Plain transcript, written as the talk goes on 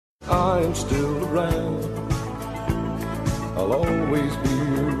I am still around. I'll always be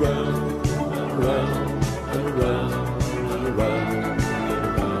around, around, and around, and around, and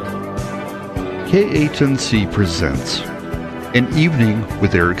around. KHNC presents An Evening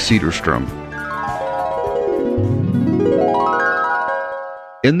with Eric Cedarstrom.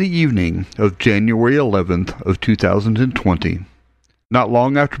 In the evening of January 11th of 2020, not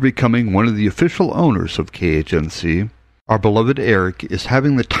long after becoming one of the official owners of KHNC, our beloved Eric is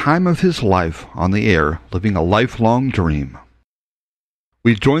having the time of his life on the air, living a lifelong dream.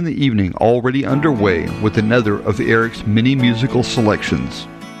 We join the evening already underway with another of Eric's many musical selections.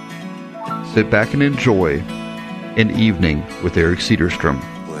 Sit back and enjoy An Evening with Eric Cedarstrom.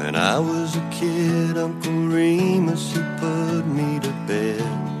 When I was a kid, Uncle Remus, he put me to bed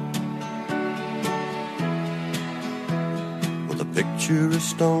with a picture of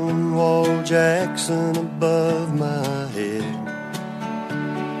Stonewall Jackson above my head.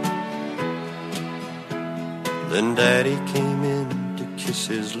 Then Daddy came in to kiss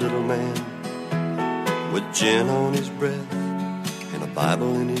his little man with gin on his breath and a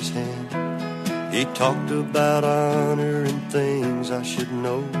Bible in his hand. He talked about honor and things I should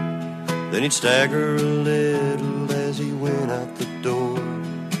know. Then he'd stagger a little as he went out the door.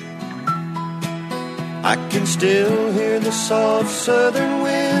 I can still hear the soft southern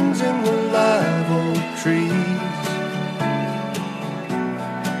winds in the live oak trees.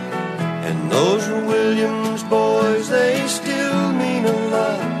 And those Williams boys, they still mean a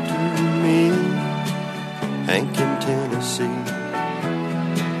lot to me. Hank in Tennessee,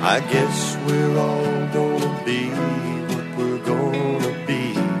 I guess we're all gonna be what we're gonna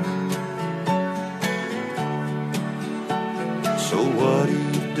be. So what do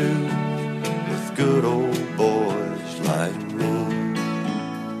you do with good old boys like me?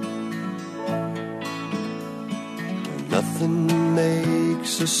 Nothing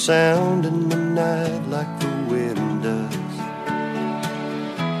makes a sound in the night like the wind does.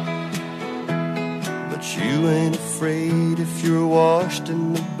 You ain't afraid if you're washed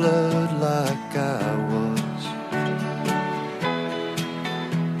in the blood like I was.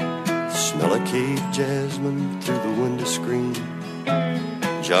 The smell of cave jasmine through the window screen.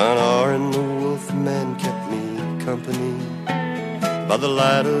 John R. and the Wolfman kept me company by the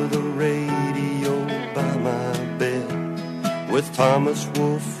light of the radio by my bed, with Thomas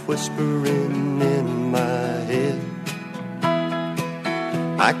Wolfe whispering in my head.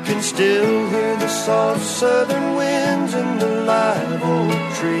 I can still hear the soft southern winds in the live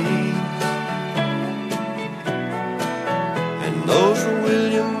oak trees. And those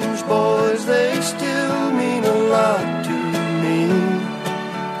Williams boys, they still mean a lot to me.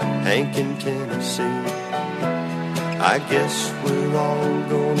 Hank in Tennessee, I guess we're all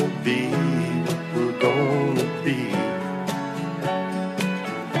gonna be what we're gonna be.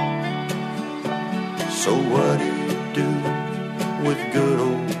 So what do you do with good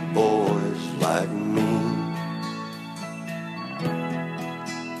old boys like me?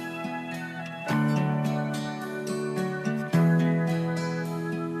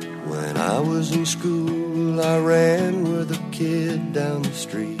 When I was in school, I ran with a kid down the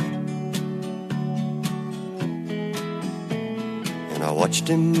street, and I watched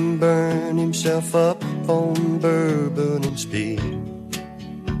him burn himself up on bourbon and speed.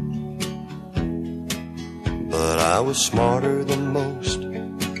 But I was smarter than most,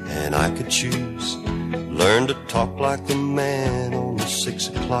 and I could choose. Learn to talk like the man on the 6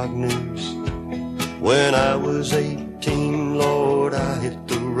 o'clock news. When I was 18, Lord, I hit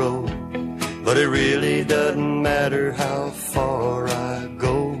the road. But it really doesn't matter how far I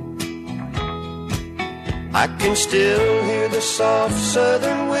go. I can still hear the soft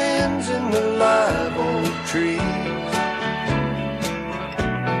southern winds in the live oak trees.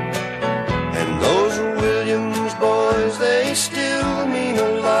 And those Williams boys, they still mean a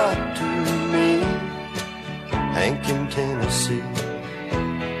lot to me. Hank in Tennessee,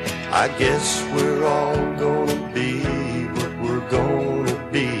 I guess we're all gonna be what we're gonna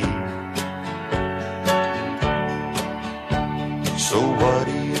be. So what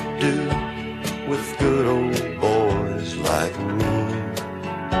do you do with good old boys like me?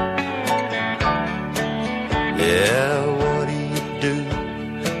 Yeah, what do you do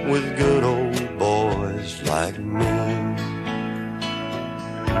with good old boys like me?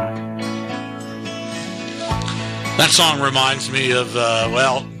 That song reminds me of,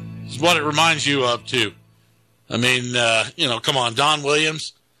 well, it's what it reminds you of, too. I mean, come on, Don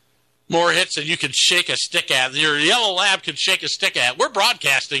Williams, more hits than you could shake a stick at. Your yellow lab could shake a stick at. We're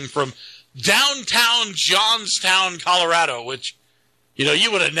broadcasting from downtown Johnstown, Colorado, which,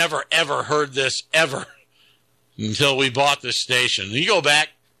 you would have never, ever heard this ever until we bought this station. You go back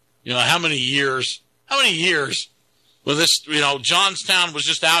You know, how many years when this, you know, Johnstown was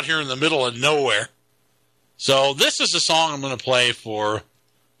just out here in the middle of nowhere. So this is a song I'm going to play for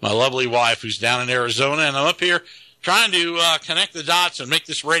my lovely wife who's down in Arizona, and I'm up here trying to connect the dots and make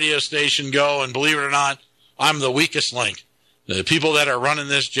this radio station go, and believe it or not, I'm the weakest link. The people that are running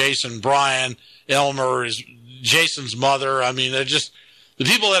this, Jason, Brian, Elmer, is Jason's mother, I mean, they're just the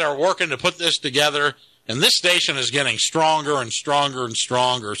people that are working to put this together, and this station is getting stronger and stronger and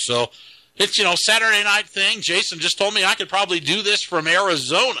stronger. So it's, you know, Saturday night thing. Jason just told me I could probably do this from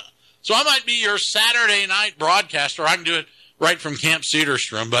Arizona. So I might be your Saturday night broadcaster. I can do it right from Camp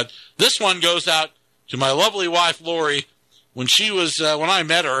Cedarstrom. But this one goes out to my lovely wife, Lori. When she was, when I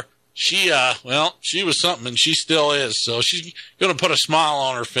met her, she was something, and she still is. So she's going to put a smile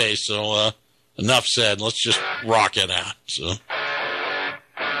on her face. So enough said. Let's just rock it out. So.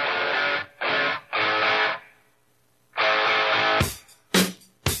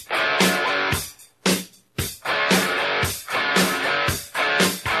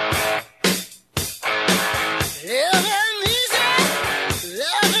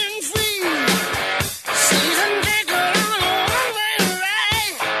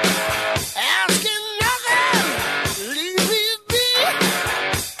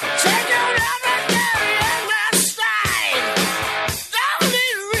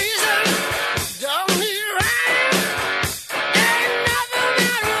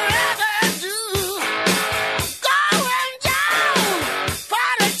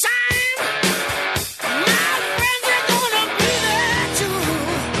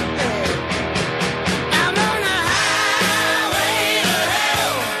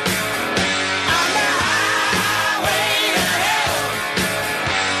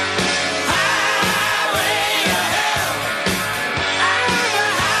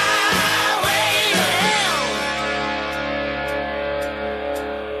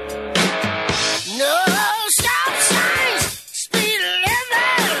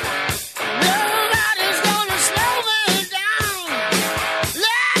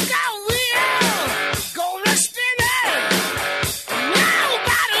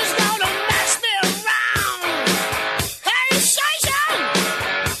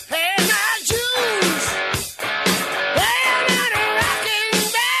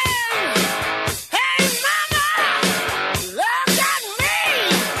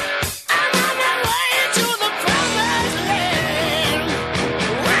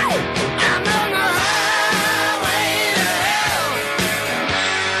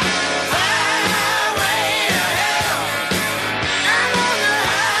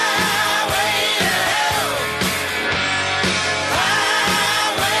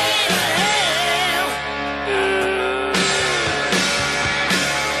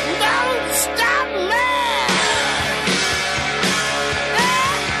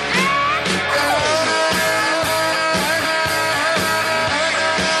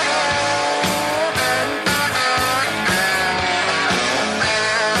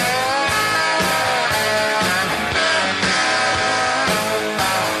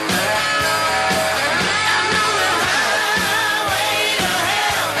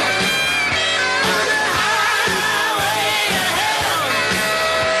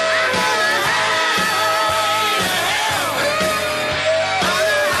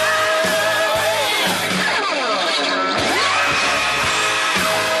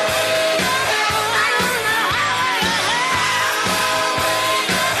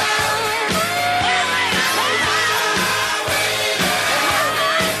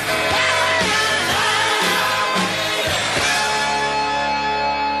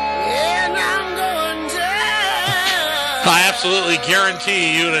 Absolutely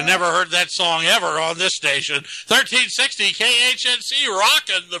guarantee you'd have never heard that song ever on this station. 1360 KHNC,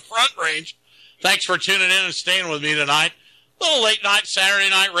 rocking the Front Range. Thanks for tuning in and staying with me tonight. A little late night Saturday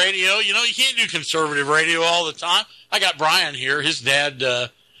night radio. You know, you can't do conservative radio all the time. I got Brian here. His dad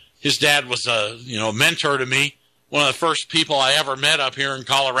was a mentor to me. One of the first people I ever met up here in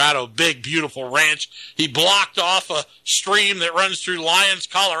Colorado. Big, beautiful ranch. He blocked off a stream that runs through Lyons,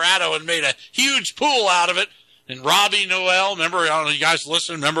 Colorado, and made a huge pool out of it. And Robbie Noel, remember, I don't know, you guys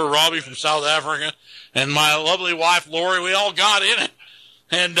listen, remember Robbie from South Africa? And my lovely wife, Lori, we all got in it.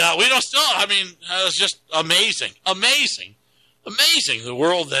 And we don't still, it was just amazing, the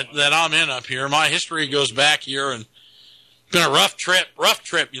world that I'm in up here. My history goes back here, and it's been a rough trip.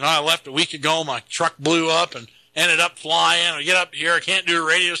 You know, I left a week ago, my truck blew up and ended up flying. I get up here, I can't do a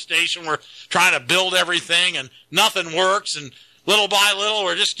radio station. We're trying to build everything, and nothing works, and little by little,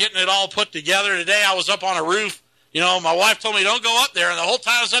 we're just getting it all put together. Today I was up on a roof. You know, my wife told me, don't go up there. And the whole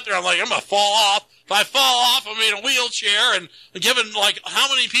time I was up there, I'm like, I'm going to fall off. if I fall off, I'm in a wheelchair, and given, like,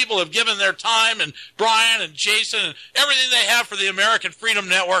 how many people have given their time, and Brian and Jason and everything they have for the American Freedom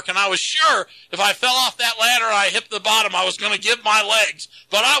Network, and I was sure if I fell off that ladder and I hit the bottom, I was going to give my legs,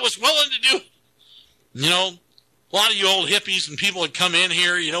 but I was willing to do it. You know, a lot of you old hippies and people that come in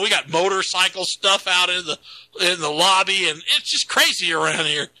here, you know, we got motorcycle stuff out in the lobby, and it's just crazy around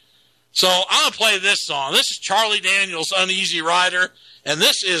here. So I'm going to play this song. This is Charlie Daniels' Uneasy Rider, and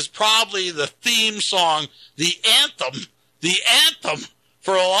this is probably the theme song, the anthem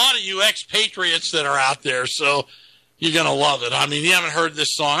for a lot of you expatriates that are out there. So you're going to love it. I mean, you haven't heard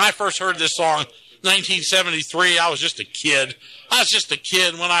this song. I first heard this song in 1973. I was just a kid.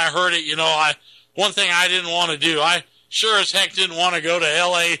 When I heard it. You know, one thing I didn't want to do, I sure as heck didn't want to go to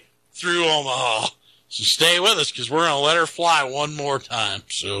L.A. through Omaha. So stay with us, because we're going to let her fly one more time.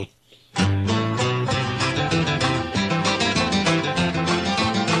 So...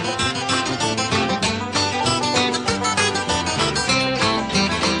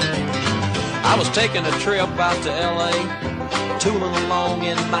 I was taking a trip out to L.A., tooling along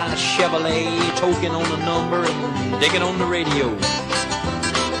in my Chevrolet, toking on the number and digging on the radio.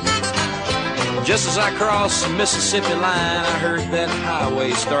 Just as I crossed the Mississippi line, I heard that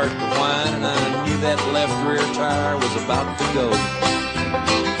highway start to whine, and I knew that left rear tire was about to go.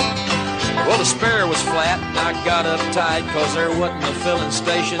 Well, the spare was flat, and I got uptight, 'cause there wasn't a filling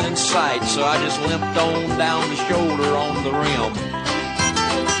station in sight, so I just limped on down the shoulder on the rim.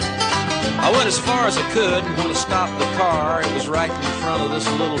 I went as far as I could, and when I stopped the car, it was right in front of this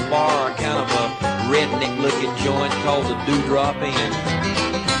little bar, kind of a redneck-looking joint called the Dewdrop Inn.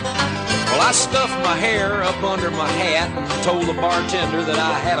 Well, I stuffed my hair up under my hat and told the bartender that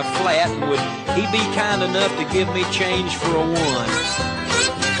I had a flat, and would he be kind enough to give me change for a one.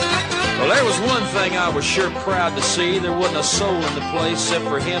 Well, there was one thing I was sure proud to see. There wasn't a soul in the place except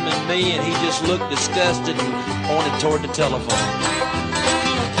for him and me, and he just looked disgusted and pointed toward the telephone.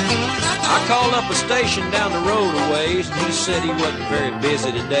 I called up a station down the road a ways, and he said he wasn't very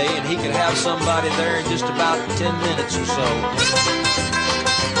busy today, and he could have somebody there in just about 10 minutes or so.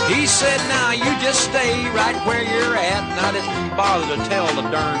 He said, now you just stay right where you're at, and I didn't bother to tell the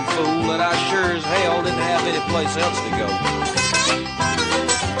darn fool that I sure as hell didn't have any place else to go.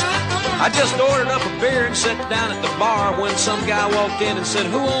 I just ordered up a beer and sat down at the bar when some guy walked in and said,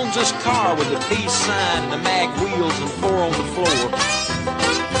 who owns this car with the peace sign and the mag wheels and 4 on the floor?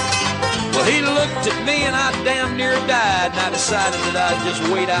 Well, he looked at me and I damn near died, and I decided that I'd just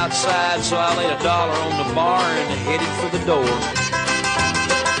wait outside, so I laid $1 on the bar and headed for the door.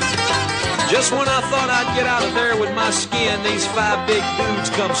 Just when I thought I'd get out of there with my skin, these 5 big dudes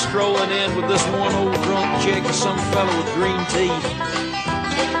come strolling in with this one old drunk chick and some fellow with green teeth.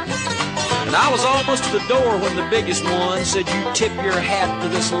 And I was almost to the door when the biggest one said, you tip your hat to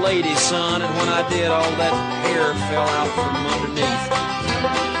this lady, son, and when I did, all that hair fell out from underneath.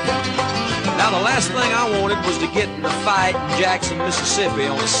 Now, the last thing I wanted was to get in a fight in Jackson, Mississippi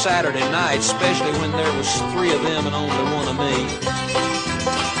on a Saturday night, especially when there was 3 of them and only 1 of me.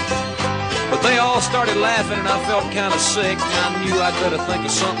 But they all started laughing, and I felt kind of sick, and I knew I'd better think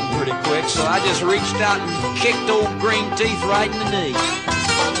of something pretty quick, so I just reached out and kicked old green teeth right in the knee.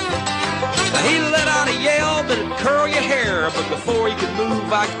 Now, he let out a yell that'd curl your hair, but before he could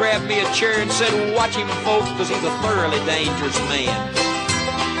move, I grabbed me a chair and said, watch him, folks, because he's a thoroughly dangerous man.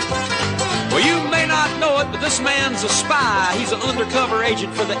 Well, you may not know it, but this man's a spy. He's an undercover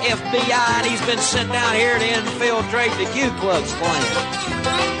agent for the FBI, and he's been sent down here to infiltrate the Ku Klux Klan.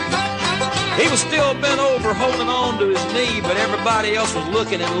 He was still bent over, holding on to his knee, but everybody else was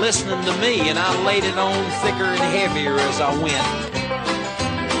looking and listening to me, and I laid it on thicker and heavier as I went.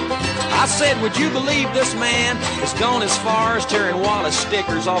 I said, would you believe this man has gone as far as tearing Wallace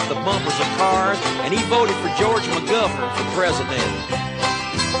stickers off the bumpers of cars, and he voted for George McGovern for president.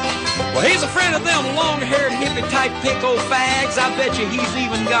 Well, he's a friend of them long-haired hippie-type pico fags. I bet you he's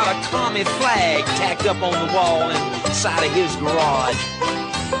even got a commie flag tacked up on the wall inside of his garage.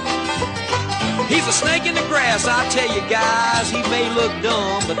 He's a snake in the grass, I tell you guys. He may look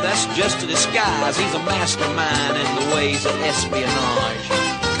dumb, but that's just a disguise. He's a mastermind in the ways of espionage.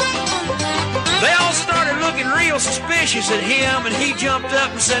 They all started looking real suspicious at him, and he jumped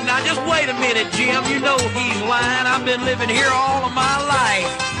up and said, now just wait a minute, Jim. You know he's lying. I've been living here all of my life.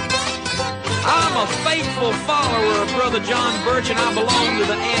 I'm a faithful follower of Brother John Birch, and I belong to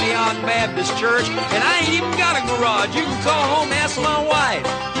the Antioch Baptist Church, and I ain't even got a garage. You can call home and ask my wife.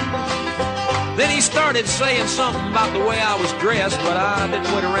 Then he started saying something about the way I was dressed, but I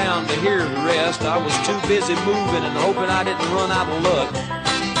didn't wait around to hear the rest. I was too busy moving and hoping I didn't run out of luck.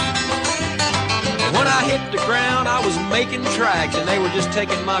 When I hit the ground, I was making tracks, and they were just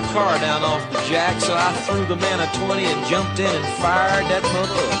taking my car down off the jack, so I threw the man a 20 and jumped in and fired that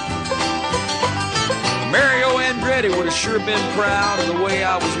mother up. Mario Andretti would have sure been proud of the way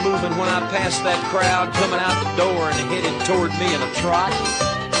I was moving when I passed that crowd coming out the door and headed toward me in a trot.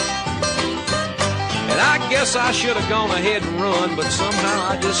 And I guess I should have gone ahead and run, but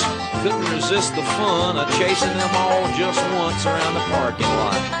somehow I just couldn't resist the fun of chasing them all just once around the parking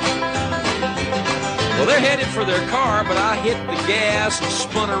lot. Well, they're headed for their car, but I hit the gas and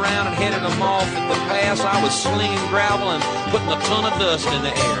spun around and headed them off at the pass. I was slinging gravel and putting a ton of dust in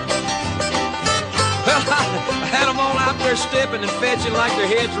the air. Well, I had them all out there stepping and fetching like their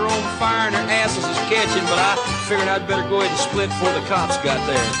heads were on fire and their asses was catching, but I figured I'd better go ahead and split before the cops got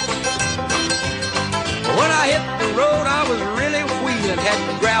there. When I hit the road, I was really wheeling, had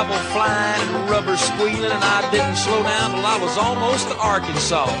gravel flying and rubber squealing, and I didn't slow down till I was almost to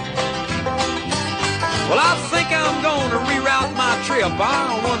Arkansas. Well, I think I'm going to reroute my trip.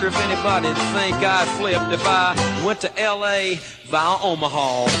 I wonder if anybody'd think I flipped if I went to L.A. via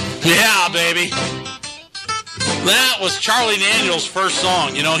Omaha. Yeah, baby. That was Charlie Daniels' first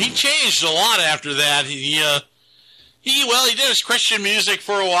song. You know, he changed a lot after that. He did his Christian music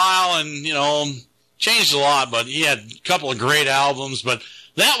for a while and, you know, changed a lot, but he had a couple of great albums. But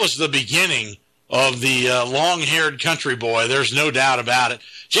that was the beginning of the long-haired country boy. There's no doubt about it.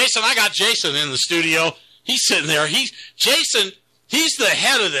 Jason, I got Jason in the studio. He's sitting there. Jason, he's the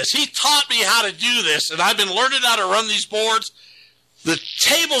head of this. He taught me how to do this, and I've been learning how to run these boards. The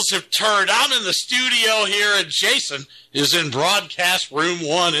tables have turned. I'm in the studio here, and Jason is in broadcast room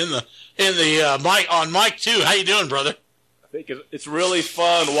 1 in the mic on mic 2. How you doing, brother? I think it's really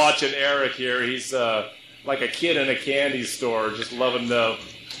fun watching Eric here. He's like a kid in a candy store, just loving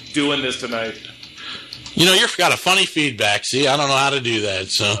doing this tonight. You know, you've got a funny feedback. See, I don't know how to do that,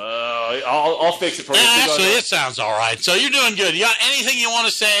 so. I'll fix it for you. Actually, it sounds all right. So you're doing good. You got anything you want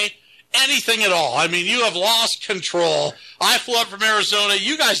to say? Anything at all? I mean, you have lost control. I flew up from Arizona.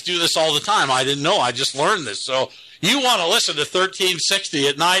 You guys do this all the time. I didn't know. I just learned this. So you want to listen to 1360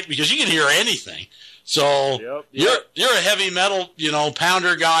 at night because you can hear anything. So You're a heavy metal, you know,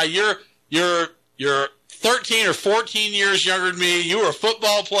 pounder guy. You're 13 or 14 years younger than me. You were a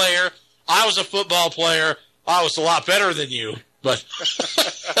football player. I was a football player. I was a lot better than you, but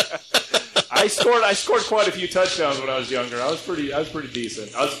I scored quite a few touchdowns when I was younger. I was pretty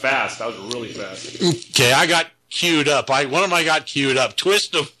decent. I was fast. I was really fast. Okay, I got queued up. One of them I got queued up.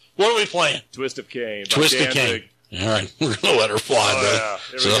 What are we playing? Twist of Cain. Twist of Cain. All right, we're gonna let her fly. Oh,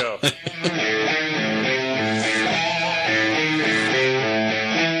 yeah. Here we go.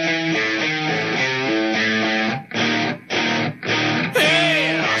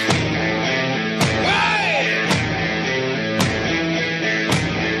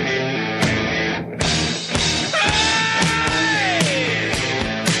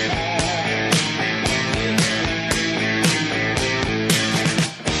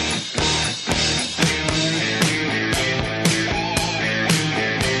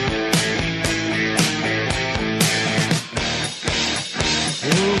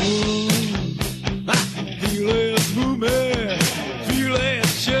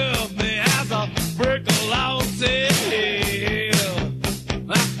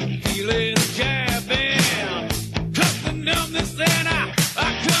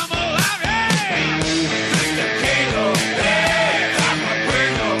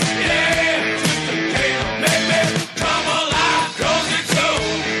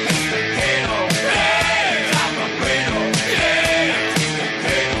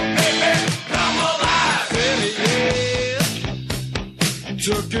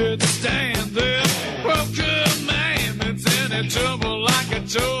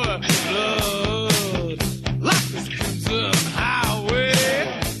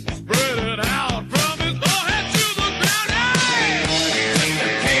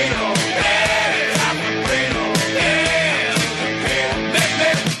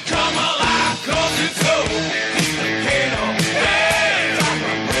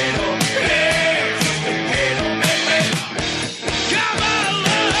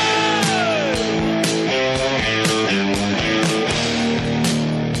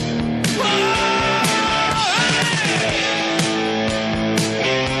 Whoa!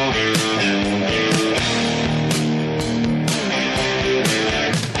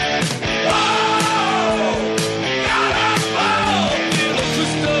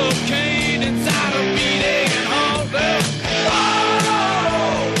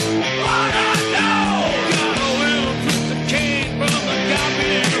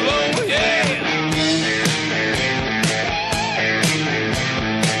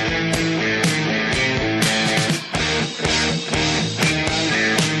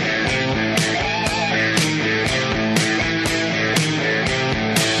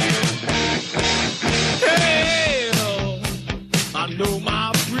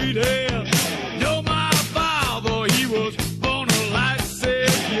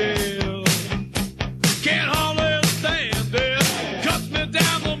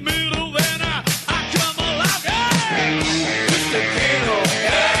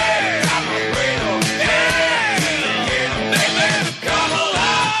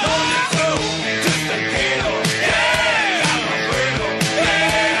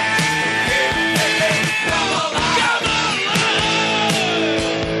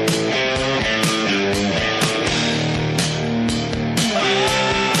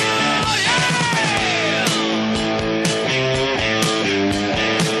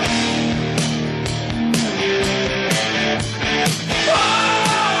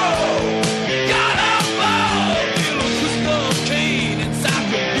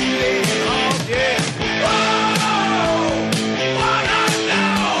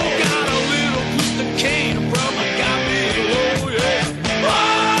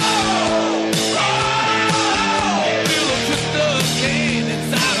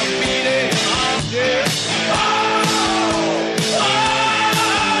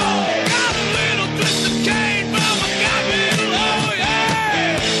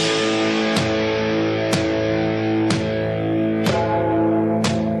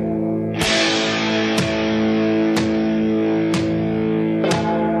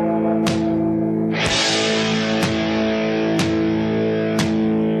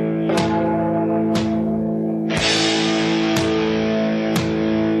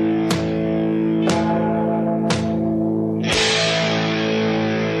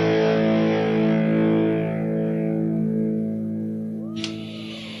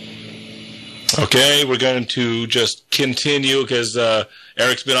 Okay, we're going to just continue because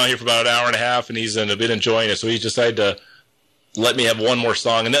Eric's been on here for about an hour and a half, and he's been enjoying it. So he decided to let me have one more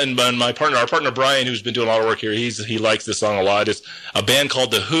song. And then our partner Brian, who's been doing a lot of work here, he likes this song a lot. It's a band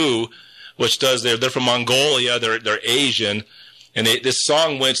called The Who, which they're from Mongolia. They're Asian, and this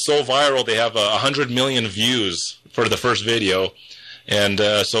song went so viral they have 100 million views for the first video. And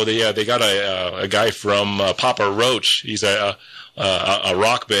so they got a guy from Papa Roach. He's a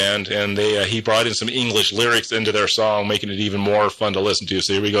rock band, and he brought in some English lyrics into their song, making it even more fun to listen to.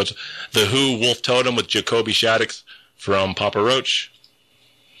 So here we go. The Who, Wolf Totem with Jacoby Shaddix from Papa Roach.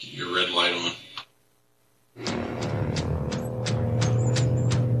 Keep your red light on.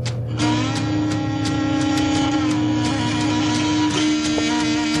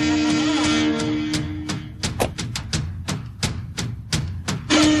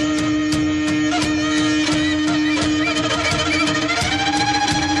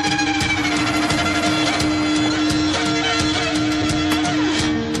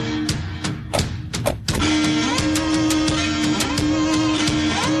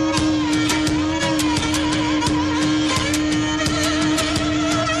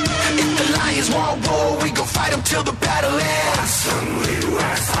 Till the battle ends.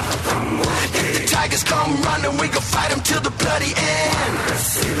 If the tigers come running, we gon' fight them till the bloody end.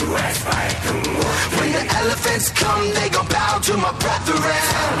 When the elephants come, they gon' bow to my brethren.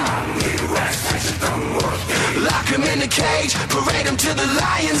 Lock them in a cage, parade them to the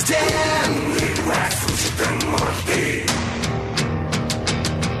lion's den.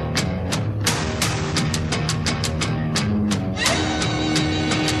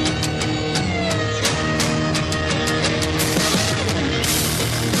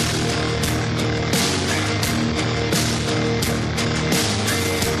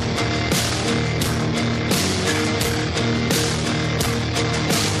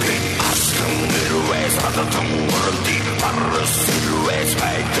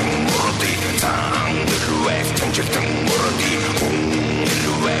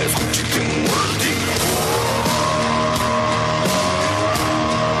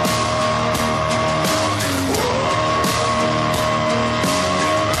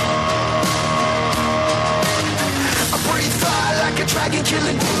 Dragon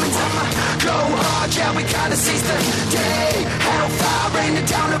killing demons, I'ma go hard, yeah, we gotta seize the day. Hellfire raining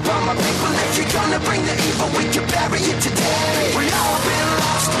down upon my people. If you're gonna bring the evil, we can bury it today. We all been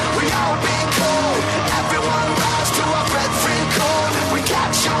lost, we all been cold. Everyone rise to our brethren code. We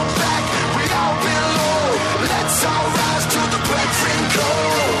got your back, we all been low. Let's all rise to the brethren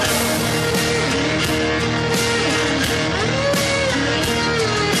code.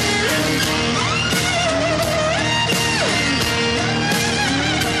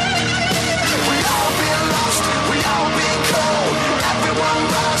 We all been lost, we all been cold. Everyone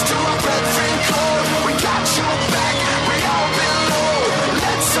rise to our brethren code. We got your back, we all been low.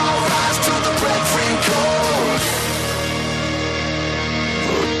 Let's all rise to the brethren code.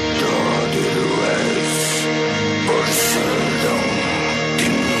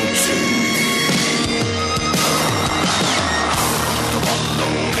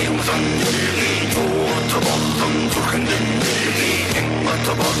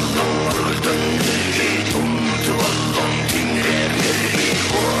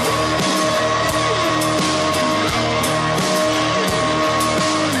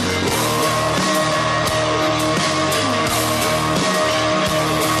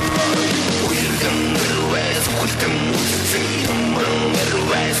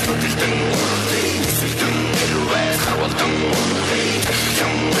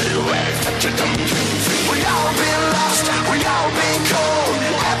 We all been lost, we all been cold.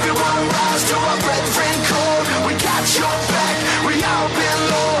 Everyone rise to our brethren code. We got your back, we all been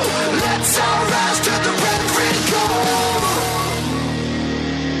low. Let's all rise to the brethren code. Let's all rise to the brethren code.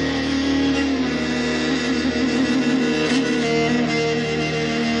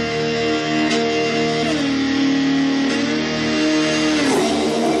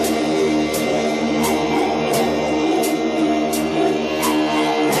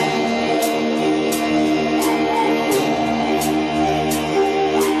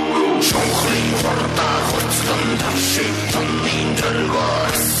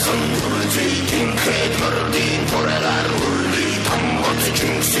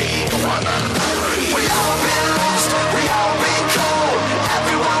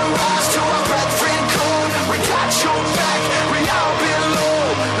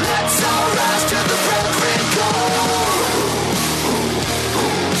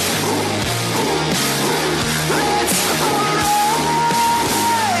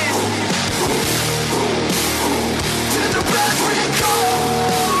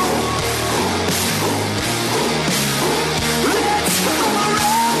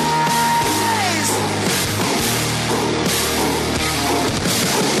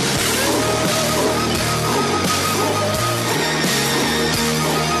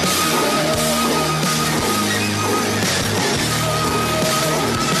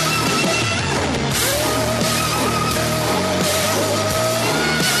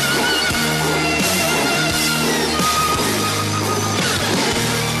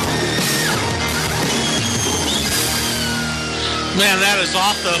 Man, that is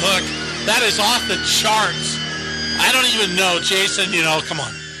off the hook. That is off the charts. I don't even know, Jason, come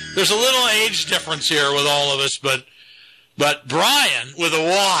on. There's a little age difference here with all of us, but Brian with a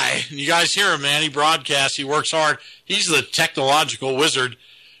Y, you guys hear him, man. He broadcasts. He works hard. He's the technological wizard.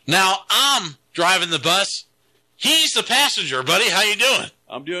 Now I'm driving the bus. He's the passenger, buddy. How you doing?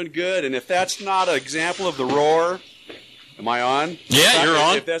 I'm doing good. And if that's not an example of the roar, am I on? Yeah, you're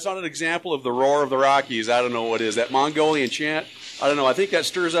on. If that's not an example of the roar of the Rockies, I don't know what is. That Mongolian chant, I don't know. I think that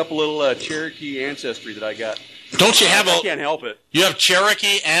stirs up a little Cherokee ancestry that I got. Don't you have I can't help it. You have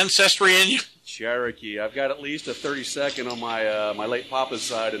Cherokee ancestry in you? Cherokee. I've got at least a 32nd on my late papa's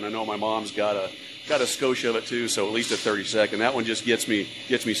side, and I know my mom's got a Scotia of it too, so at least a 32nd. That one just gets me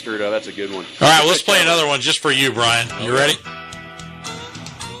stirred up. That's a good one. All right, let's play another one just for you, Brian. You ready?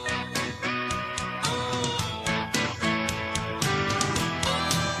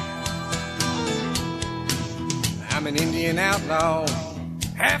 I'm an Indian outlaw,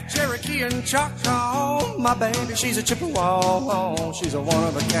 half Cherokee and Choctaw. My baby, she's a Chippewa. She's a one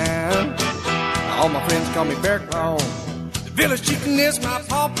of a kind. All my friends call me Bear Claw. The village chieftain is my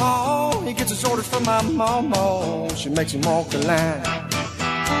pawpaw. He gets his orders from my mama. She makes him walk the line.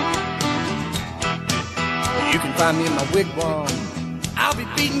 You can find me in my wigwam. I'll be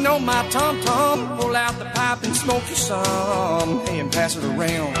beating on my tom-tom. Pull out the pipe and smoke you some. Hey, and pass it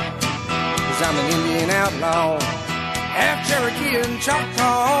around. 'Cause I'm an Indian outlaw, half Cherokee and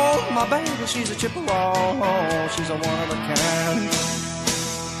Choctaw. My baby, she's a Chippewa. She's a one of a kind.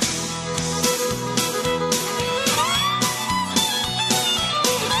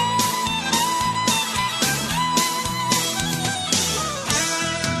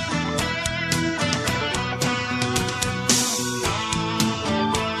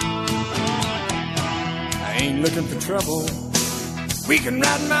 I ain't looking for trouble. We can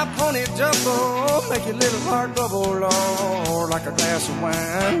ride my pony double, make your little heart bubble, Lord, like a glass of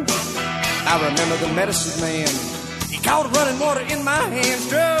wine. I remember the medicine man. He caught running water in my hands,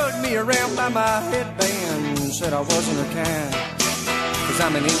 drugged me around by my headband, said I wasn't her kind. 'Cause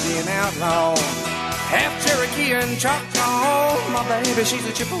I'm an Indian outlaw, half Cherokee and Choctaw. My baby, she's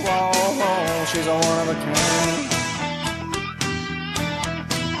a Chippewa. She's a one of a kind.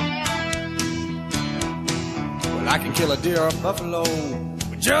 I can kill a deer or a buffalo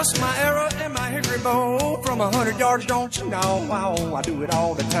with just my arrow and my hickory bow. From 100 yards, don't you know? Oh, I do it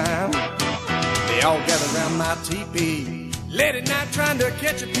all the time. They all gather around my teepee late at night trying to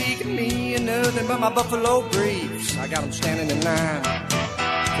catch a peek at me and nothing but my buffalo briefs. I got them standing in line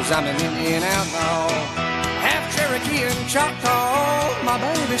 'cause I'm an Indian outlaw, half Cherokee and Choctaw. My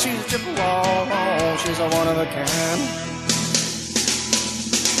baby, she's a Chippewa. She's a one of a kind.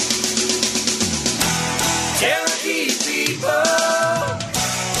 Cherokee people,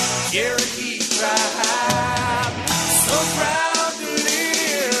 Cherokee tribe, so proud to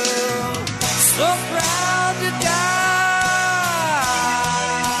live, so proud to die.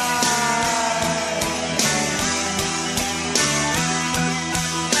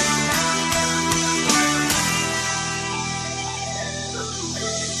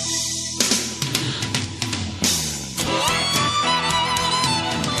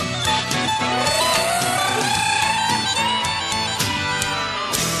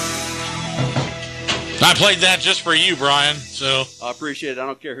 I played that just for you, Brian. So I appreciate it. I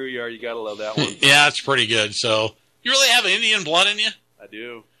don't care who you are. You got to love that one. Yeah, it's pretty good. So you really have Indian blood in you? I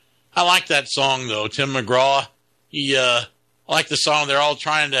do. I like that song, though. Tim McGraw. I like the song. They're all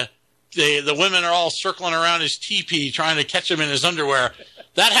trying to, the women are all circling around his teepee trying to catch him in his underwear.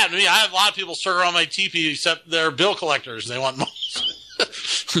 That happened to me. I have a lot of people circle around my teepee, except they're bill collectors. They want money.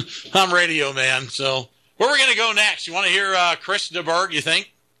 I'm radio man. So where are we going to go next? You want to hear Chris DeBerg, you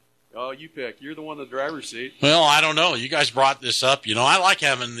think? Oh, you pick. You're the one in the driver's seat. Well, I don't know. You guys brought this up. I like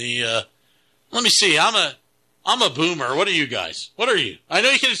having the, let me see. I'm a boomer. What are you guys? What are you? I know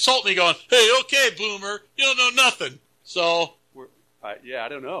you can insult me going, hey, okay, boomer. You don't know nothing. So. I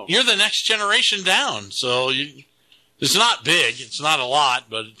don't know. You're the next generation down. So it's not big. It's not a lot,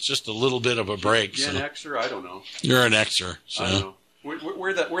 but it's just a little bit of a break. Gen Xer? I don't know. You're an Xer. So. I don't know.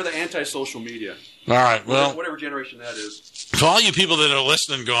 We're the anti-social media. All right. Well, whatever generation that is. To all you people that are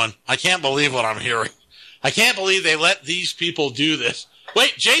listening going, I can't believe what I'm hearing. I can't believe they let these people do this.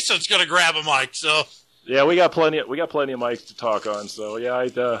 Wait, Jason's going to grab a mic, so. Yeah, we got plenty of mics to talk on, so yeah, I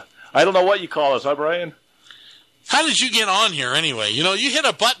don't know what you call us, huh, Brian? How did you get on here anyway? You hit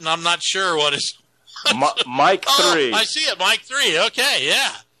a button, I'm not sure what is. Mike 3. I see it, Mike 3. Okay,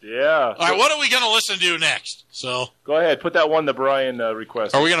 yeah. Yeah. All right, what are we going to listen to next? So Go ahead. Put that one that Brian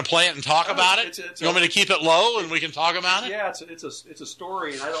requested. are we going to play it and talk about it? You want me to keep it low and we can talk about it? Yeah, it's a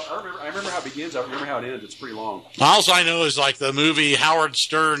story, and I remember how it begins. I remember how it ends. It's pretty long. All I know is like the movie Howard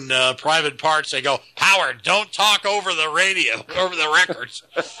Stern, Private Parts. They go, Howard, don't talk over the radio, over the records.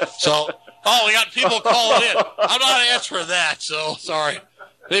 So, we got people calling in. I'm not answering that, so sorry.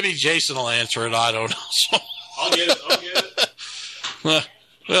 Maybe Jason will answer it. I don't know. So, I'll get it.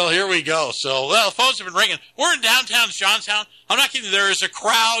 well, here we go. So, the phones have been ringing. We're in downtown Johnstown. I'm not kidding. There is a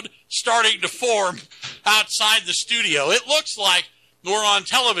crowd starting to form outside the studio. It looks like we're on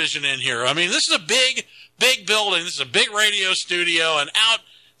television in here. I mean, this is a big building. This is a big radio studio, and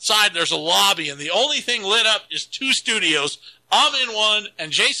outside there's a lobby, and the only thing lit up is two studios. I'm in one,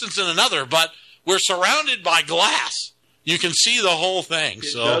 and Jason's in another, but we're surrounded by glass. You can see the whole thing.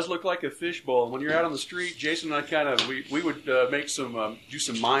 It does look like a fishbowl. And when you're out on the street, Jason and I we would make do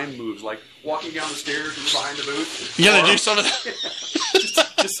some mime moves, like walking down the stairs from behind the booth. You gonna do some of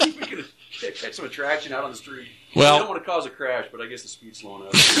that? just see if we can catch some attraction out on the street. Well, I don't want to cause a crash, but I guess the speed's slowing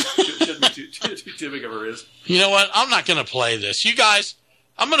up. Shouldn't be too big of a risk. You know what? I'm not going to play this. You guys,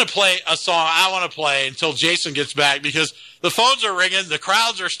 I'm going to play a song I want to play until Jason gets back because the phones are ringing, the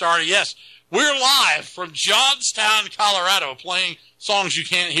crowds are starting. Yes, we're live from Johnstown, Colorado, playing songs you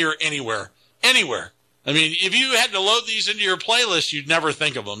can't hear anywhere. Anywhere. I mean, if you had to load these into your playlist, you'd never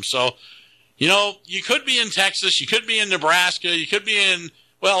think of them. So, you know, you could be in Texas, you could be in Nebraska, you could be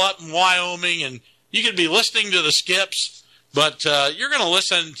up in Wyoming, and you could be listening to the Skips, but you're going to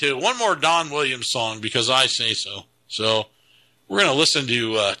listen to one more Don Williams song because I say so. So we're going to listen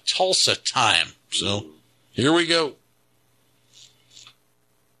to Tulsa Time. So here we go.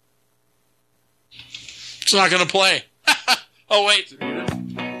 It's not going to play. Oh, wait.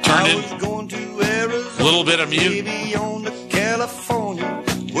 Turn it. A little bit of mute. On to California,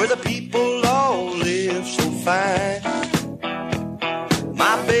 where the people all live so fine.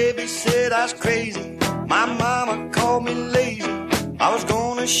 My baby said I was crazy. My mama called me lazy. I was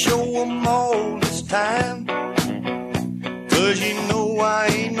gonna show them all this time. 'Cause you know I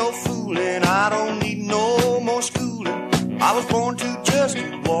ain't no foolin'. I don't need no more schooling. I was born to just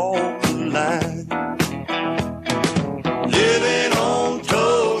walk the line. Living on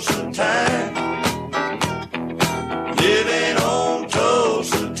Tulsa time. Living on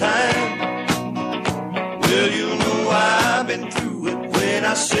Tulsa time. Well, you know I've been through it when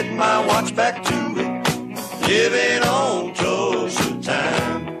I set my watch back to it. Living on Tulsa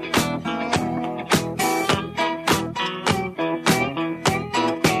time.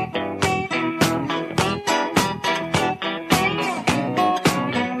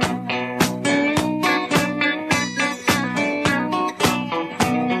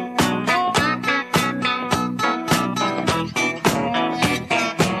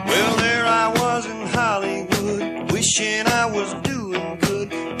 Wishing I was doing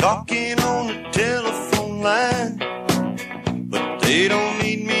good, talking on the telephone line. But they don't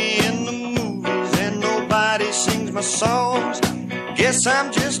need me in the movies, and nobody sings my songs. Guess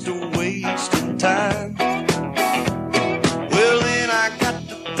I'm just a wasting time. Well, then I got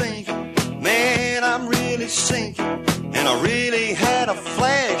to thinking, man, I'm really sinking, and I really had a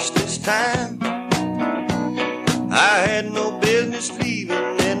flash this time. I had no business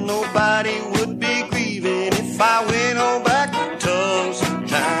leaving, and nobody would be grieving if I went on back to Tulsa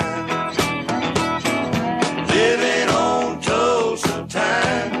time. Living on Tulsa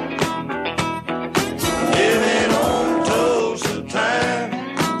time. Living on Tulsa time.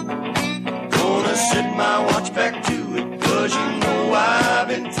 Gonna set my watch back to it, 'cause you know I've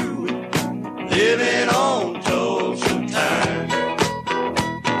been through it. Living on Tulsa time.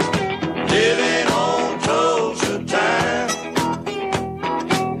 Living on Tulsa time.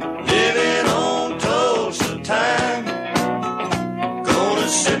 Living on Tulsa time. Gonna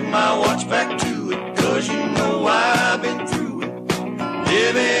set my watch back to it, 'cause you know I've been through it.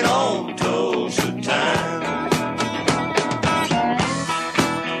 Living on Tulsa time.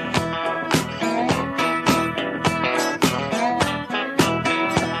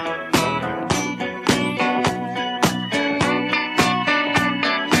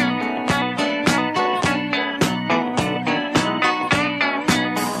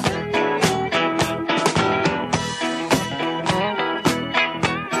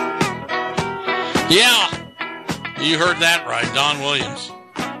 Yeah, you heard that right, Don Williams.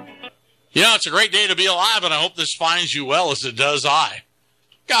 You know, it's a great day to be alive, and I hope this finds you well as it does I.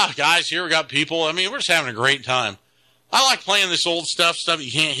 God, guys, here we got people. I mean, we're just having a great time. I like playing this old stuff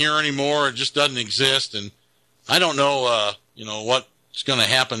you can't hear anymore. It just doesn't exist, and I don't know, what's going to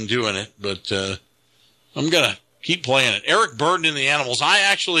happen doing it, but I'm going to keep playing it. Eric Burdon and the Animals. I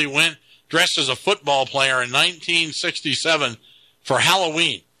actually went dressed as a football player in 1967 for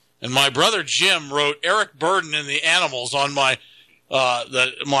Halloween. And my brother Jim wrote Eric Burdon and the Animals on my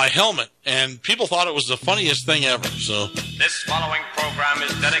my helmet, and people thought it was the funniest thing ever. So this following program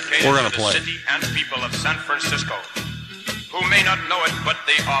is dedicated We're gonna to play the city and people of San Francisco, who may not know it, but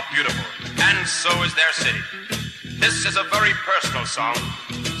they are beautiful, and so is their city. This is a very personal song,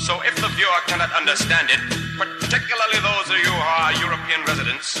 so if the viewer cannot understand it, particularly those of you who are European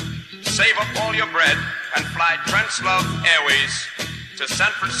residents, save up all your bread and fly Translove Airways to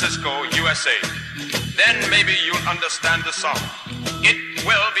San Francisco, USA. Then maybe you'll understand the song. It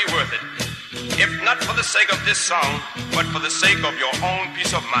will be worth it. If not for the sake of this song, but for the sake of your own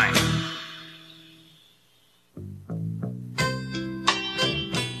peace of mind.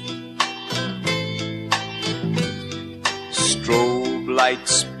 Strobe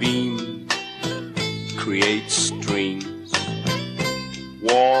lights beam, create streams.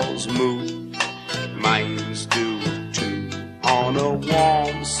 Walls move, minds do too. On a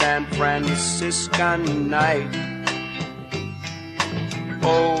warm San Franciscan night,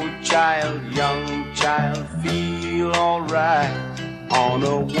 old child, young child, feel alright. On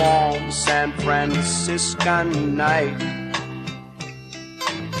a warm San Franciscan night,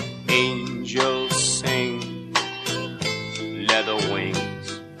 angels sing, leather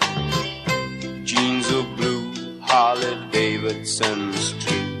wings, jeans of blue, Harley Davidson's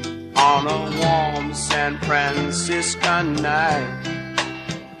too. On a warm San Franciscan night,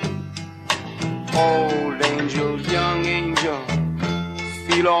 old angel, young angel,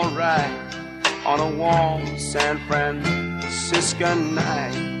 feel alright. On a warm San Franciscan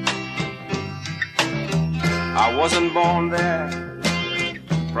night, I wasn't born there,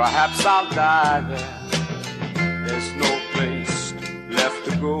 perhaps I'll die there. There's no place left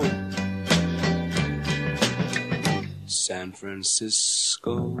to go. San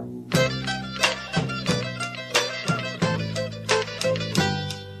Francisco.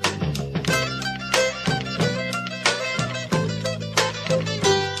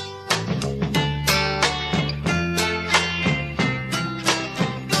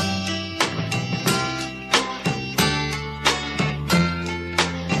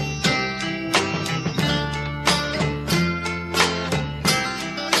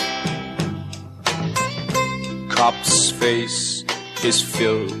 Cop's face is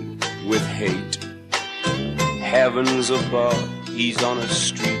filled with hate. Heavens above, he's on a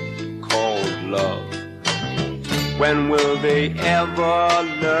street called love. When will they ever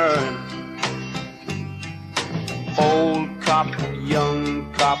learn? Old cop,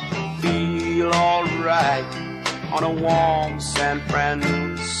 young cop, feel alright on a warm San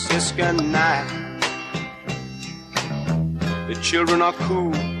Franciscan night. The children are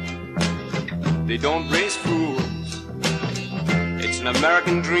cool, they don't raise fools. It's an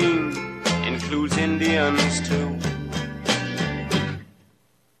American dream, includes Indians too.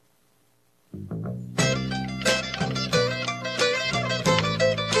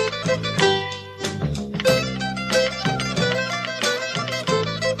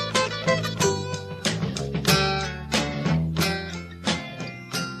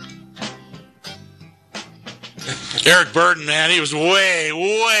 Eric Burdon, man, he was way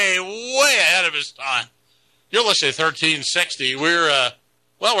ahead of his time. You're listening to 1360. We're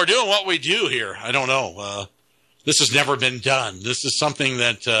doing what we do here. I don't know. This has never been done. This is something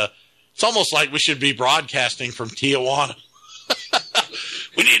that it's almost like we should be broadcasting from Tijuana.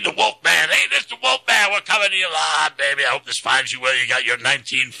 We need the Wolfman. Hey, Mr. Wolfman, we're coming to you live, baby. I hope this finds you well. You got your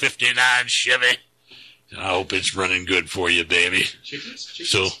 1959 Chevy. I hope it's running good for you, baby. Chickens?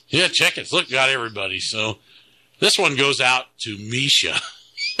 So, yeah, chickens. Look, got everybody. So, this one goes out to Misha.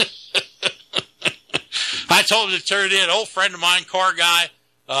 I told him to turn it in. Old friend of mine, car guy,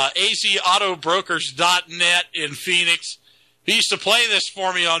 azautobrokers.net in Phoenix. He used to play this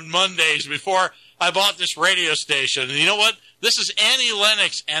for me on Mondays before I bought this radio station. And you know what? This is Annie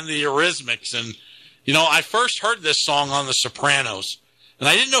Lennox and the Eurythmics. And, you know, I first heard this song on The Sopranos. And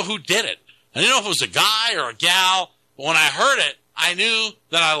I didn't know who did it. I didn't know if it was a guy or a gal. But when I heard it, I knew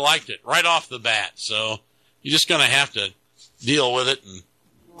that I liked it right off the bat. So you're just going to have to deal with it and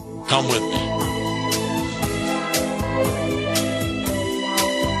come with me.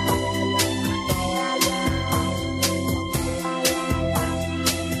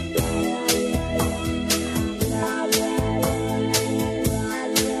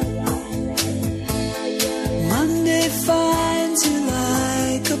 Monday finds you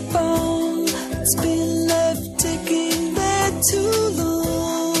like a bomb. It's been left ticking there too long.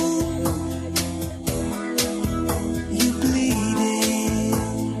 You bleeding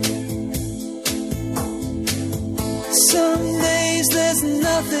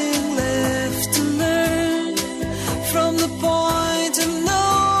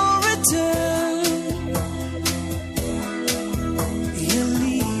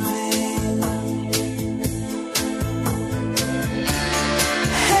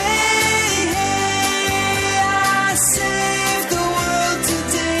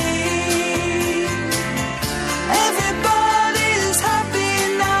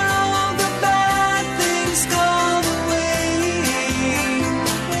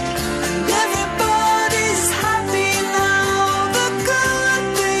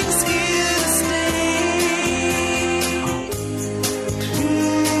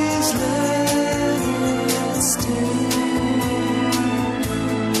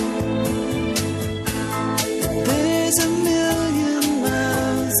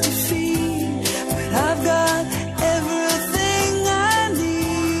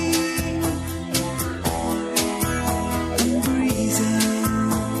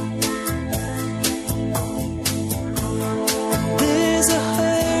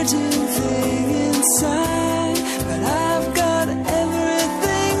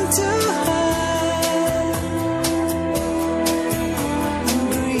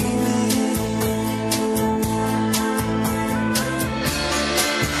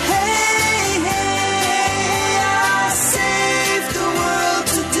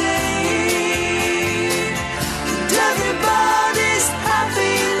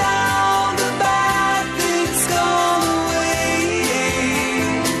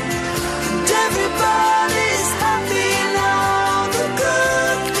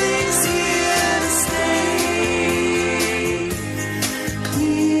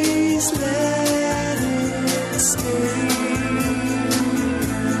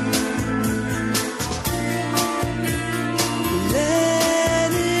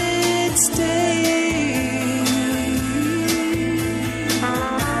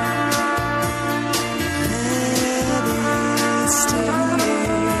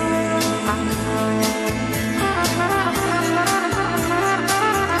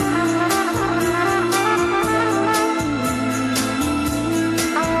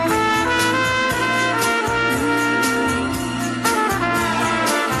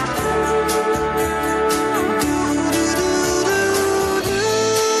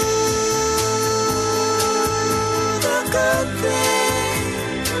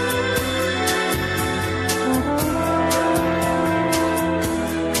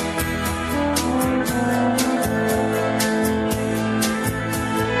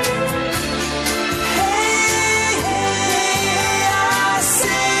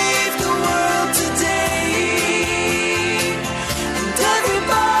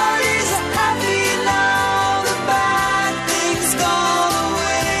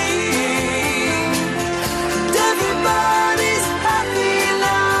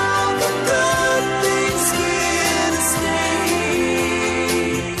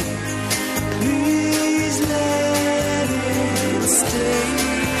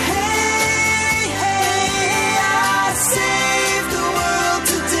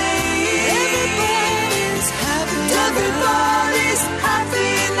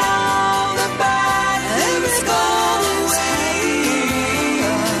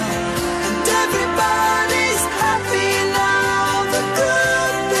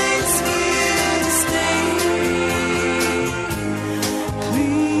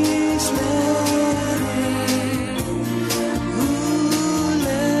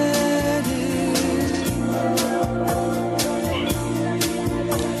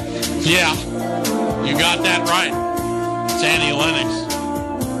got that right. It's Annie Lennox.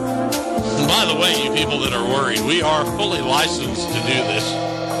 And by the way, you people that are worried, we are fully licensed to do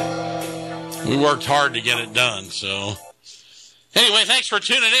this. We worked hard to get it done, so... Anyway, thanks for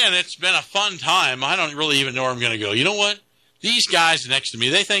tuning in. It's been a fun time. I don't really even know where I'm going to go. You know what? These guys next to me,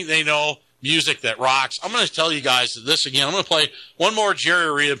 they think they know music that rocks. I'm going to tell you guys this again. I'm going to play one more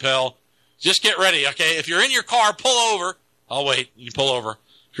Jerry Riedepel. Just get ready, okay? If you're in your car, pull over. Oh, wait, you pull over.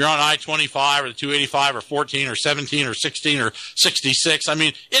 If you're on I-25 or the 285 or 14 or 17 or 16 or 66, I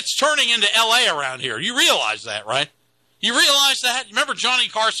mean, it's turning into L.A. around here. You realize that, right? You realize that? Remember Johnny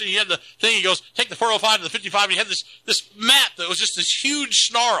Carson? He had the thing, he goes, take the 405 to the 55, and he had this map that was just this huge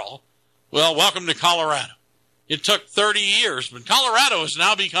snarl. Well, welcome to Colorado. It took 30 years, but Colorado has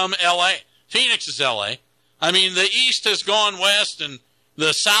now become L.A. Phoenix is L.A. I mean, the East has gone west, and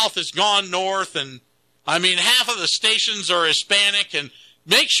the South has gone north, and, I mean, half of the stations are Hispanic, and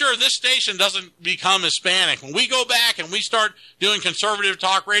make sure this station doesn't become Hispanic. When we go back and we start doing conservative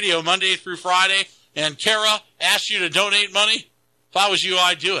talk radio Monday through Friday, and Kara asks you to donate money, if I was you,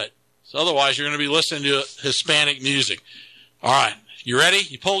 I'd do it. So otherwise, you're going to be listening to Hispanic music. All right. You ready?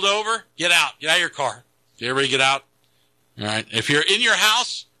 You pulled over? Get out. Get out of your car. Everybody get out. All right. If you're in your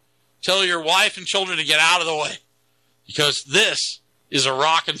house, tell your wife and children to get out of the way, because this is a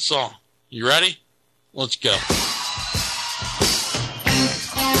rockin' song. You ready? Let's go.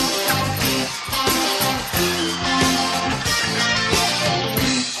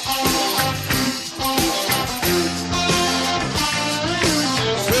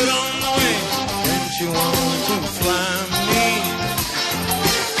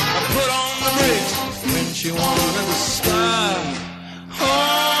 She wanted to stop. Oh,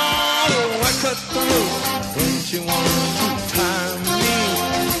 I cut the rope when she wanted to tie me.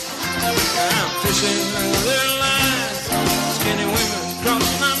 I'm fishing their lines. Skinny women cross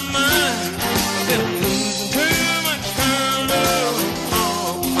my mind. Been losing too much time.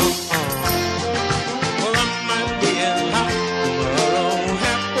 Well, I might be in hot tomorrow,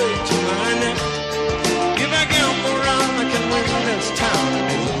 halfway to my neck. If I gamble around, I can win this town.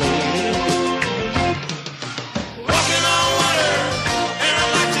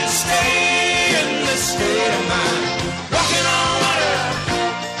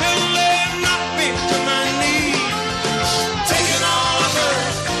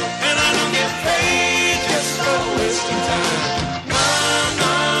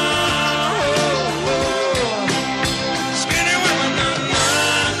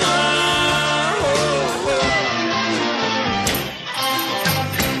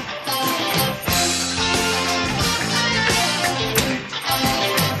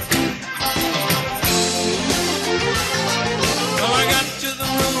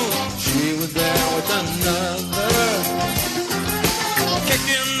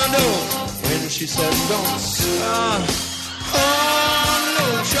 She said, don't stop. Oh, no,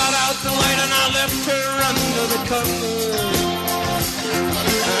 shot out the light and I left her under the covers.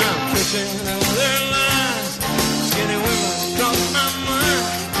 I'm fishing their lines. Skinny women cross my mind.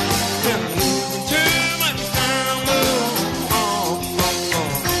 Been losing too much time.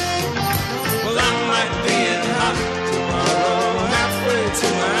 Well, I might be in hot tomorrow, halfway to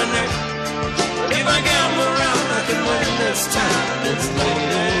my neck. If I gamble around, I can win this time. It's late.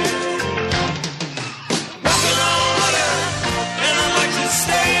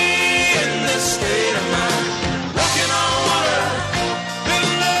 Stay in this state of mind, walking on water, been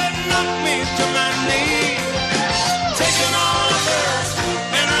letting knock me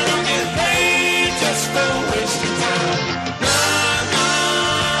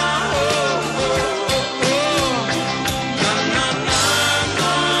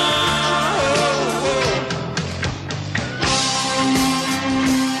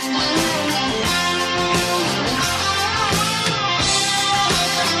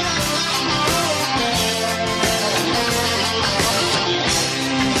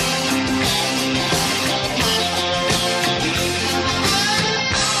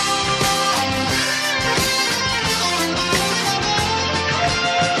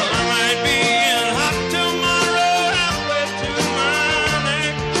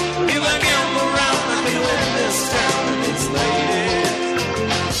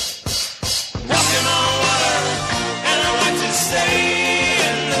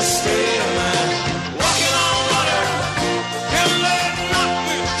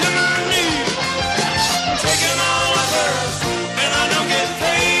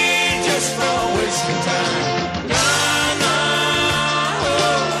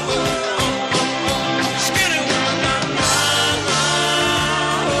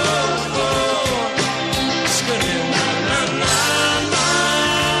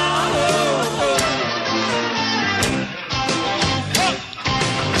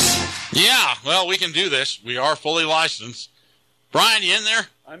Yeah, well, we can do this. We are fully licensed. Brian, you in there?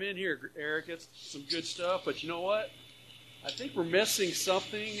 I'm in here, Eric. It's some good stuff, but you know what? I think we're missing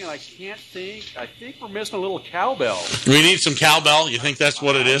something, and I can't think. I think we're missing a little cowbell. We need some cowbell? You think that's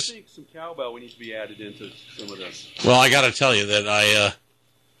what it is? I think some cowbell need to be added into some of this. Well, I got to tell you that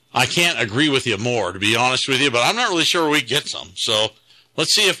I can't agree with you more, to be honest with you, but I'm not really sure we get some. So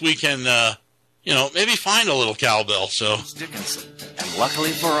let's see if we can, maybe find a little cowbell. So Dickinson, and luckily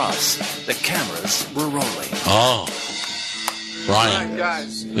for us, the cameras were rolling. Oh, Brian, all right,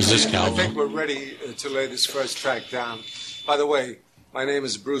 guys, is this cowbell? I think we're ready to lay this first track down. By the way, my name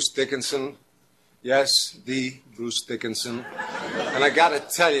is Bruce Dickinson. Yes, the Bruce Dickinson. And I got to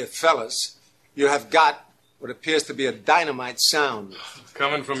tell you, fellas, you have got what appears to be a dynamite sound.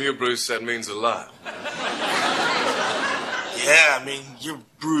 Coming from you, Bruce, that means a lot. Yeah, I mean, you're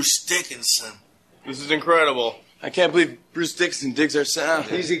Bruce Dickinson. This is incredible. I can't believe Bruce Dickinson digs our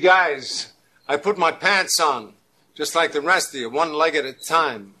sound. Easy, guys. I put my pants on, just like the rest of you, one leg at a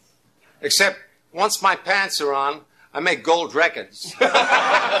time. Except, once my pants are on, I make gold records. All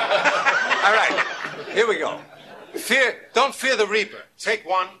right, here we go. Don't fear the Reaper. Take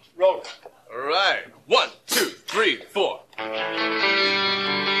one, roll it. All right. 1, 2, 3, 4.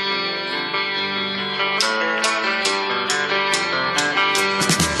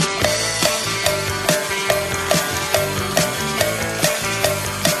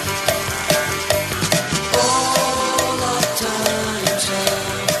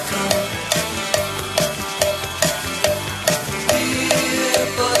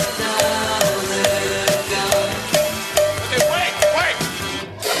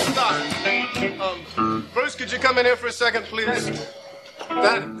 Could you come in here for a second, please?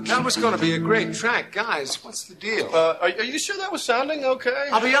 That was going to be a great track. Guys, what's the deal? Are you sure that was sounding okay?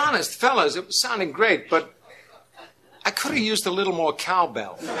 I'll be honest, fellas, it was sounding great, but I could have used a little more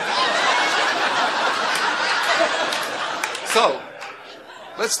cowbell. So,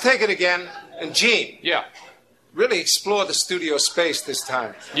 let's take it again. And Gene. Yeah. Really explore the studio space this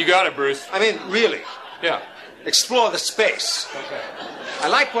time. You got it, Bruce. I mean, really. Yeah. Explore the space. Okay. I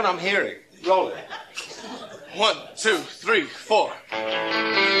like what I'm hearing. Roll it. 1, 2, 3, 4.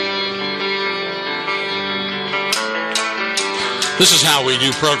 This is how we do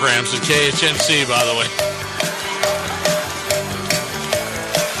programs at KHNC, by the way.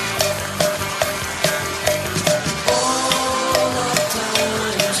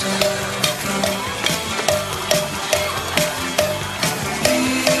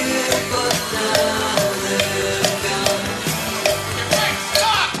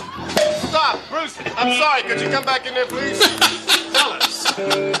 I'm sorry, could you come back in there, please? Fellas,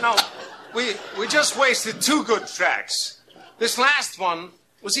 no, we just wasted 2 good tracks. This last one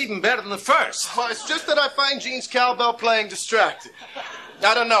was even better than the first. Well, it's just that I find Gene's cowbell playing distracting.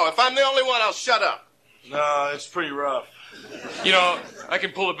 I don't know. If I'm the only one, I'll shut up. No, it's pretty rough. You know, I can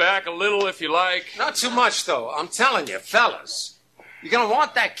pull it back a little if you like. Not too much, though. I'm telling you, fellas, you're going to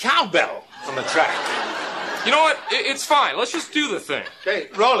want that cowbell on the track. You know what? It's fine. Let's just do the thing. Okay,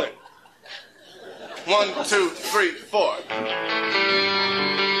 roll it. 1, 2, 3, 4.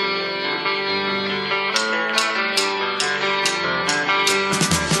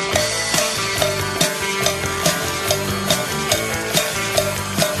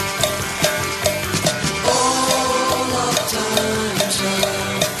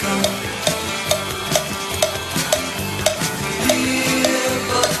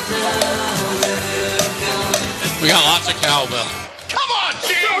 We got lots of cowbell. Come on,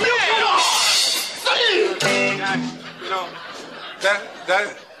 Gene! You know,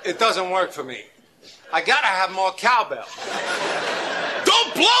 that it doesn't work for me. I gotta have more cowbell.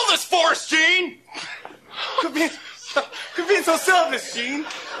 Don't blow this for us, Gene! Quit being so selfish, Gene.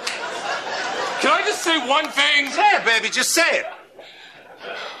 Can I just say one thing? Say it, baby, just say it.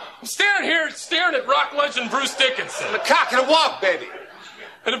 I'm staring at rock legend Bruce Dickinson. The cock and a walk, baby.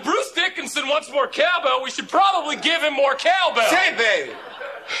 And if Bruce Dickinson wants more cowbell, we should probably give him more cowbell. Say it, baby.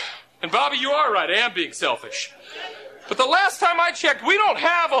 And Bobby, you are right. I am being selfish. But the last time I checked, we don't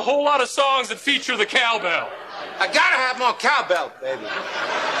have a whole lot of songs that feature the cowbell. I gotta have more cowbell, baby.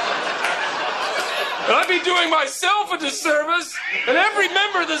 And I'd be doing myself a disservice and every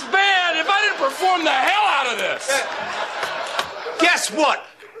member of this band if I didn't perform the hell out of this. Guess what?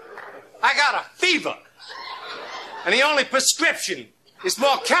 I got a fever. And the only prescription is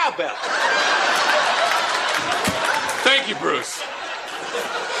more cowbell. Thank you, Bruce.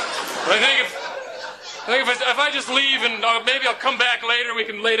 But I think if I just leave and maybe I'll come back later and we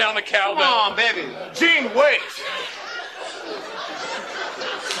can lay down the cowbell. Come on, baby. Gene, wait.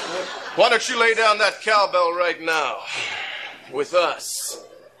 Why don't you lay down that cowbell right now with us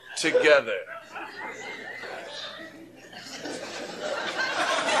together.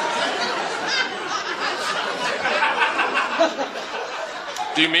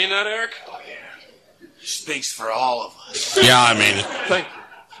 Do you mean that, Eric? Oh, yeah. Speaks for all of us. Yeah, I mean it. Thank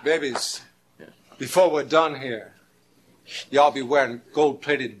you. Babies, before we're done here, y'all be wearing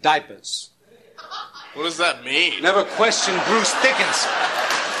gold-plated diapers. What does that mean? Never question Bruce Dickinson.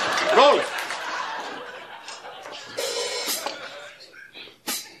 Roll it.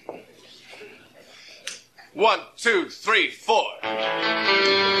 One, two, three, four.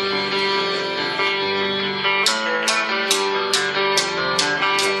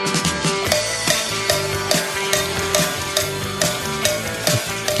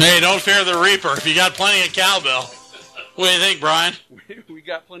 Hey, don't fear the Reaper. If you got plenty of cowbell. What do you think, Brian? We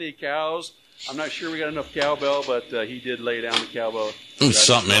got plenty of cows. I'm not sure we got enough cowbell, but he did lay down the cowbell.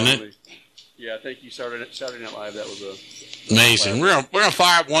 Something, isn't it? Yeah, I think you started at Saturday Night Live. That was amazing. We're gonna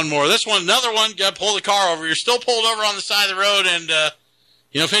fire up one more. This one, another one. Got to pull the car over. You're still pulled over on the side of the road, and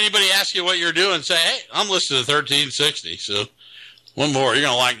if anybody asks you what you're doing, say, "Hey, I'm listening to 1360." So, one more. You're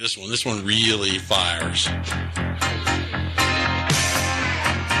gonna like this one. This one really fires.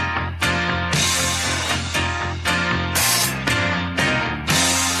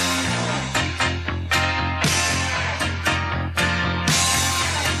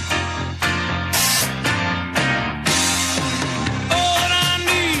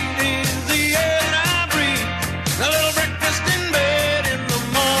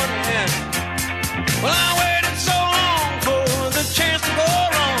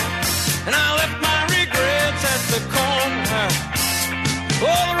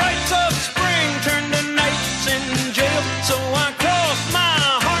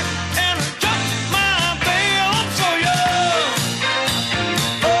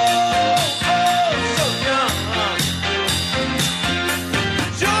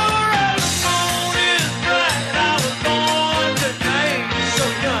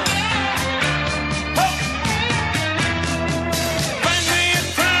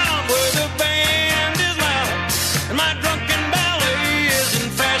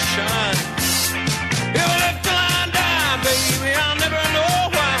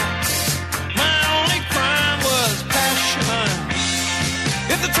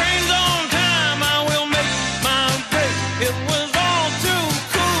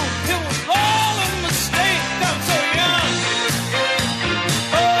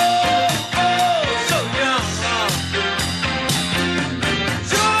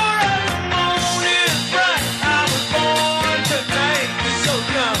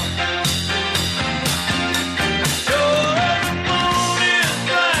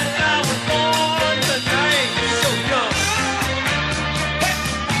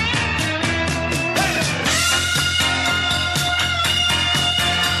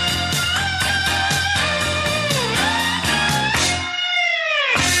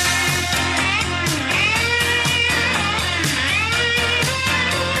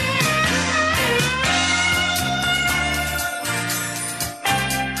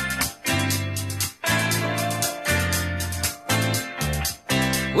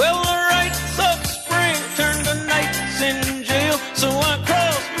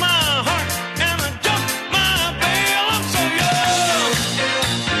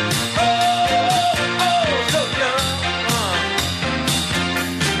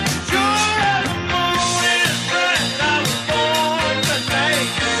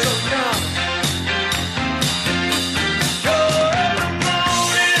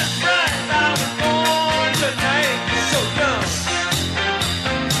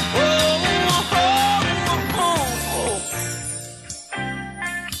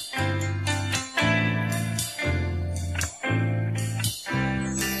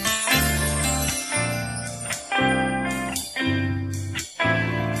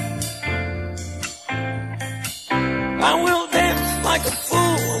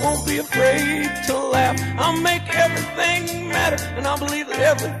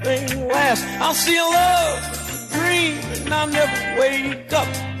 I'll see a love, a dream, and I'll never wake up.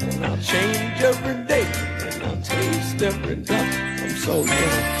 And I'll change every day, and I'll taste every cup. I'm so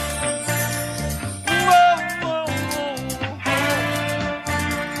young.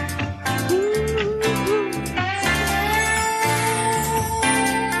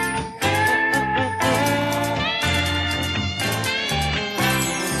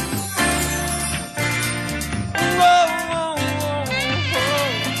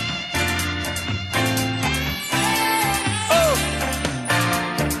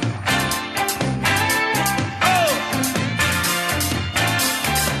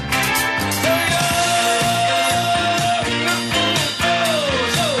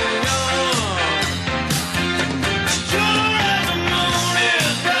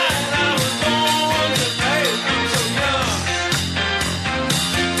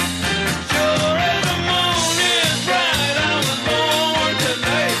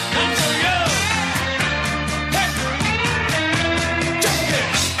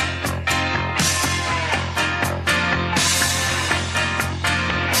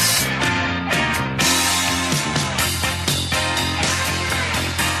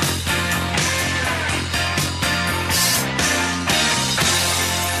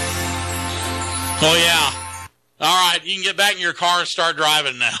 Oh, yeah. All right, you can get back in your car and start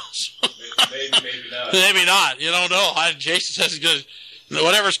driving now. Maybe not. Maybe not. You don't know. Jason says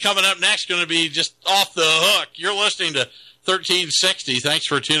whatever's coming up next is going to be just off the hook. You're listening to 1360. Thanks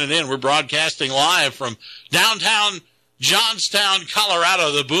for tuning in. We're broadcasting live from downtown Johnstown,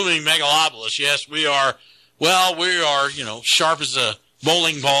 Colorado, the booming megalopolis. Yes, we are, sharp as a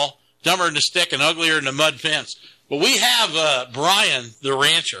bowling ball, dumber than a stick, and uglier than a mud fence. But we have Brian, the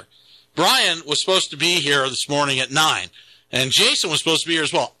rancher. Brian was supposed to be here this morning at 9, and Jason was supposed to be here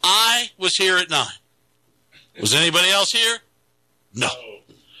as well. I was here at 9. Was anybody else here? No.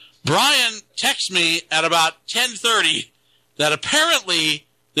 Brian texted me at about 10:30 that apparently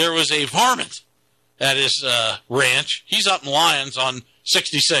there was a varmint at his ranch. He's up in Lyons on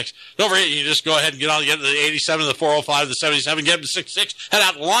 66. Don't forget, you just go ahead and get to the 87, the 405, the 77, get him to 66, head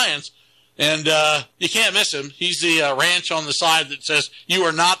out to Lyons. And you can't miss him. He's the ranch on the side that says, "You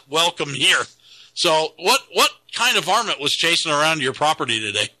are not welcome here." So what kind of varmint was chasing around your property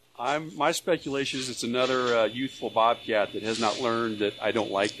today? My speculation is it's another youthful bobcat that has not learned that I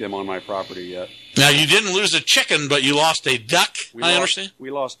don't like them on my property yet. Now, you didn't lose a chicken, but you lost a duck, understand? We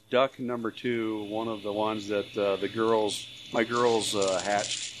lost duck number 2, one of the ones that my girls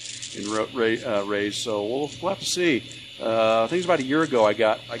hatched and raised. So we'll have to see. I think it was about a year ago I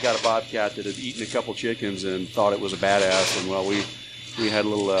got a bobcat that had eaten a couple chickens and thought it was a badass, and we had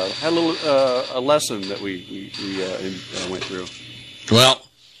a lesson that we went through. Well,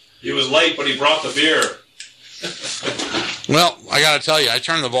 he was late, but he brought the beer. Well, I got to tell you, I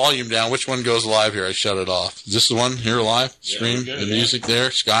turned the volume down. Which one goes live here? I shut it off. Is this the one here live? Stream the music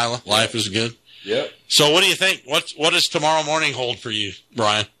there. Skyla, life is good. Yep. So what do you think? What does tomorrow morning hold for you,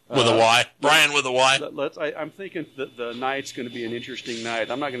 Brian? With a Y. Brian with a Y. I'm thinking that the night's going to be an interesting night.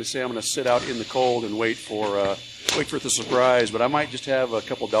 I'm not going to say I'm going to sit out in the cold and wait for the surprise, but I might just have a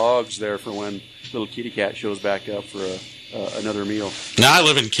couple dogs there for when little kitty cat shows back up for another meal. Now I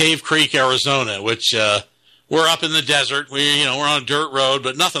live in Cave Creek, Arizona, which we're up in the desert. We're on a dirt road,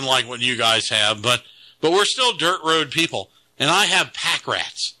 but nothing like what you guys have. But we're still dirt road people, and I have pack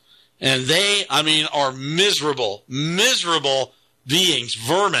rats, and they, are miserable beings,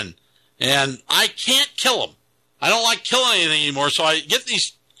 vermin, and I can't kill them. I don't like killing anything anymore, so I get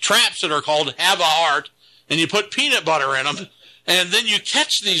these traps that are called Have a Heart, and you put peanut butter in them, and then you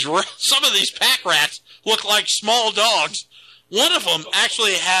catch some of these pack rats look like small dogs. One of them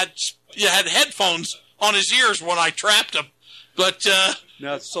actually had headphones on his ears when I trapped him. But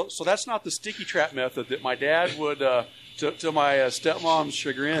now, so that's not the sticky trap method that my dad would, to my stepmom's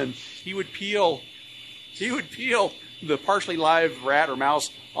chagrin, he would peel the partially live rat or mouse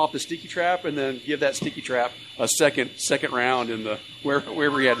off the sticky trap and then give that sticky trap a second round in the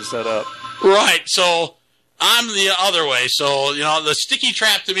wherever he had to set up. Right. So I'm the other way. So, the sticky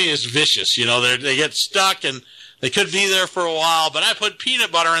trap to me is vicious. They get stuck and they could be there for a while, but I put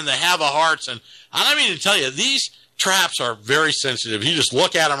peanut butter in the Have a Hearts, and I don't mean to tell you, these traps are very sensitive. You just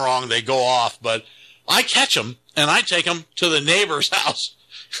look at them wrong, they go off, but I catch them and I take them to the neighbor's house.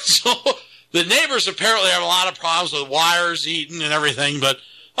 So the neighbors apparently have a lot of problems with wires eating and everything, but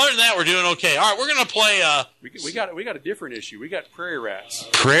other than that, we're doing okay. All right, we're going to play. We got a different issue. We got prairie rats.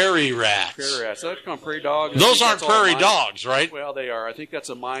 Prairie rats. Prairie rats. That's called prairie dogs. Those aren't prairie dogs, right? Well, they are. I think that's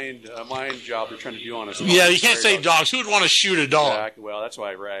a mind job they're trying to do on us. Yeah, you can't say dogs. Who would want to shoot a dog? Exactly. Well, that's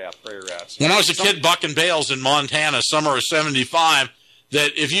why prairie rats. When I was a kid bucking bales in Montana, summer of '75,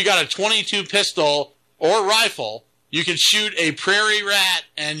 that if you got a .22 pistol or rifle, you could shoot a prairie rat,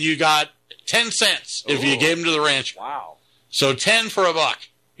 and you got 10 cents if you gave them to the rancher. Wow. So 10 for a buck.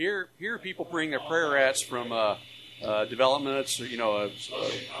 Here people bring their prairie rats from developments,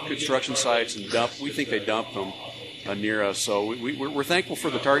 construction sites, and dump. We think they dump them near us. So we're thankful for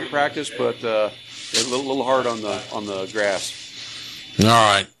the target practice, but a little hard on the grass. All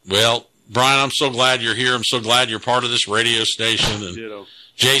right. Well, Brian, I'm so glad you're here. I'm so glad you're part of this radio station. And Ditto.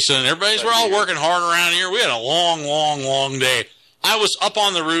 Jason, we're all working hard around here. We had a long, long, long day. I was up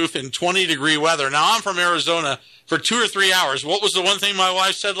on the roof in 20-degree weather. Now, I'm from Arizona for 2 or 3 hours. What was the one thing my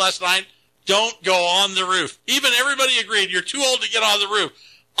wife said last night? Don't go on the roof. Even everybody agreed, you're too old to get on the roof.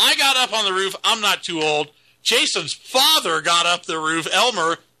 I got up on the roof. I'm not too old. Jason's father got up the roof.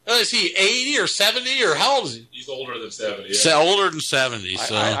 Elmer, is he 80 or 70 or how old is he? He's older than 70. Yeah. Older than 70.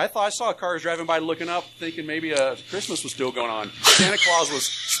 So. I thought I saw cars driving by looking up thinking maybe Christmas was still going on. Santa Claus was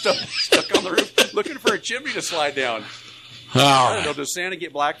stuck on the roof looking for a chimney to slide down. I don't know. Does Santa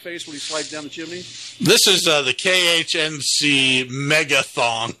get blackface when he slides down the chimney? This is the KHNC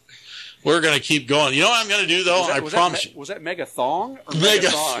Megathon. We're going to keep going. You know what I'm going to do, though? I promise you. Was that Megathon or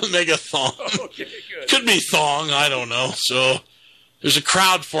Megathon? Okay, good. Could be thong. I don't know. So There's a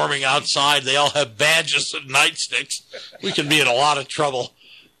crowd forming outside. They all have badges and nightsticks. We could be in a lot of trouble.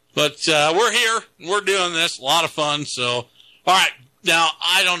 But we're here. We're doing this. A lot of fun. So, all right. Now,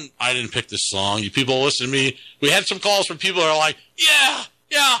 I didn't pick this song. You people listen to me. We had some calls from people that are like, yeah,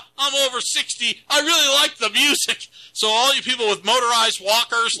 I'm over 60. I really like the music. So all you people with motorized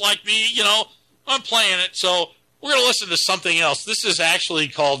walkers like me, I'm playing it. So we're going to listen to something else. This is actually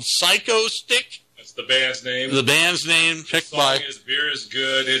called Psycho Stick. That's the band's name. The band's name picked by... The song is Beer is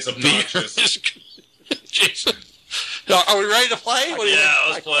Good. It's obnoxious. Beer is good. Jason. Are we ready to play? What do you think?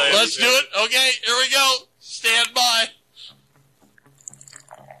 Let's play. Let's do it. Okay, here we go. Stand by.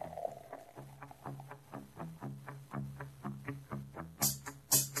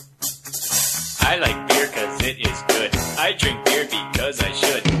 I like beer cause it is good. I drink beer because I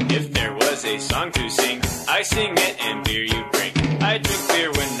should. If there was a song to sing, I sing it and beer you bring. I drink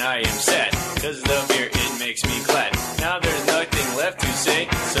beer when I am sad, cause the beer it makes me glad. Now there's nothing left to say,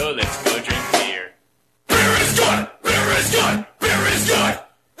 so let's go drink beer. Beer is good, beer is good, beer is good.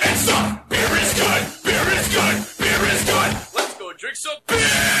 And stop, beer is good, beer is good, beer is good. Let's go drink some beer.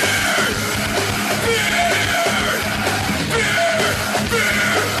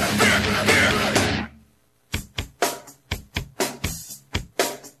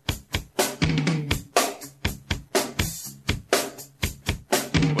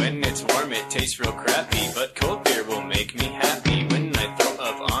 When it's warm, it tastes real crappy, but cold beer will make me happy. When I throw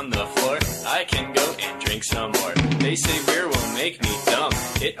up on the floor, I can go and drink some more. They say beer will make me dumb.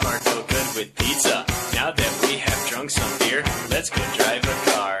 It aren't so good with pizza. Now that we have drunk some beer, let's go drive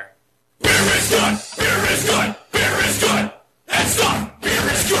a car. Beer is good, beer is good, beer is good. And stop,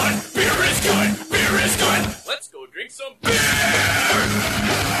 beer is good, beer is good, beer is good. Let's go drink some beer.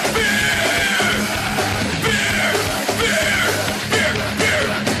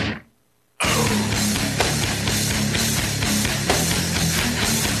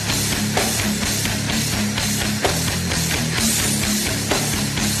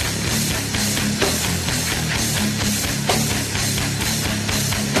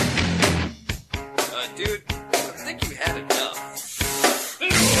 Dude, I think you had enough.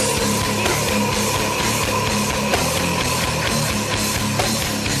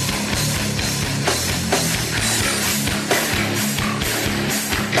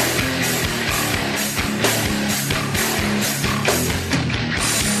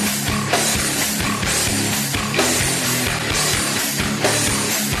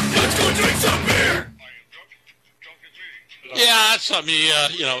 Let's go drink some beer. Yeah, that's something you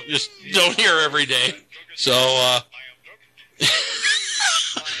just don't hear every day. So, I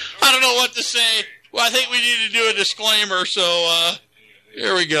don't know what to say. Well, I think we need to do a disclaimer, so,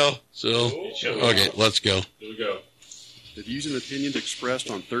 here we go. So, okay, let's go. Here we go. The views and opinions expressed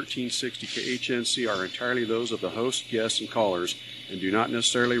on 1360 KHNC are entirely those of the host, guests, and callers, and do not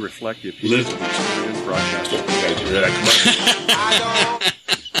necessarily reflect the opinions of the experience broadcasters.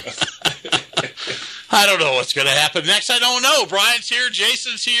 I don't know what's going to happen next. I don't know. Brian's here.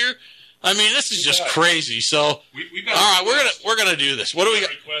 Jason's here. I mean, this is just crazy. So, all right, we're gonna do this. What do we got?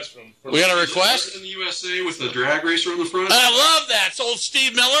 We got a request in the USA with the drag racer on the front. I love that. It's old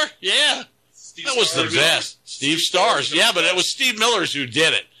Steve Miller. Yeah, that was the best. Steve Stars. Yeah, but it was Steve Miller's who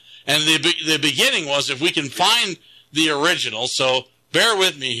did it. And the beginning was, if we can find the original. So bear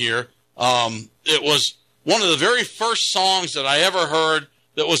with me here. It was one of the very first songs that I ever heard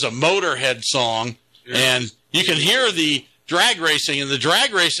that was a Motorhead song, and you can hear the drag racing, and the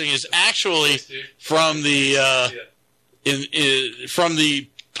drag racing is actually from the from the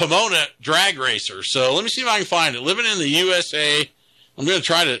Pomona drag racer. So let me see if I can find it. Living in the USA. I'm going to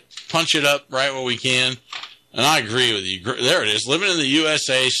try to punch it up right where we can. And I agree with you. There it is. Living in the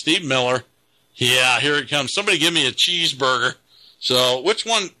USA. Steve Miller. Yeah, here it comes. Somebody give me a cheeseburger. So which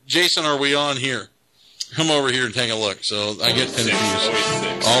one, Jason, are we on here? Come over here and take a look. So I get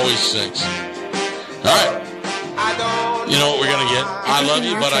confused. Always six. All right. You know what we're going to get? I love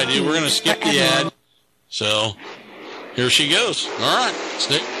you, but I do. We're going to skip the ad. So here she goes. All right.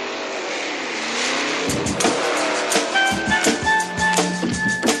 Stick.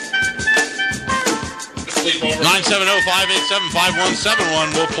 Sleepover.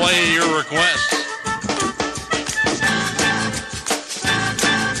 970-587-5171. We'll play your requests.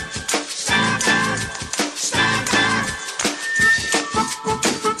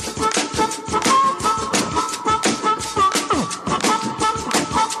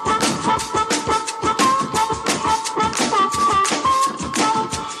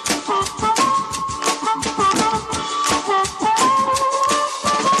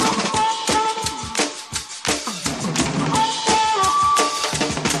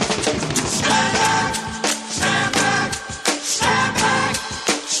 Stand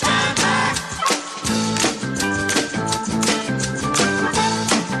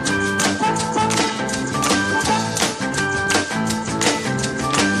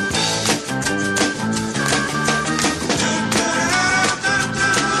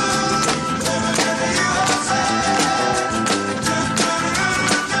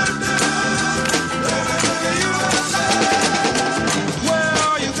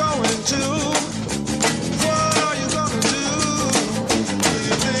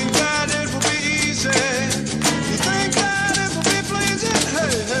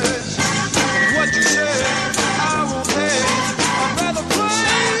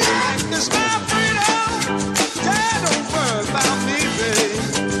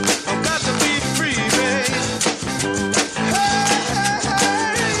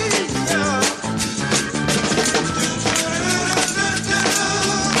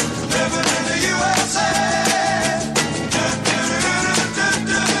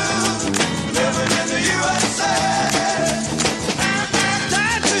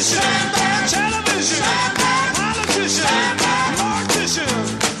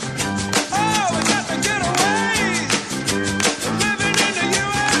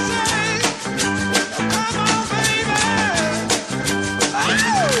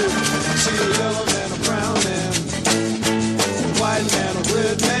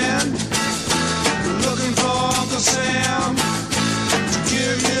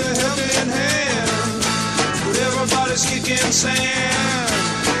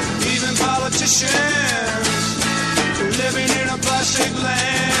big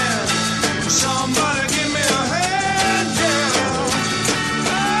land. Somebody give me a hand, yeah.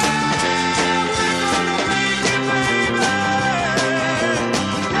 We're gonna make it, baby.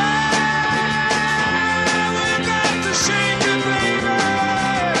 We got to shake it, baby.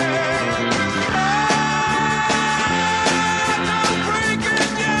 Don't break it,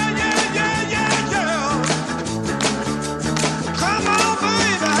 yeah, yeah, yeah, yeah, yeah. Come on,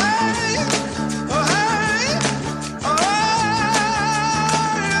 baby, hey, oh, hey, oh,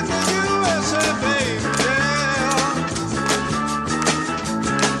 in the USA, baby, yeah.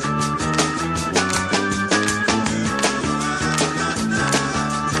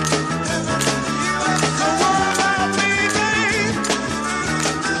 Don't worry about me, babe.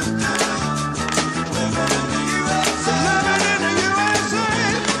 So living in the USA.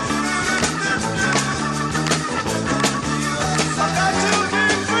 I got to be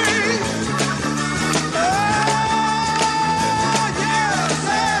free. Oh, yes,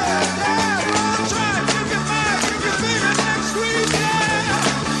 yeah, yeah. I'm trying to get back, get bigger next week, yeah.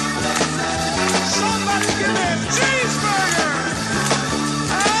 Somebody give me a cheeseburger.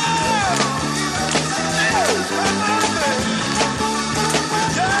 Oh, come on, baby.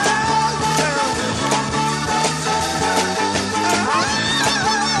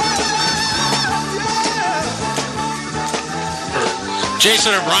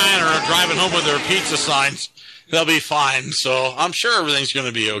 Jason and Brian are driving home with their pizza signs. They'll be fine, so I'm sure everything's going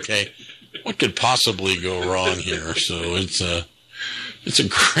to be okay. What could possibly go wrong here? So it's a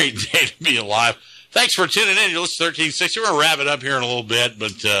great day to be alive. Thanks for tuning in. You're listening to 1360. We're going to wrap it up here in a little bit,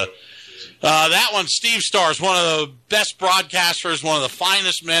 but that one, Steve Starr, is one of the best broadcasters, one of the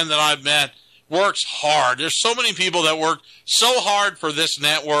finest men that I've met. Works hard. There's so many people that work so hard for this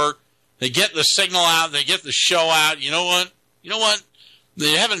network. They get the signal out. They get the show out. You know what?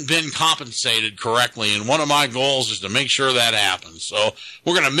 They haven't been compensated correctly, and one of my goals is to make sure that happens. So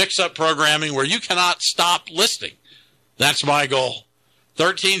we're going to mix up programming where you cannot stop listening. That's my goal.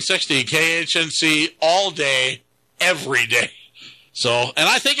 1360 KHNC all day, every day. So, and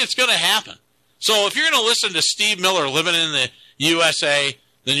I think it's going to happen. So if you're going to listen to Steve Miller living in the USA,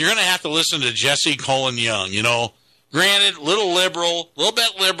 then you're going to have to listen to Jesse Colin Young. You know, granted, a little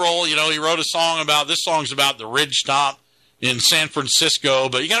bit liberal. You know, he wrote a song about, this song's about the ridge top in San Francisco,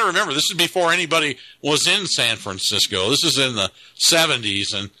 but you got to remember, this is before anybody was in San Francisco. This is in the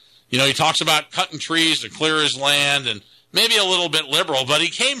 70s, and, you know, he talks about cutting trees to clear his land, and maybe a little bit liberal, but he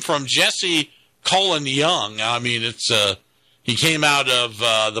came from Jesse Colin Young. I mean, he came out of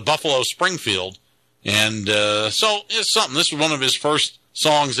the Buffalo Springfield, and so it's something. This was one of his first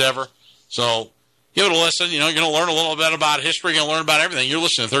songs ever, so give it a listen. You know, you're going to learn a little bit about history, you're going to learn about everything. You're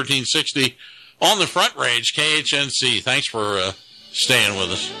listening to 1360 on the Front Range, KHNC. Thanks for staying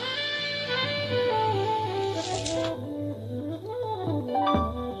with us.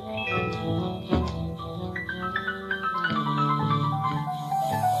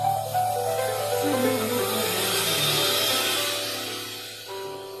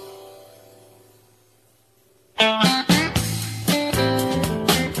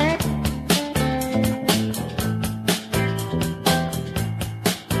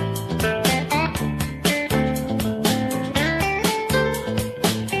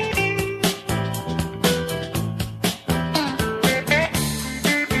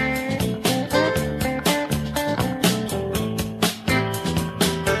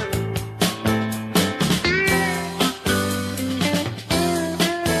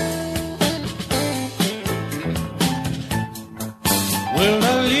 Well, I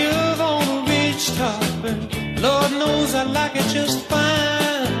live on a ridge top, and Lord knows I like it just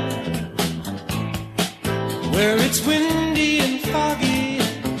fine. Where it's windy and foggy,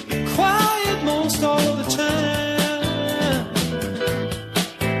 and quiet most all of the time.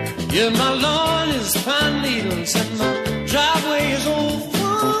 Yeah, my lawn is pine needles, and my driveway is old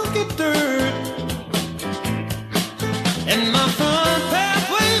funky dirt. And my front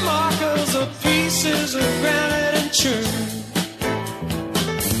pathway markers are pieces of granite and churn.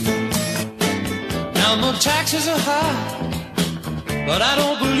 Now my taxes are high, but I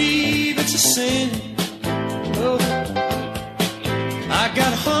don't believe it's a sin. Oh, I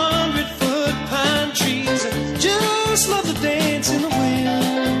got 100-foot pine trees that just love to dance in the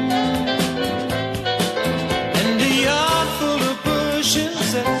wind, and a yard full of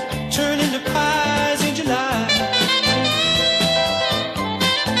bushes that turn into pies in July.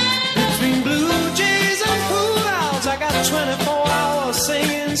 Between blue jays and pool owls, I got a 24-hour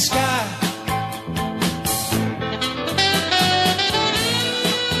singing sky.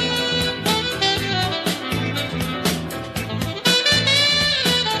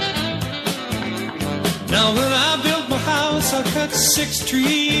 Now when I built my house Yes, I cut 6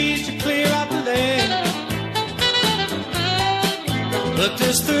 trees to clear out the land, but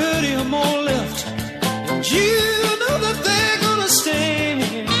there's 30 or more left, and you know that they're gonna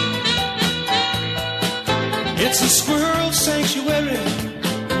stay. It's a squirrel sanctuary.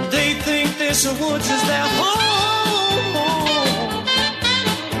 They think this woods is their home,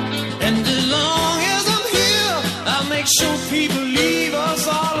 and as long as I'm here, I'll make sure people leave us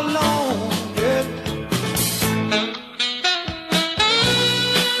all alone. Yeah.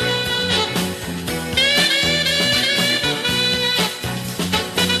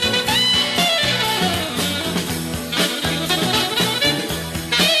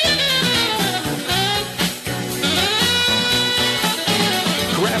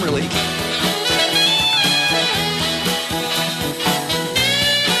 Grammarly.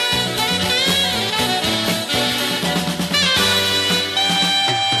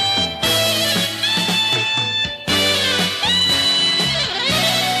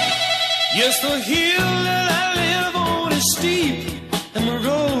 Yes, the hill that I live on is steep, and the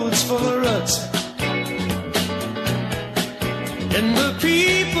road's full of ruts. And the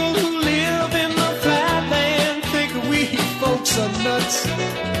people who live in the flatland think we folks are nuts.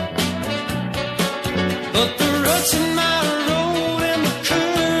 But the ruts in my road and the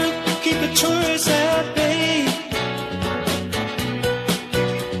curve keep the tourists at bay.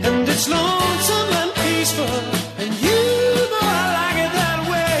 And it's lonesome and peaceful, and you know I like it that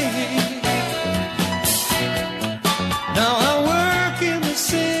way. Now I work in the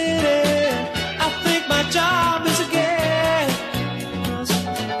city, I think my job is a gas,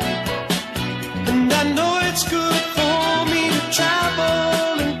 and I know it's good for me to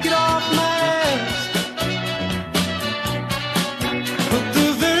travel and get off my ass. But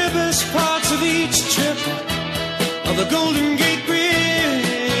the very best parts of each trip are the Golden Gate Bridge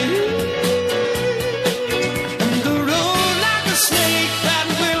and the road like a snake that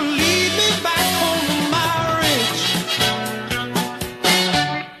will lead me back home to my ridge.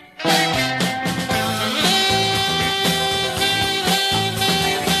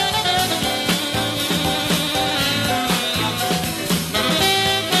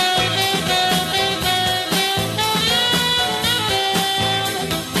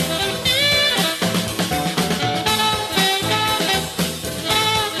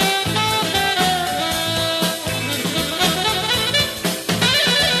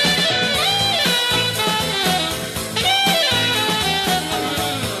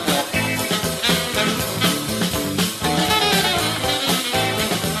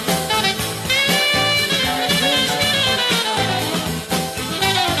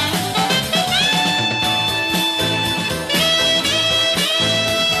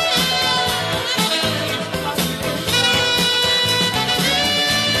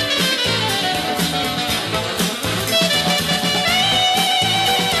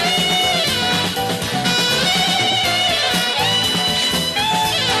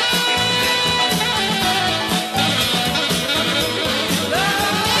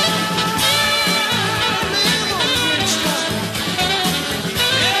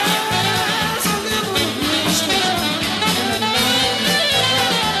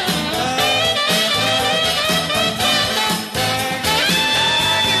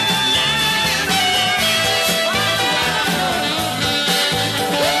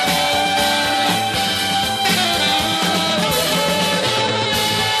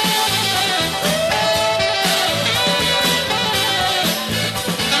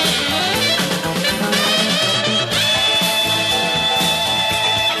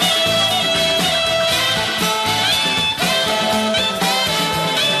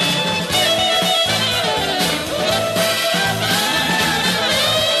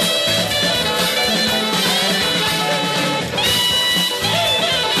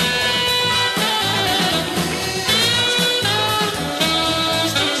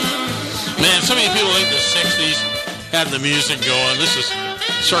 So many people think the 60s had the music going. This is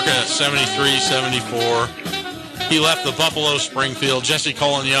circa 73, 74. He left the Buffalo Springfield, Jesse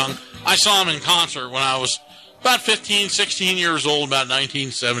Colin Young. I saw him in concert when I was about 15, 16 years old, about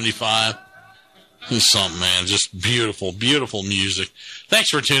 1975. He's something, man. Just beautiful, beautiful music. Thanks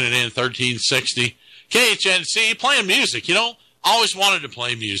for tuning in, 1360. KHNC, playing music. You know, I always wanted to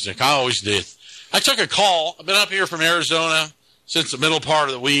play music. I always did. I took a call. I've been up here from Arizona since the middle part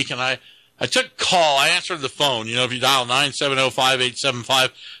of the week, and I took a call. I answered the phone. You know, if you dial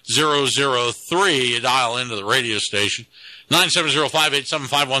 970-5875-003, you dial into the radio station.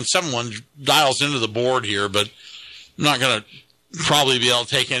 970-5875-171 dials into the board here, but I'm not going to probably be able to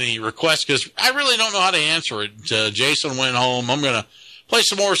take any requests because I really don't know how to answer it. Jason went home. I'm going to play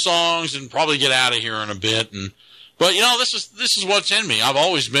some more songs and probably get out of here in a bit and But, this is what's in me. I've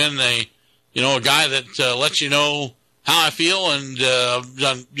always been a guy that lets you know how I feel, and I've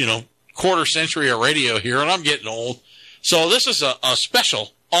done, quarter century of radio here, and I'm getting old. So this is a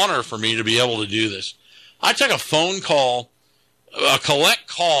special honor for me to be able to do this. I took a phone call, a collect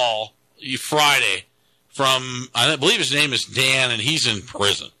call Friday from, I believe his name is Dan, and he's in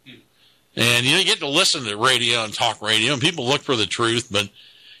prison. And you get to listen to radio and talk radio, and people look for the truth, but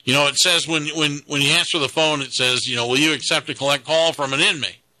it says when you answer the phone, it says, will you accept a collect call from an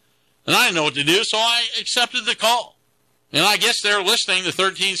inmate? And I didn't know what to do, so I accepted the call. And I guess they're listening to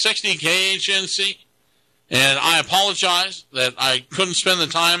 1360 KHNC. And I apologize that I couldn't spend the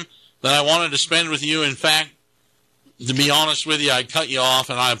time that I wanted to spend with you. In fact, to be honest with you, I cut you off,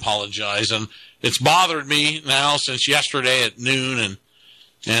 and I apologize. And it's bothered me now since yesterday at noon. And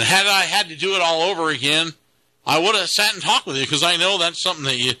had I had to do it all over again, I would have sat and talked with you, because I know that's something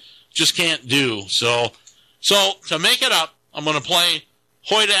that you just can't do. So to make it up, I'm going to play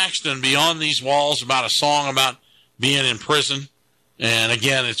Hoyt Axton, Beyond These Walls, about a song about being in prison. And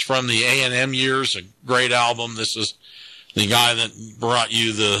again, it's from the A&M years, a great album. This is the guy that brought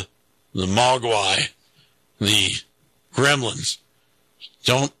you the Mogwai, the Gremlins.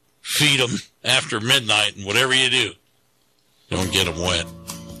 Don't feed them after midnight, and whatever you do, don't get them wet.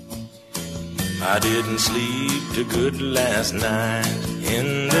 I didn't sleep too good last night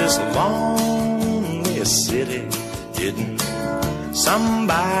in this lonely city. Didn't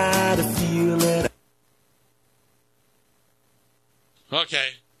somebody feel it? Okay.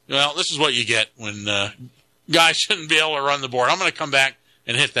 Well, this is what you get when guys shouldn't be able to run the board. I'm going to come back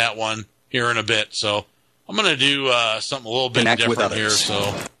and hit that one here in a bit. So I'm going to do something a little bit different here.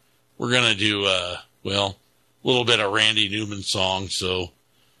 So we're going to do, a little bit of Randy Newman song. So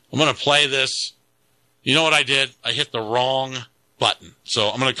I'm going to play this. You know what I did? I hit the wrong button. So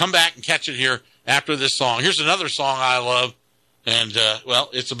I'm going to come back and catch it here after this song. Here's another song I love. And,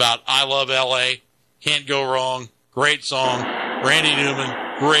 it's about I Love L.A. Can't go wrong. Great song. Randy Newman,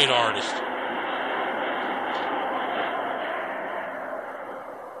 great artist.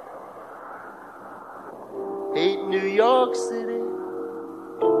 Hate New York City.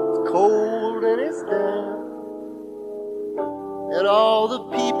 It's cold and it's damp. And all the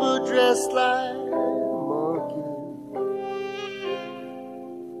people dressed like monkeys.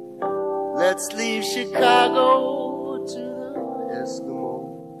 Let's leave Chicago to the Eskimos.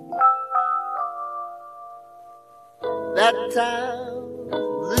 That town, a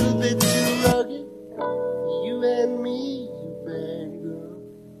little bit too rugged for you and me, you bad girl.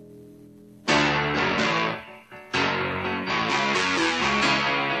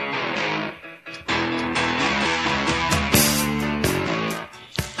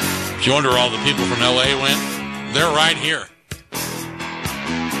 If you wonder where all the people from L.A. went, they're right here.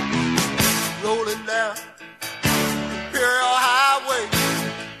 Rolling down Imperial Highway,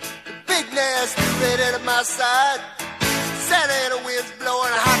 the big nasty red at my side. Santa Ana winds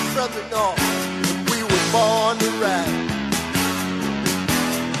blowing hot from the north, and we were born to ride.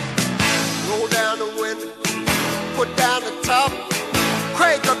 Roll down the window, put down the top,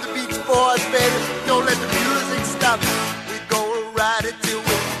 crank up the Beach Boys, baby. Don't let the music stop. We gonna ride it till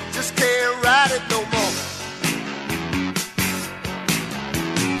we just can't ride it no more.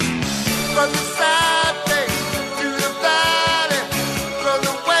 From the side bay to the valley, from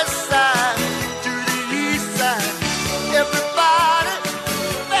the west side to the east side. Everybody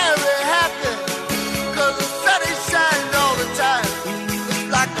very happy, 'cause the sun is shining all the time. It's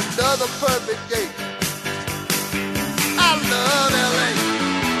like another perfect day. I love L.A.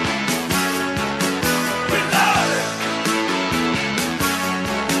 We love it.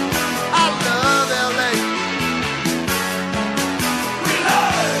 I love L.A. We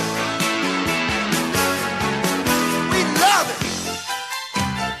love it. We love it.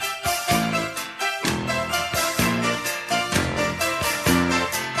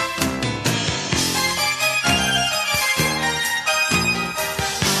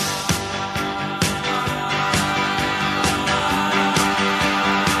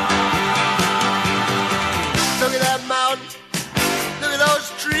 Look at that mountain. Look at those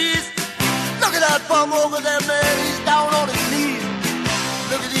trees. Look at that bum over there, man. He's down on his knees.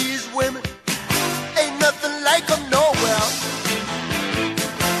 Look at these women. Ain't nothing like them nowhere.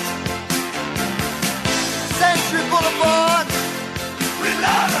 Century Boulevard. We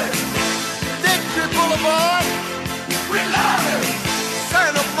love it. Victory Boulevard. We love it.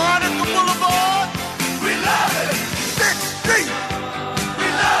 Santa Monica Boulevard. We love it. Sixth Street. We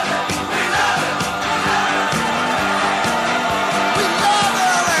love it. We love it. We love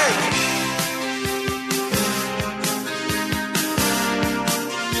L.A.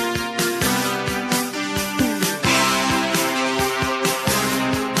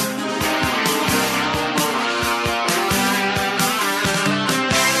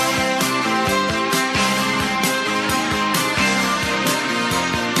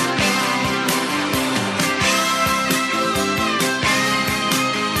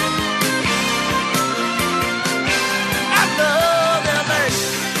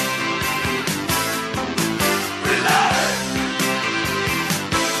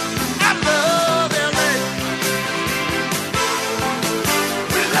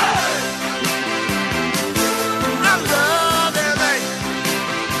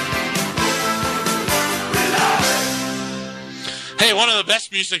 one of the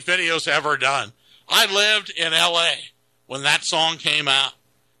best music videos ever done. I lived in L.A. when that song came out.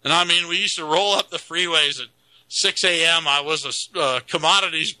 And, I mean, we used to roll up the freeways at 6 a.m. I was a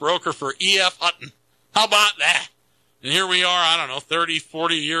commodities broker for E.F. Hutton. How about that? And here we are, I don't know, 30,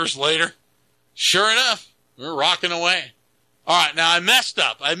 40 years later. Sure enough, we're rocking away. All right, now I messed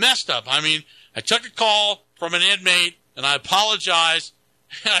up. I mean, I took a call from an inmate, and I apologize.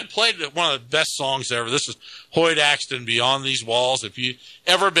 I played one of the best songs ever. This is Hoyt Axton, Beyond These Walls. If you've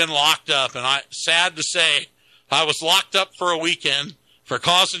ever been locked up, and sad to say, I was locked up for a weekend for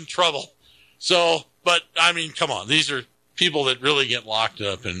causing trouble. So, but, I mean, come on. These are people that really get locked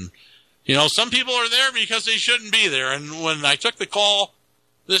up. And, you know, some people are there because they shouldn't be there. And when I took the call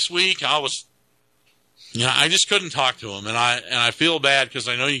this week, I just couldn't talk to them. And I feel bad because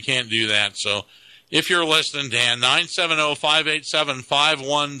I know you can't do that. So if you're listening, Dan,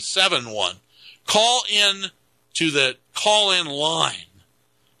 970-587-5171. Call in to the call-in line.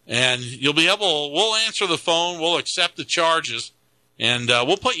 And we'll answer the phone, we'll accept the charges, and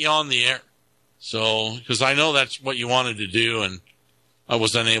we'll put you on the air. So, because I know that's what you wanted to do, and I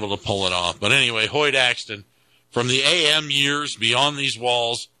was unable to pull it off. But anyway, Hoyt Axton, from the AM years, Beyond These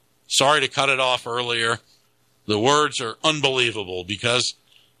Walls, sorry to cut it off earlier. The words are unbelievable because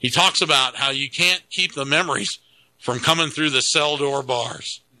he talks about how you can't keep the memories from coming through the cell door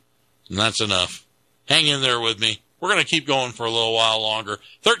bars. And that's enough. Hang in there with me. We're going to keep going for a little while longer.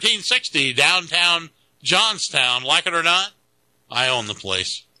 1360 downtown Johnstown. Like it or not, I own the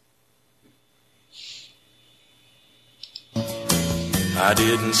place. I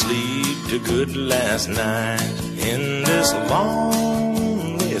didn't sleep too good last night in this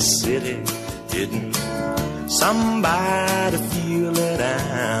lonely city. Didn't somebody feel it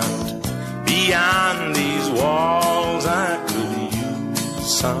out? Beyond these walls I could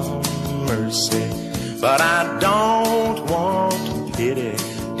use some mercy, but I don't want to pity.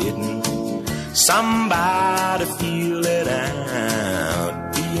 Didn't somebody feel it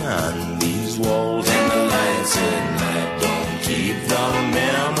out? Beyond these walls and the lights at night don't keep the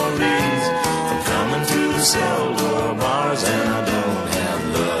memories from coming through the cell door bars. And I don't have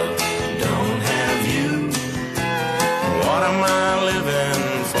love, don't have you. What am I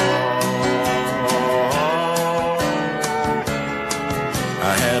living for?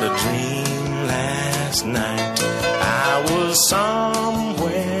 I had a dream last night. I was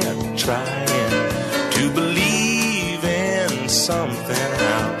somewhere trying to believe in something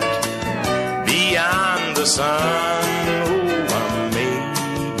out beyond the sun. Oh, I may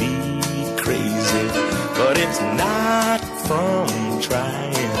be crazy, but it's not from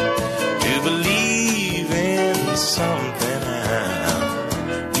trying to believe in something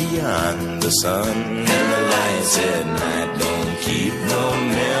out beyond the sun. And the lights at night don't keep no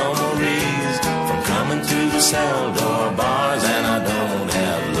memories from coming through the cell door bars. And I don't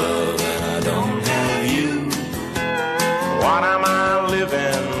have love and I don't have you. What am I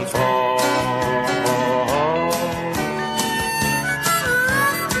living for?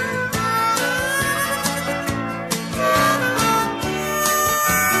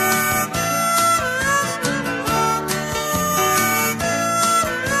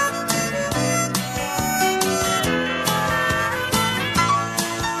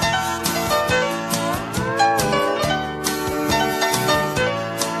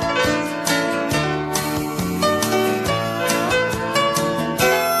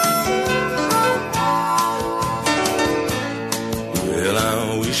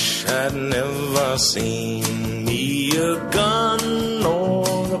 Seen me a gun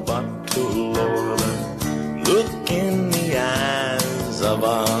or a bottle or a look in the eyes of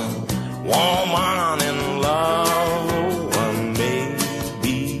a woman in love. Oh, I may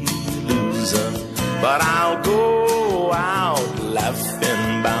be loser, but I'll go out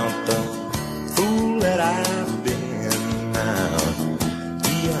laughing about the fool that I've been now.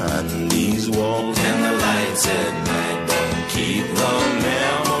 Beyond these walls and the lights at night don't keep the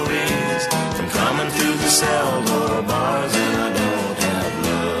memories coming through the cell door bars. And I don't have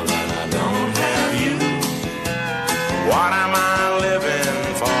love and I don't have you. What am I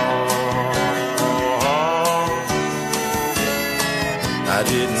living for? I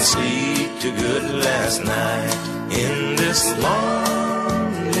didn't sleep too good last night in this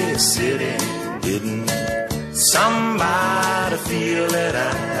lonely city. Didn't somebody feel it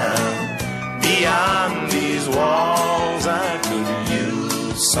out? Beyond these walls I could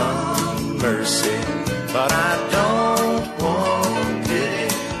use some mercy, but I don't want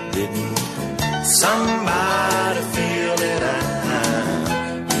pity. Didn't somebody feel it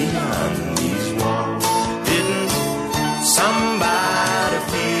out? Beyond these walls, didn't somebody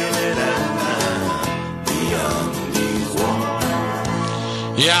feel it out? Beyond these walls.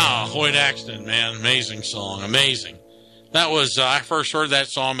 Roy Daxton, man, amazing song, amazing. That was, I first heard that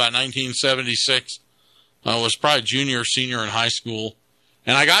song about 1976. I was probably junior or senior in high school.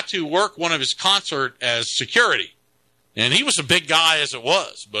 And I got to work one of his concert as security. And he was a big guy as it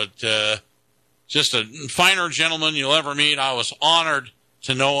was, but just a finer gentleman you'll ever meet. I was honored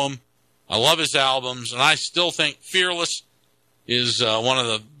to know him. I love his albums, and I still think Fearless is one of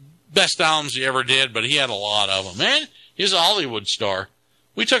the best albums he ever did, but he had a lot of them. Man, he's a Hollywood star.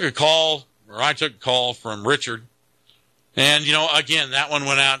 I took a call from Richard. And, again, that one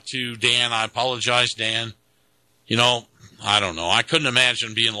went out to Dan. I apologize, Dan. I don't know. I couldn't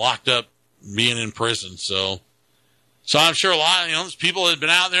imagine being locked up, being in prison. So I'm sure a lot of, those people that have been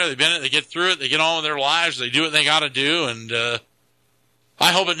out there, they get through it, they get on with their lives, they do what they got to do. And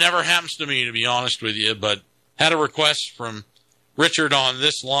I hope it never happens to me, to be honest with you. But had a request from Richard on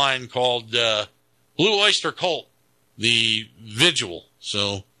this line called Blue Oyster Cult, the Vigil.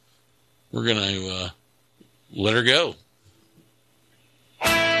 So we're going to let her go.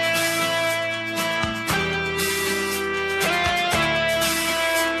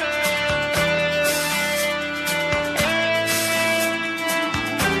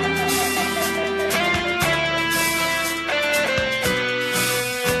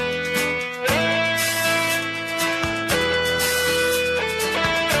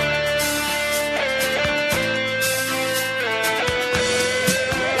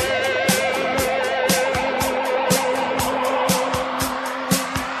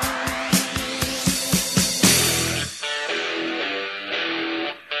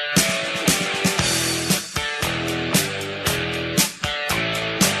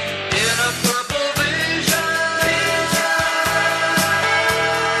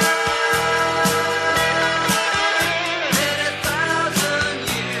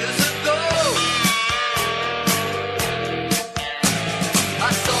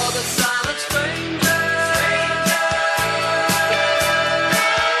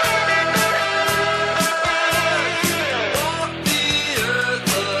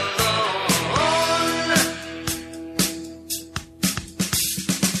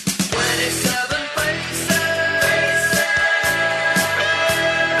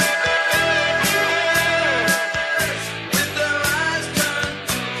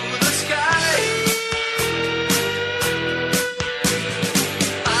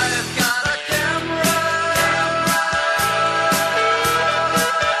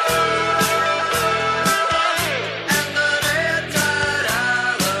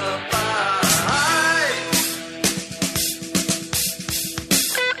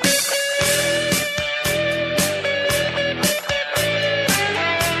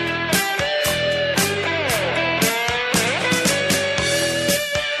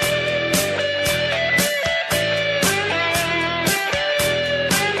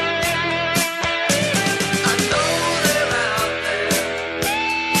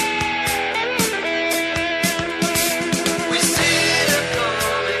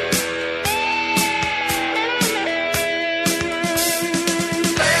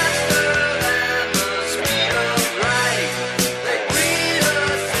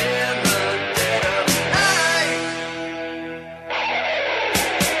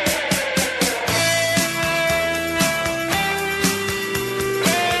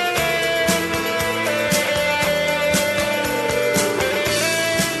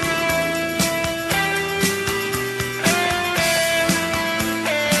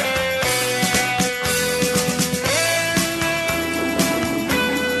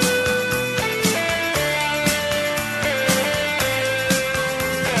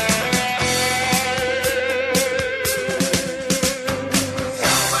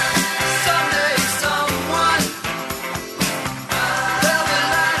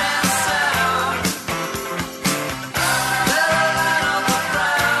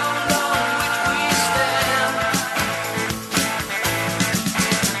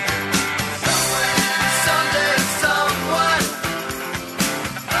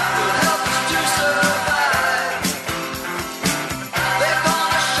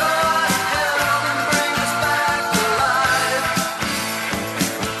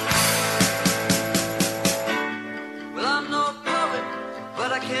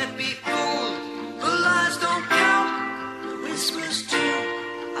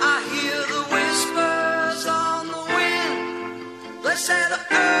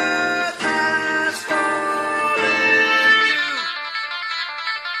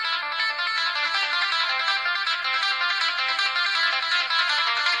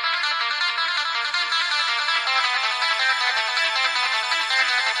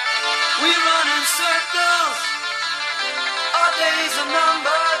 We run in circles, our days are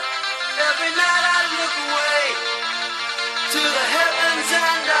numbered. Every night I look away to the heavens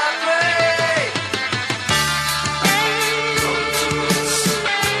and I pray.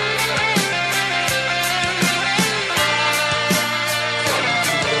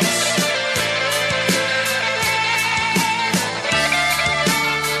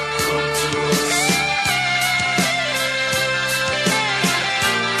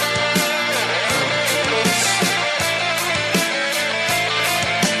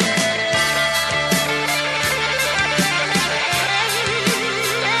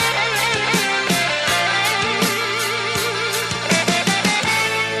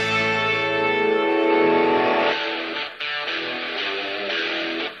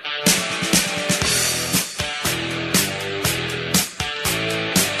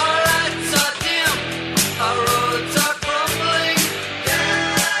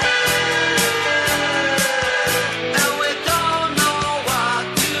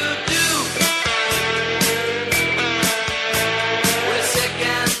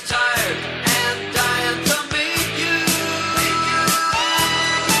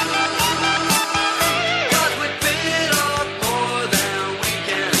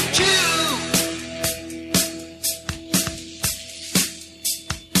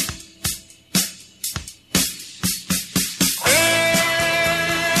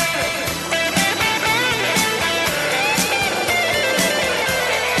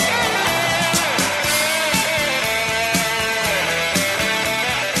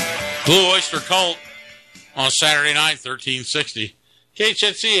 Blue Oyster Cult on Saturday night, 1360.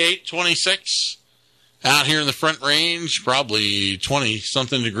 KHNC 826. Out here in the Front Range, probably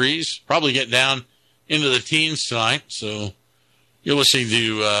 20-something degrees. Probably get down into the teens tonight. So you're listening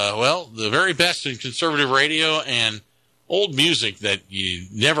to, the very best in conservative radio and old music that you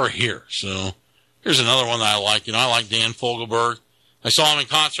never hear. So here's another one that I like. I like Dan Fogelberg. I saw him in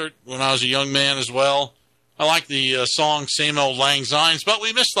concert when I was a young man as well. I like the song Same Old Lang Synes, but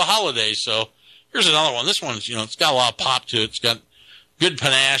we missed the holidays, so here's another one. This one's, it's got a lot of pop to it. It's got good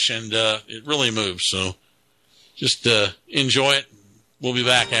panache, and it really moves. So just enjoy it. We'll be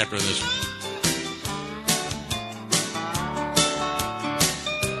back after this one.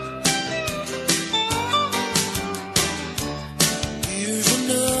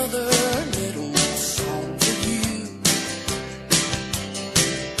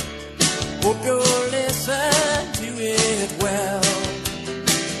 Hope you'll listen to it well.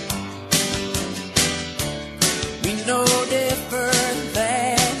 We know different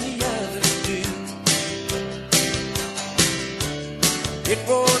than the others do. It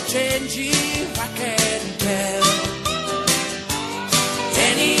won't change you, I can tell.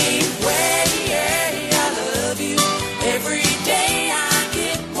 Anyway, I love you. Every day I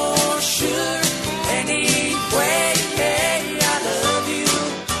get more sure. Anyway, I love you.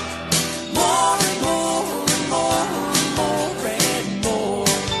 More and more and more and more and more.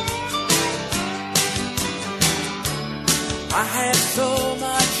 I have so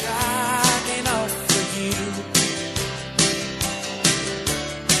much I can offer you,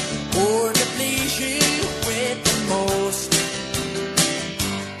 or to please you with the most.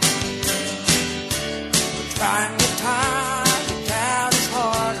 Trying to tie you down is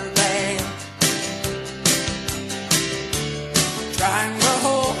harder than trying to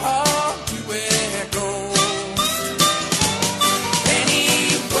hold on to where it goes.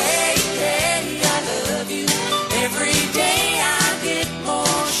 Anyway, I love you. Every day I get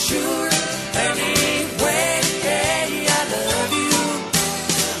more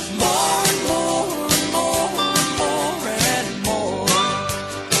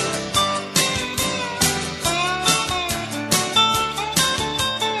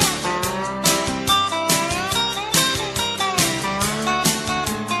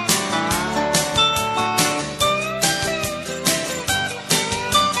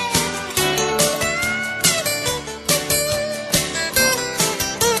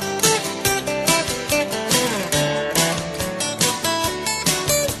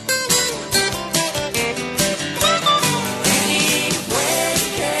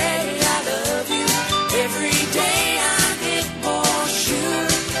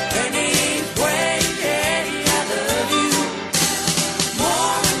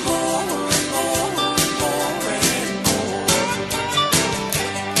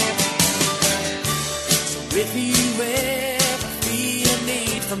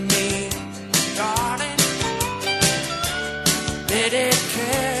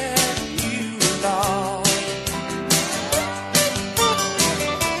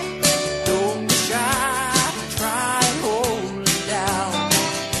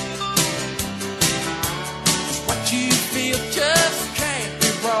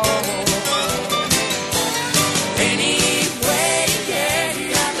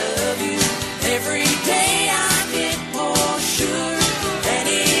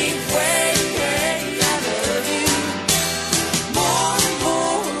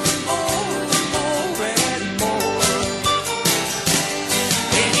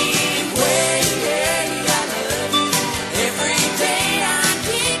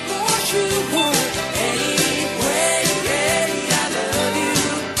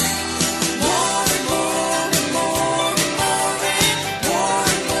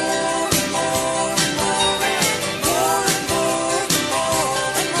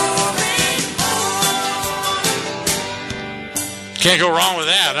Can't go wrong with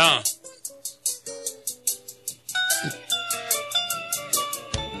that, huh?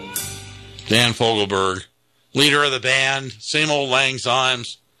 Dan Fogelberg, leader of the band, same old Lang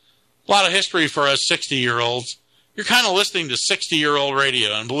Symes. A lot of history for us 60-year-olds. You're kind of listening to 60-year-old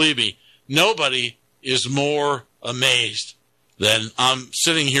radio, and believe me, nobody is more amazed than I'm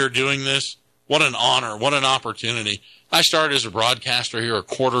sitting here doing this. What an honor, what an opportunity. I started as a broadcaster here a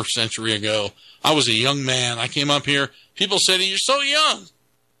quarter century ago. I was a young man. I came up here. People said, "You're so young."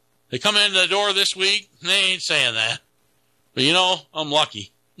 They come in the door this week, and they ain't saying that. But, you know, I'm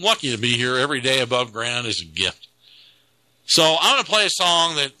lucky. I'm lucky to be here every day above ground is a gift. So I'm going to play a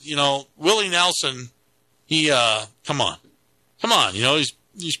song that, you know, Willie Nelson, he, come on, you know,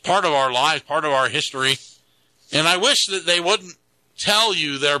 he's part of our lives, part of our history. And I wish that they wouldn't tell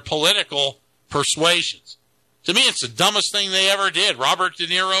you their political persuasions. To me, it's the dumbest thing they ever did. Robert De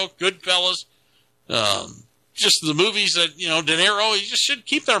Niro, Goodfellas, just the movies that, you know, De Niro, he just should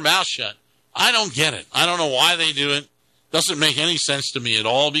keep their mouth shut. I don't get it. I don't know why they do it. Doesn't make any sense to me at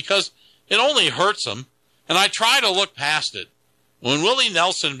all because it only hurts them. And I try to look past it. When Willie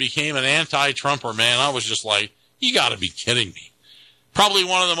Nelson became an anti-Trumper, man, I was just like, you got to be kidding me. Probably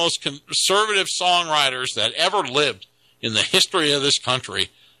one of the most conservative songwriters that ever lived in the history of this country.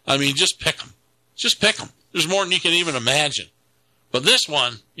 I mean, just pick them. Just pick them. There's more than you can even imagine. But this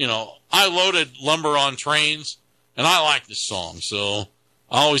one, you know, I loaded Lumber on Trains, and I like this song, so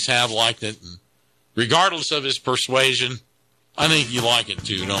I always have liked it. And regardless of his persuasion, I think you like it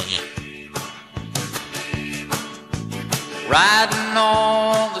too, don't you? Riding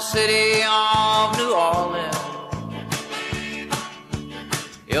on the city of New Orleans,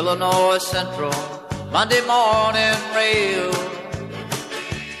 Illinois Central, Monday morning rail.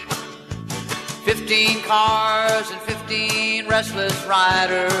 15 cars and 15 restless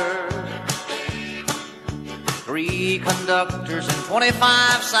riders, 3 conductors and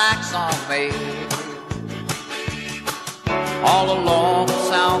 25 sacks on mail. All along the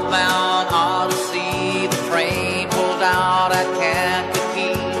southbound Odyssey, the train pulled out at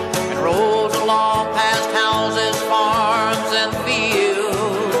Kankakee and rolls along past houses, farms, and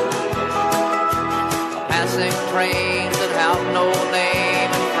fields. Passing trains that have no name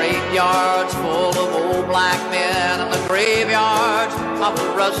and freight yards full of old black men and the graveyards of the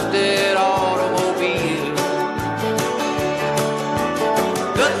rusted automobiles.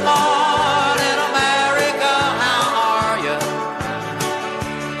 Good morning, America, how are you?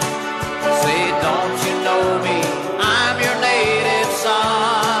 Say, don't you know me? I'm your native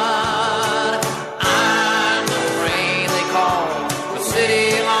son. I'm the train they call the city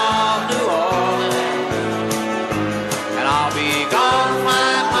of New Orleans, and I'll be gone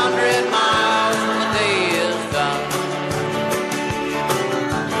 500 miles when the day is done.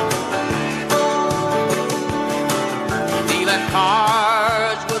 Dealing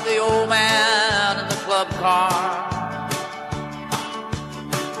cards with the old man in the club car.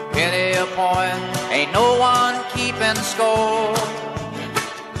 Penny a point, ain't no one keeping score.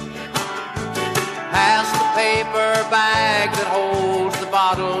 Pass the paper bag that holds the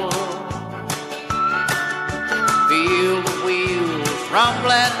bottle. Feel the wheels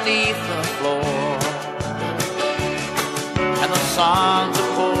rumbling beneath the floor. And the sons of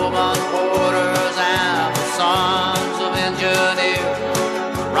Pullman porters and the sons of engineers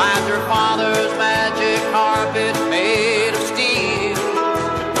ride their father's magic carpet made of steel.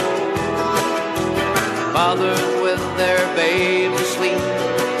 Mothers with their babes asleep,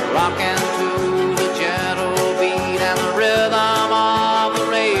 rocking to the gentle beat, and the rhythm of the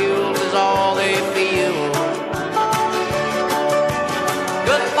rails is all they feel.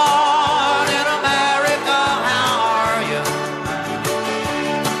 Good morning, America, how are you?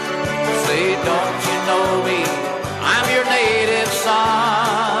 Say, don't you know me? I'm your native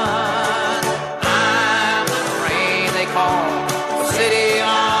son. I'm the train they call the city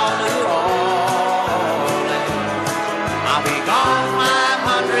of New Orleans. I'll be gone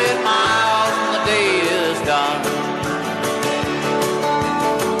 500 miles when the day is done.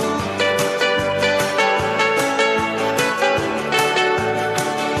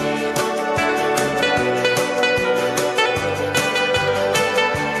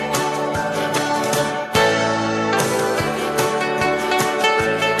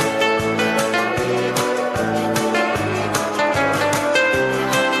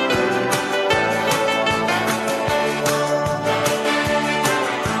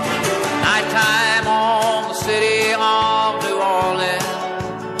 Nighttime on the city of New Orleans,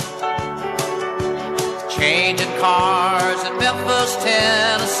 changing cars in Memphis,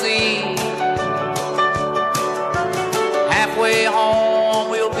 Tennessee. Halfway home,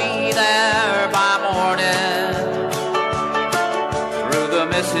 we'll be there by morning.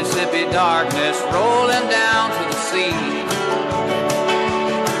 darkness rolling down to the sea.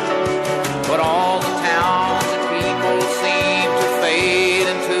 But all the towns and people seem to fade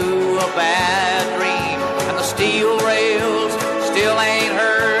into a bad dream, and the steel rails still ain't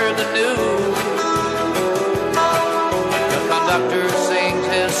heard the news. The conductor sings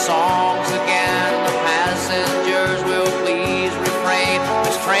his songs again. The passengers will please refrain.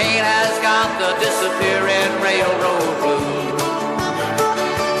 This train has got the disappearing railroad blues.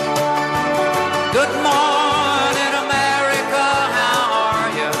 Good morning, America, how are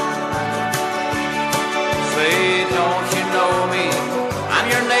you? Say, don't you know me? I'm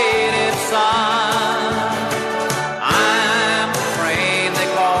your native son. I'm the train they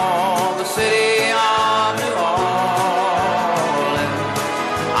call the city of New Orleans.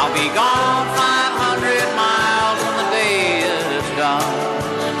 I'll be gone 500 miles when the day is done.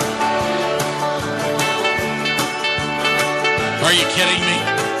 Are you kidding me?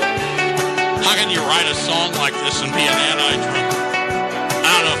 How can you write a song like this and be an anti-Trump?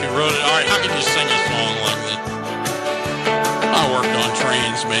 I don't know if he wrote it. All right, how can you sing a song like that? I worked on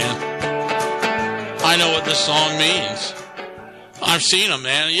trains, man. I know what this song means. I've seen them,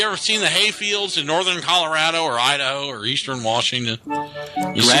 man. You ever seen the hayfields in northern Colorado or Idaho or eastern Washington?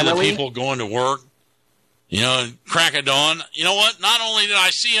 You see the people going to work, you know, crack of dawn. You know what? Not only did I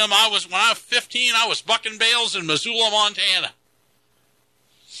see them, when I was 15, I was bucking bales in Missoula, Montana.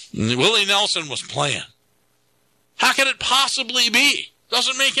 Willie Nelson was playing. How could it possibly be?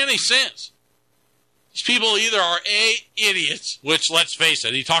 Doesn't make any sense. These people either are A, idiots, which, let's face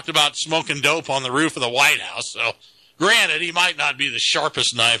it, he talked about smoking dope on the roof of the White House, so granted, he might not be the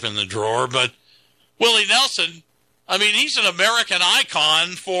sharpest knife in the drawer, but Willie Nelson, I mean, he's an American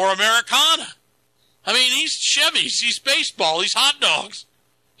icon for Americana. I mean, he's Chevys, he's baseball, he's hot dogs,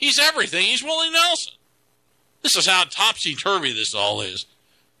 he's everything. He's Willie Nelson. This is how topsy-turvy this all is.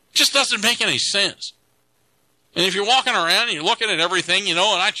 Just doesn't make any sense. And if you're walking around and you're looking at everything, you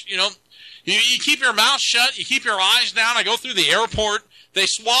keep your mouth shut, you keep your eyes down. I go through the airport. They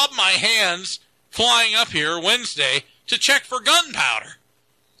swab my hands flying up here Wednesday to check for gunpowder.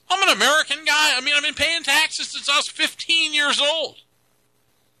 I'm an American guy. I mean, I've been paying taxes since I was 15 years old.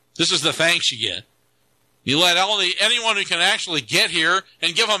 This is the thanks you get. You let anyone who can actually get here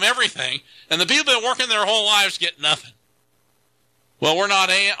and give them everything, and the people that are working their whole lives get nothing. Well, we're not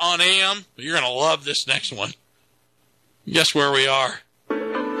on AM, but you're going to love this next one. Guess where we are? We're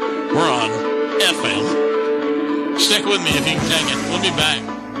on FM. Stick with me if you can take it. We'll be back.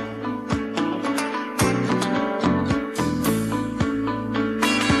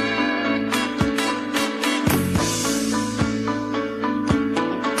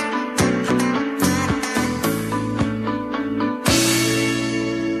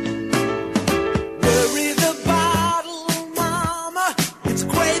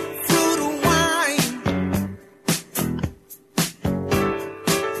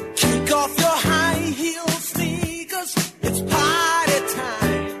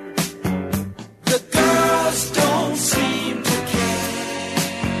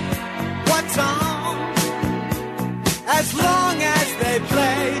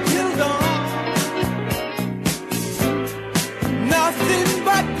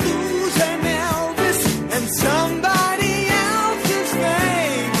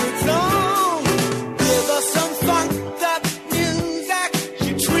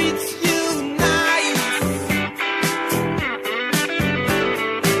 Treats you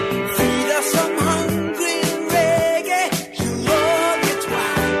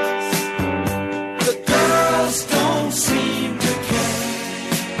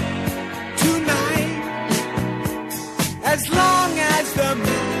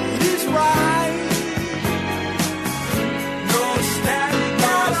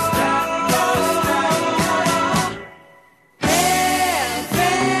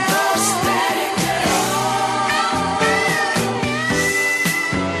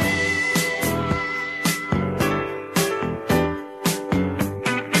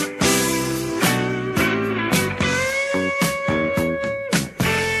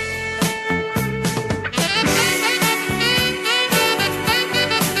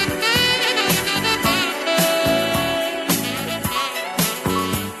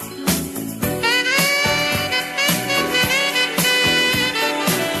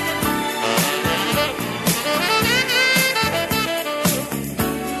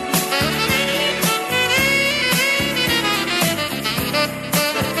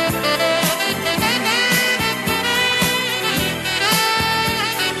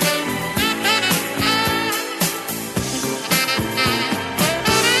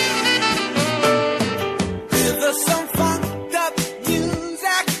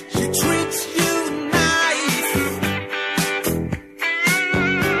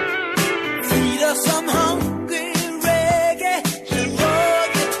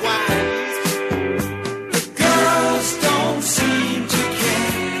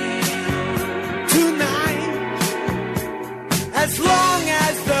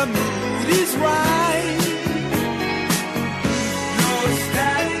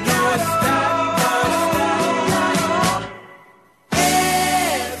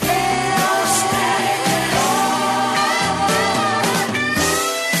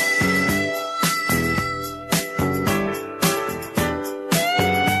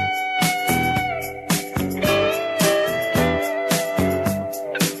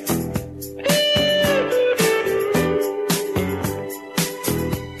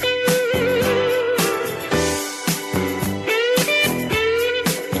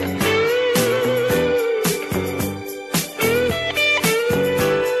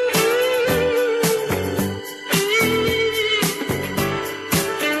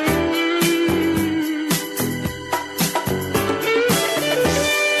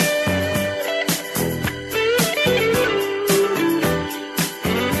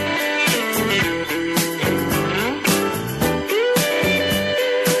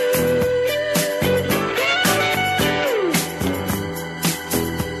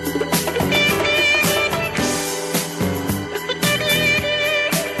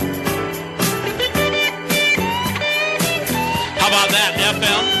that,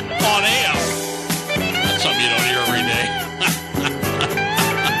 FM on AM. That's something you don't hear every day.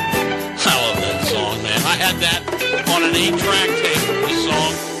 I love that song, man. I had that on an 8-track tape, this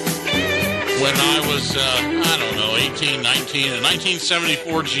song, when I was, 18, 19, in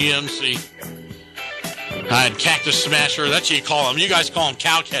 1974 GMC. I had Cactus Smasher. That's what you call them. You guys call them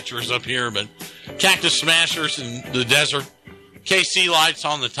cow catchers up here, but Cactus Smashers in the desert. KC lights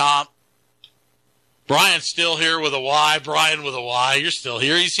on the top. Brian's still here with a Y. Brian with a Y. You're still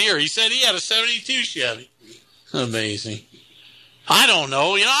here. He's here. He said he had a 72 Chevy. Amazing. I don't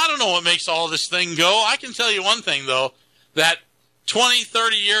know. I don't know what makes all this thing go. I can tell you one thing, though, that 20,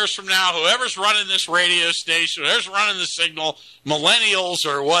 30 years from now, whoever's running this radio station, whoever's running the signal, millennials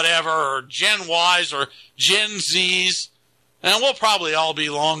or whatever, or Gen Ys or Gen Zs, and we'll probably all be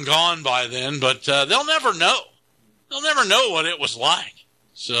long gone by then, but they'll never know. They'll never know what it was like.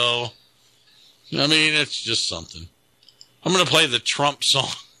 So, I mean, it's just something. I'm going to play the Trump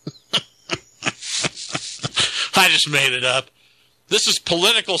song. I just made it up. This is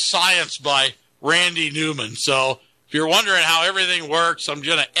Political Science by Randy Newman. So, if you're wondering how everything works, I'm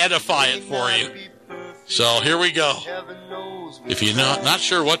going to edify it for you. So, here we go. If you're not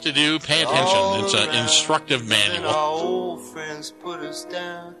sure what to do, pay attention. It's an instructive manual. Our old friends put us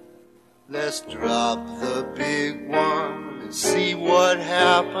down. Let's drop the big one and see what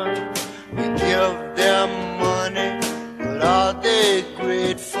happens. We give them money, but are they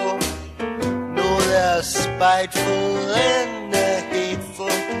grateful? No, they're spiteful and they're hateful.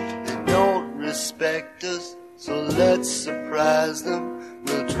 They don't respect us, so let's surprise them.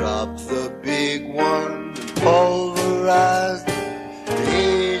 We'll drop the big one and pulverize them.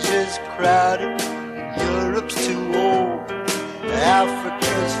 Asia's crowded, Europe's too old.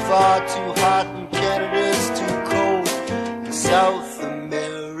 Africa's far too hot and Canada's too cold. And South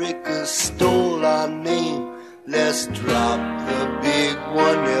America stole our name. Let's drop the big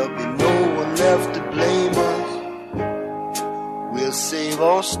one, there'll be no one left to blame us. We'll save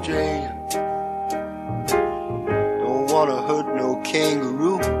Australia. Don't wanna hurt no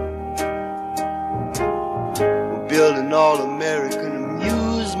kangaroo. We're building all-American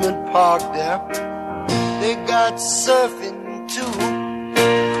amusement park there. They got surfing too.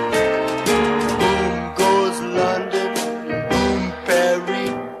 Boom goes London, boom Paris.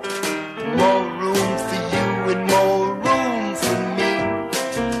 More room for you and more room for me.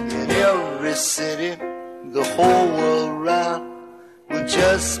 In every city, the whole world round will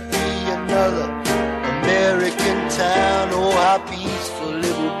just be another American town. Oh, how peaceful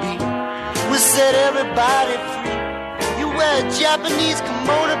it will be. We'll set everybody free. You wear a Japanese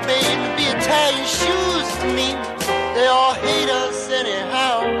kimono, baby, be Italian shoes for me. They all hate us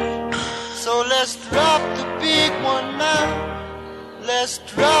anyhow. So let's drop the big one now. Let's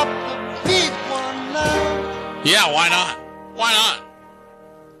drop the big one now. Yeah, why not? Why not?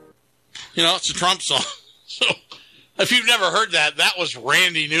 It's a Trump song. So, if you've never heard that, that was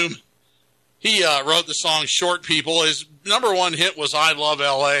Randy Newman. He wrote the song Short People. His number one hit was I Love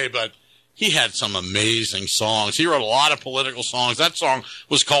L.A., but he had some amazing songs. He wrote a lot of political songs. That song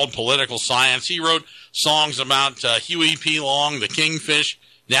was called Political Science. He wrote songs about Huey P. Long, the Kingfish,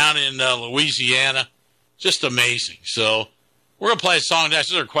 down in Louisiana. Just amazing. So we're going to play a song.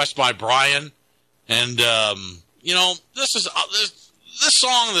 This is a request by Brian. And, this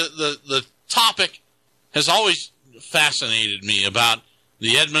song, the topic has always fascinated me about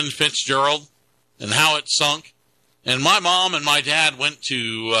the Edmund Fitzgerald and how it sunk. And my mom and my dad went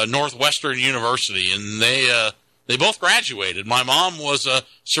to Northwestern University, and they both graduated. My mom was a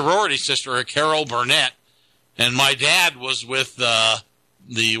sorority sister at Carol Burnett, and my dad was with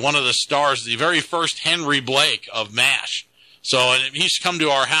one of the stars, the very first Henry Blake of MASH. So and he used to come to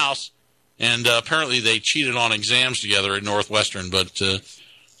our house, and apparently they cheated on exams together at Northwestern. But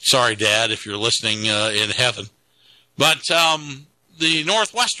sorry, Dad, if you're listening in heaven. But the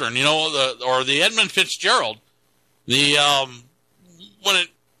Northwestern, or the Edmund Fitzgerald. When it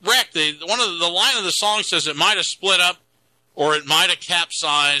wrecked, the line of the song says it might have split up, or it might have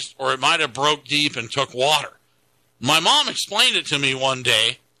capsized, or it might have broke deep and took water. My mom explained it to me one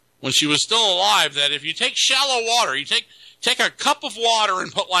day when she was still alive that if you take shallow water, you take a cup of water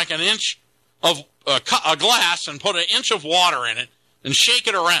and put like an inch of a glass and put an inch of water in it and shake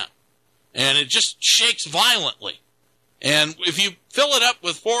it around, and it just shakes violently. And if you fill it up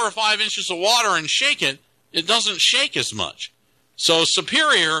with 4 or 5 inches of water and shake it, it doesn't shake as much. So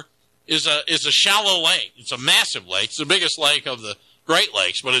Superior is a shallow lake. It's a massive lake. It's the biggest lake of the Great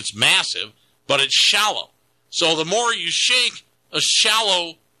Lakes, but it's massive, but it's shallow. So the more you shake a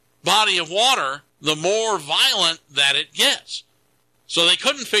shallow body of water, the more violent that it gets. So they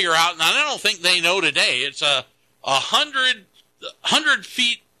couldn't figure out, and I don't think they know today, it's a 100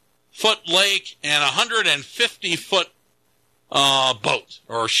 100-foot lake and 150-foot boat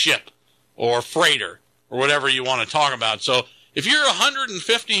or ship or freighter or whatever you want to talk about. So if you're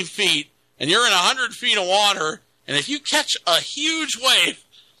 150 feet and you're in 100 feet of water, and if you catch a huge wave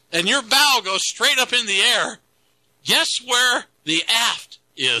and your bow goes straight up in the air, guess where the aft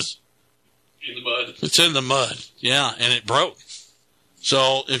is? In the mud. It's in the mud, yeah, and it broke.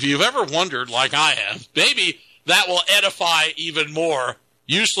 So if you've ever wondered, like I have, maybe that will edify even more.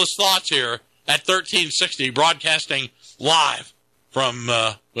 Useless Thoughts here at 1360, broadcasting live from,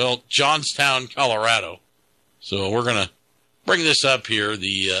 Johnstown, Colorado. So we're going to bring this up here.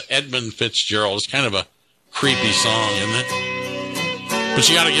 The Edmund Fitzgerald is kind of a creepy song, isn't it? But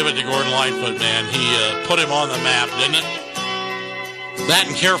you got to give it to Gordon Lightfoot, man. He put him on the map, didn't it? That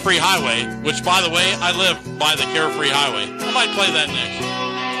and Carefree Highway, which, by the way, I live by the Carefree Highway. I might play that next.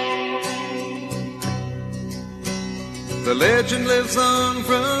 The legend lives on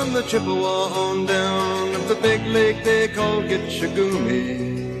from the Chippewa on down of the big lake they call Gitchagumi.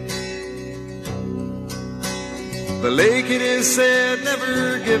 The lake, it is said,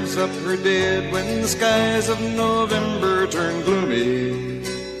 never gives up her dead when the skies of November turn gloomy.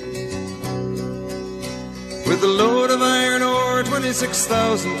 With a load of iron ore,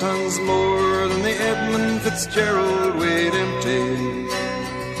 26,000 tons more than the Edmund Fitzgerald weighed empty.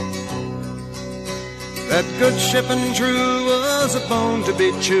 That good ship and true was a bone to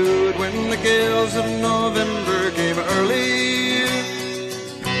be chewed when the gales of November came early.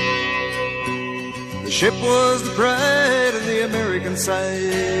 The ship was the pride of the American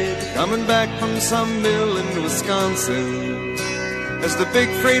side, coming back from some mill in Wisconsin. As the big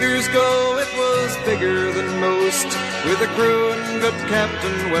freighters go, it was bigger than most, with a crew and good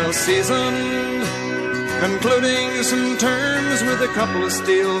captain well seasoned, concluding some terms with a couple of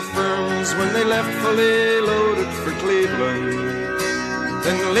steel firms when they left fully loaded for Cleveland.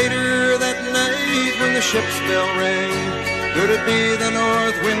 Then later that night when the ship's bell rang, could it be the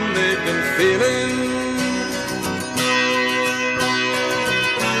north wind they'd been feeling?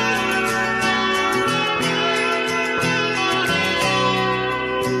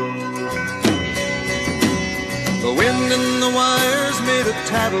 The wind and the wires made a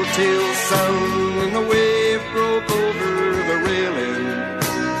tattletale sound, and the wave broke over the railing.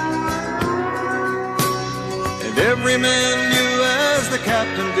 And every man knew, as the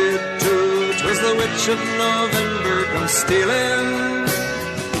captain did too, 'twas the witch of November come stealing.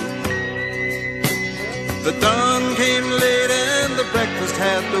 The dawn came late and the breakfast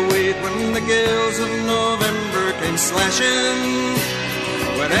had to wait when the gales of November came slashing.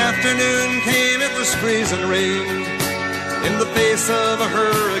 When afternoon came, it was freezing rain in the face of a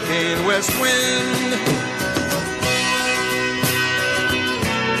hurricane west wind.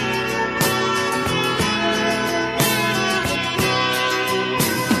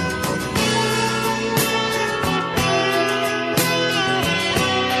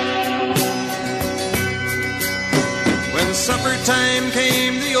 When supper time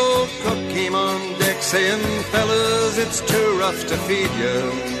came, the old cook came on deck saying, "Fellas, it's too rough to feed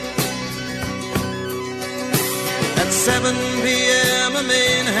you." At 7 p.m. a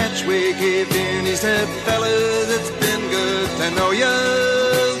main hatchway caved in. He said, "Fellas, it's been good to know ya."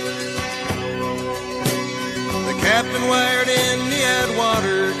 The captain wired in, he had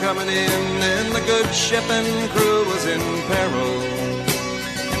water coming in, and the good ship and crew was in peril.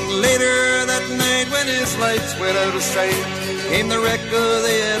 And later that night when his lights went out of sight, came the wreck of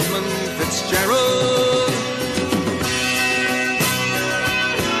the Edmund Fitzgerald.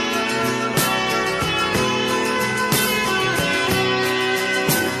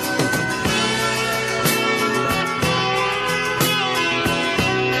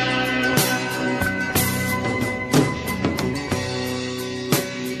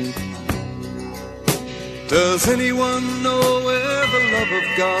 Does anyone know where the love of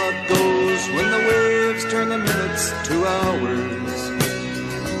God goes when the waves turn the minutes to hours?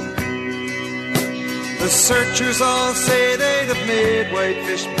 The searchers all say they'd have made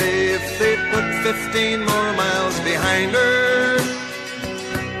Whitefish Bay if they'd put 15 more miles behind her.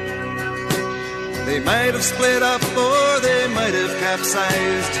 They might have split up or they might have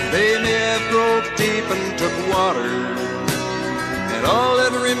capsized. They may have broke deep and took water. And all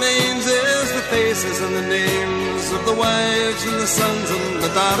that remains is the faces and the names of the wives and the sons and the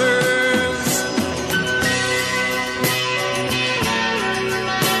daughters.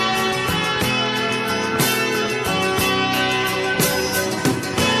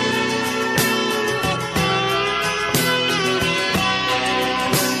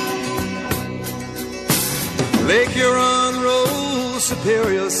 Lake Huron rolls,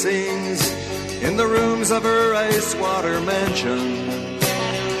 Superior sings. In the rooms of her ice-water mansion.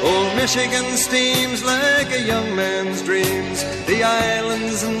 Old Michigan steams like a young man's dreams. The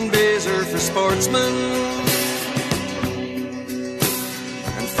islands and bays are for sportsmen.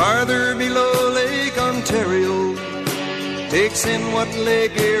 And farther below, Lake Ontario takes in what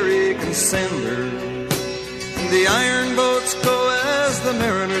Lake Erie can send her. And the iron boats go, as the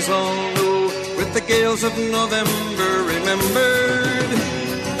mariners all know, with the gales of November remembered.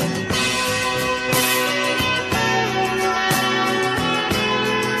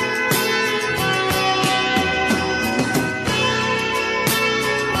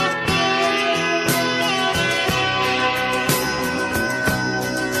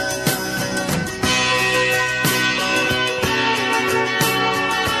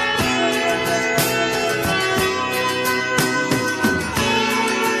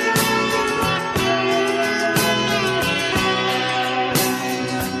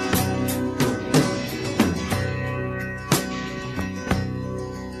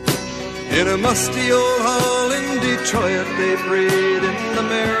 In a musty old hall in Detroit, they prayed in the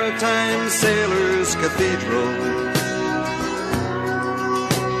Maritime Sailors' Cathedral.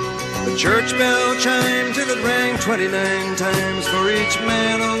 The church bell chimed till it rang 29 times for each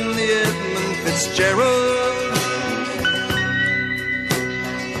man on the Edmund Fitzgerald.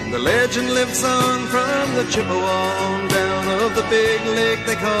 And the legend lives on from the Chippewa on down of the big lake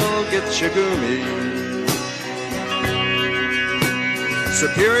they call Gitchagumi.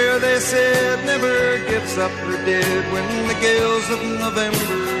 Superior, they said, never gives up her dead when the gales of November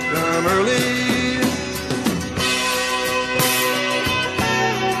come early.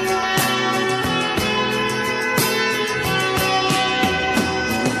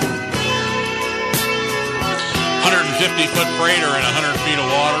 $150-foot freighter in 100 feet of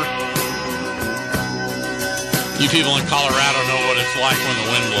water. You people in Colorado know what it's like when the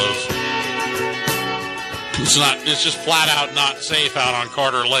wind blows. It's just flat out not safe out on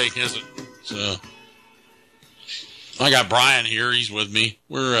Carter Lake, is it? So I got Brian here. He's with me.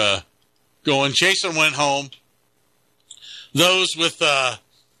 We're going. Jason went home. Those with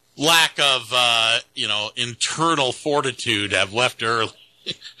lack of, internal fortitude have left early.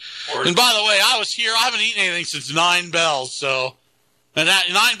 And by the way, I was here. I haven't eaten anything since 9 bells. So, and that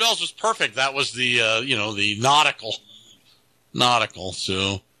 9 bells was perfect. That was the, the nautical.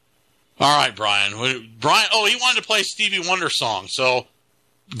 So. All right, Brian. Oh, he wanted to play Stevie Wonder song. So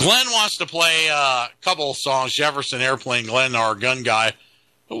Glenn wants to play a couple of songs. Jefferson Airplane, Glenn, our gun guy.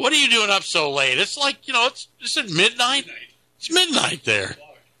 But what are you doing up so late? It's like, it's at midnight. It's midnight there.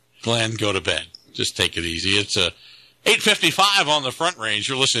 Glenn, go to bed. Just take it easy. It's 8:55 on the Front Range.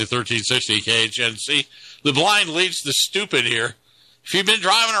 You're listening to 1360 KHNC. The blind leads the stupid here. If you've been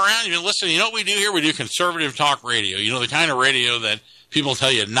driving around, you've been listening, you know what we do here? We do conservative talk radio. You know, the kind of radio that people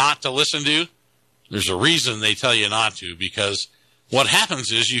tell you not to listen to. There's a reason they tell you not to, because what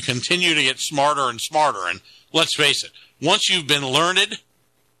happens is you continue to get smarter and smarter. And let's face it, once you've been learned,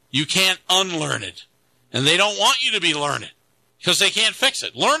 you can't unlearn it. And they don't want you to be learned because they can't fix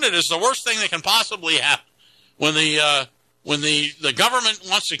it. Learned is the worst thing that can possibly happen. When the government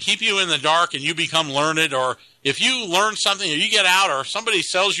wants to keep you in the dark and you become learned, or if you learn something or you get out or somebody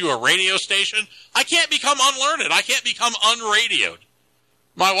sells you a radio station, I can't become unlearned. I can't become unradioed.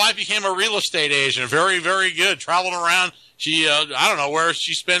 My wife became a real estate agent, very, very good, traveling around. She, I don't know where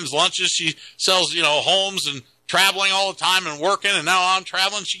she spends lunches. She sells, homes and traveling all the time and working, and now I'm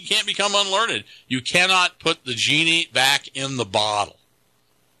traveling. She can't become unlearned. You cannot put the genie back in the bottle.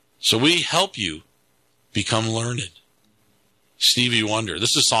 So we help you become learned. Stevie Wonder.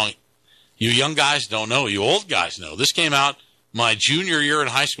 This is a song you young guys don't know. You old guys know. This came out my junior year in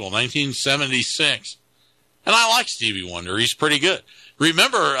high school, 1976. And I like Stevie Wonder. He's pretty good.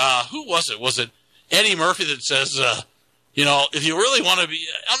 Remember, who was it? Was it Eddie Murphy that says, if you really want to be,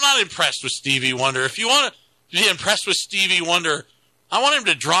 I'm not impressed with Stevie Wonder. If you want to be impressed with Stevie Wonder, I want him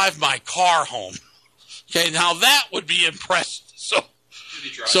to drive my car home. Okay, now that would be impressive.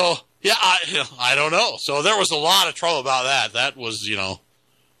 Yeah, I don't know. So there was a lot of trouble about that. That was,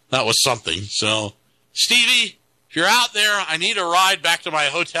 that was something. So, Stevie, if you're out there, I need a ride back to my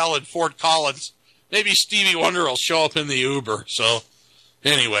hotel in Fort Collins. Maybe Stevie Wonder will show up in the Uber. So,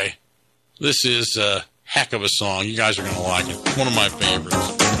 anyway, this is a heck of a song. You guys are going to like it. One of my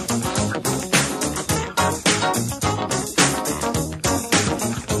favorites.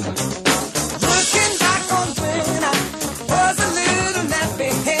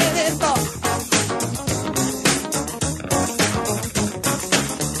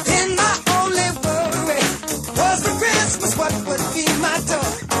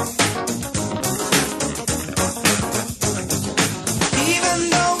 Even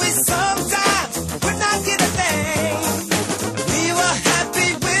though we sometimes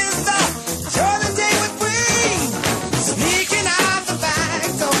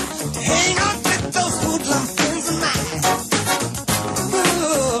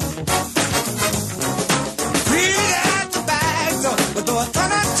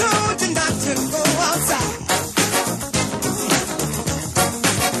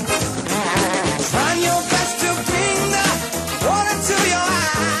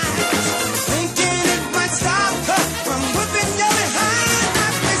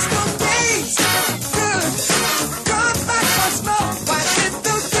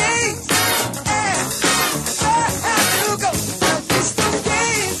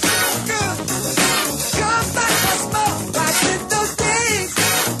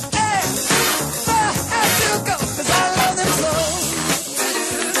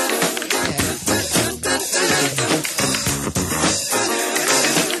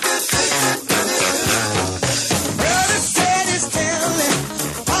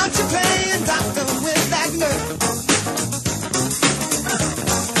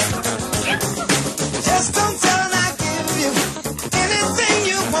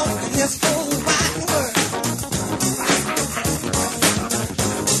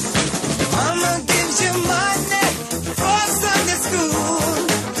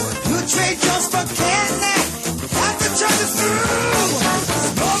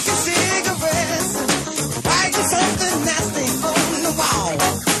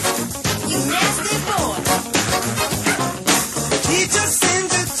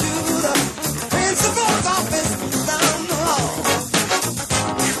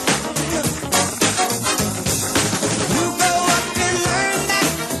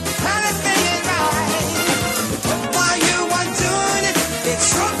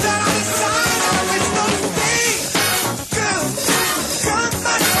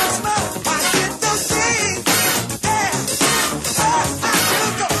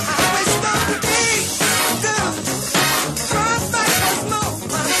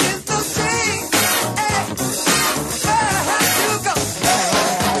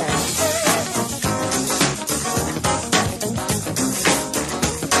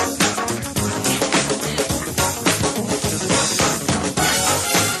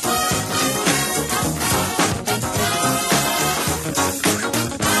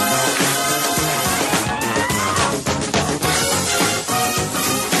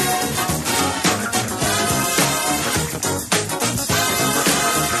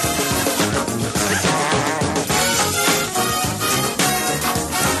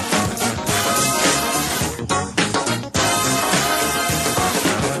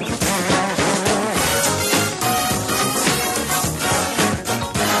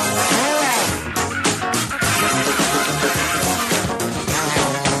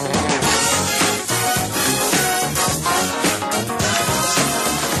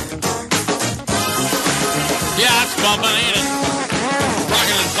bumping, ain't it?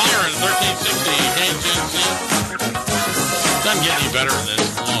 Rocking and firing, 1360 KHNC. Doesn't get any better than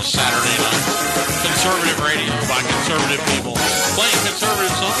this on a Saturday night. Conservative radio by conservative people playing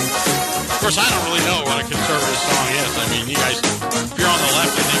conservative songs. Of course, I don't really know what a conservative song is. I mean, you guys, if you're on the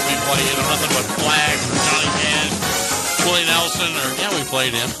left, you think we play, nothing but Flag or Johnny Cash, Willie Nelson, or, yeah, we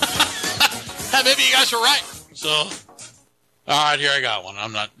played him. Maybe you guys are right. So, all right, here I got one.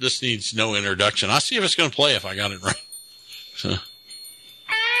 This needs no introduction. I'll see if it's going to play if I got it right. So.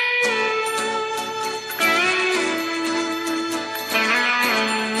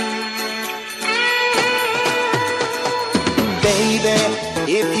 Baby,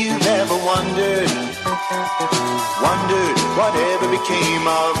 if you've ever wondered whatever became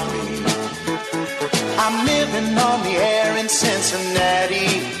of me, I'm living on the air in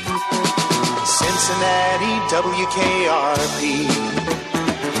Cincinnati, WKRP.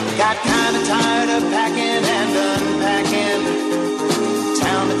 Got kinda tired of packing and unpacking,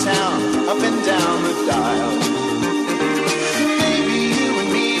 town to town, up and down the dial. Maybe you and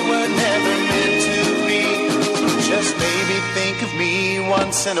me were never meant to be, just maybe think of me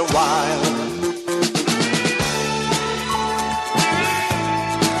once in a while.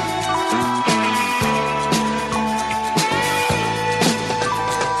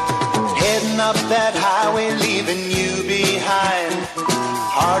 Up that highway, leaving you behind.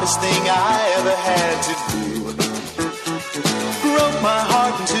 Hardest thing I ever had to do. Broke my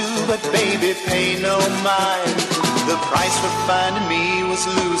heart in two, but baby, pay no mind. The price for finding me was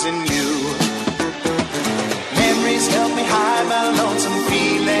losing you. Memories help me hide my lonesome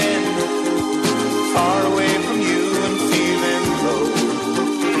feeling, far away from you and feeling low.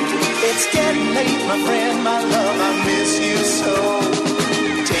 It's getting late, my friend, my love, I miss you so.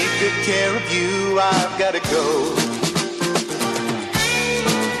 Take good care of you, I've gotta go.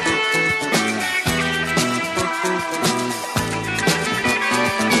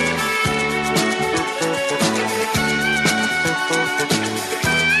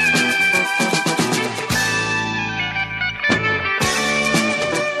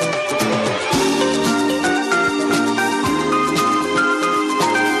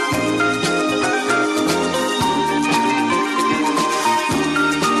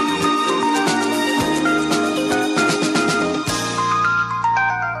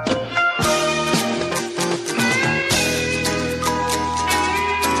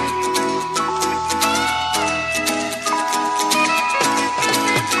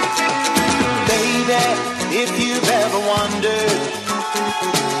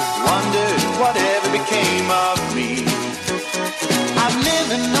 Whatever became of me. I'm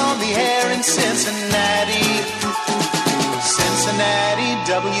living on the air in Cincinnati,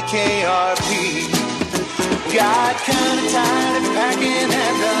 WKRP. Got kinda tired of packing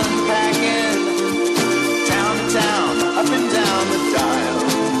and unpacking, town to town, up and down the dial.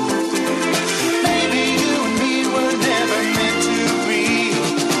 Maybe you and me were never meant to be,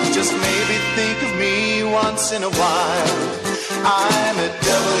 just maybe think of me once in a while. I'm at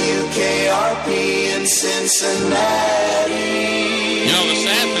WKRP in Cincinnati. You know, the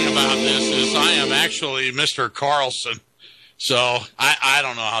sad thing about this is I am actually Mr. Carlson. So I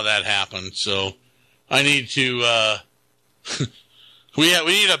don't know how that happened. So I need to, we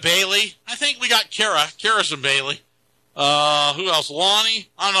need a Bailey. I think we got Kara. Kara's a Bailey. Who else? Lonnie?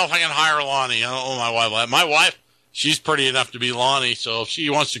 I don't know if I can hire Lonnie. I don't know my wife. My wife, she's pretty enough to be Lonnie. So if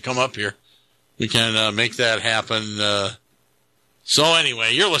she wants to come up here, we can make that happen. So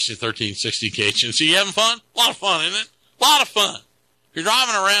anyway, you're listening to 1360 KHNC. You having fun? A lot of fun, isn't it? A lot of fun. You're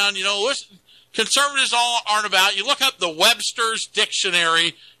driving around, listen, conservatives aren't about. You look up the Webster's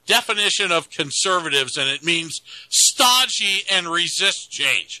Dictionary definition of conservatives, and it means stodgy and resist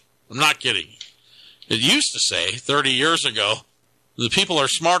change. I'm not kidding you. It used to say 30 years ago, the people are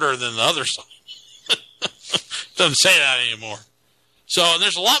smarter than the other side. Doesn't say that anymore. So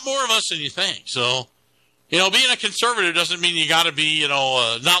there's a lot more of us than you think. So, being a conservative doesn't mean you got to be,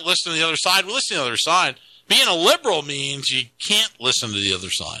 not listen to the other side. We listen to the other side. Being a liberal means you can't listen to the other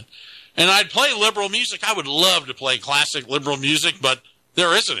side. And I'd play liberal music. I would love to play classic liberal music, but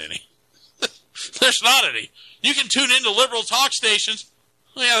there isn't any. There's not any. You can tune into liberal talk stations.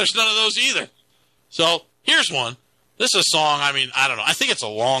 Well, yeah, there's none of those either. So here's one. This is a song, I don't know. I think it's a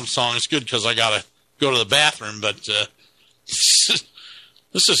long song. It's good because I got to go to the bathroom, but this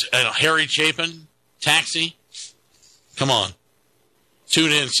is Harry Chapin. Taxi. Come on.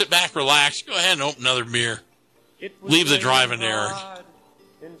 Tune in. Sit back, relax. Go ahead and open another beer. Leave the driving there.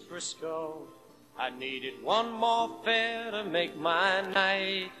 In Frisco, I needed one more fare to make my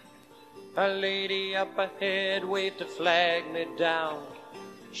night. A lady up ahead waved to flag me down.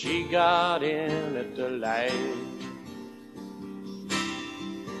 She got in at the light.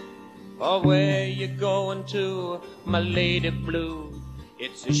 or where you going to, my lady blue?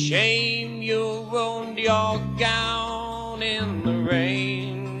 It's a shame you ruined your gown in the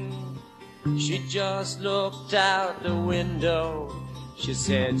rain. She just looked out the window. She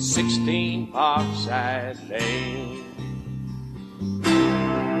said 16 Parkside Lane.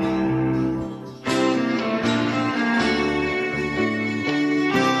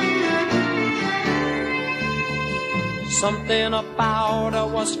 Something about her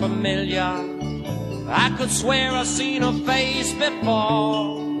was familiar. I could swear I seen her face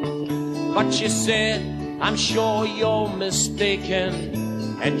before. But she said, I'm sure you're mistaken.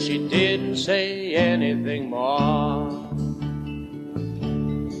 And she didn't say anything more.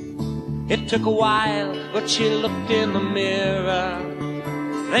 It took a while, but she looked in the mirror.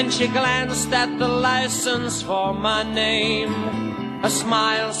 Then she glanced at the license for my name. A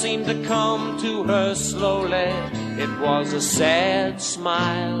smile seemed to come to her slowly. It was a sad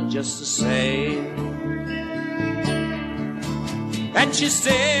smile just the same. And she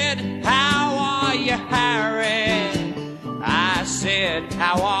said, how are you, Harry? I said,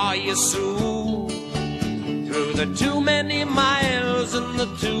 how are you, Sue? Through the too many miles and the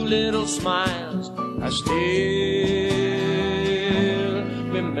too little smiles, I still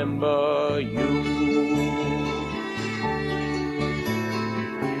remember you.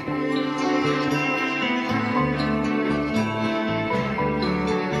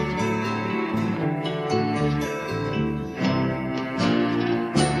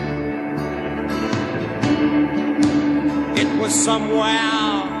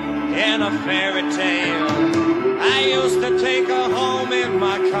 Somewhere in a fairy tale, I used to take her home in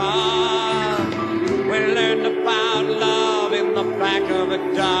my car. We learned about love in the back of a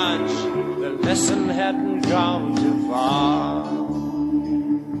Dodge. The lesson hadn't gone too far.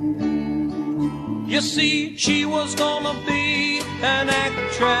 You see, she was gonna be an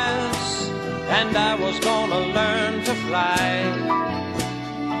actress, and I was gonna learn to fly.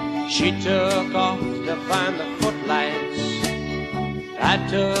 She took off to find the footlights, I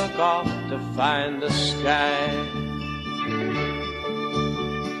took off to find the sky.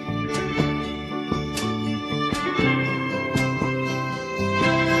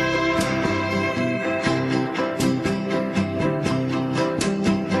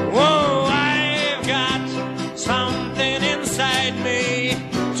 Whoa, I've got something inside me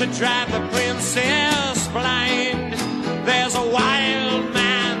to drive the princess blind. There's a wild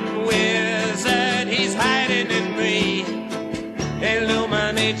man wizard, he's hiding in me,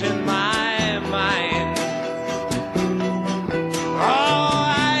 illuminating my mind. Oh,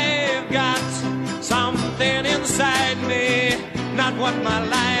 I've got something inside me, not what my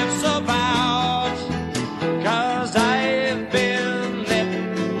life's about. 'Cause I've been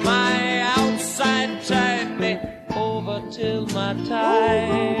letting my outside tide me over till my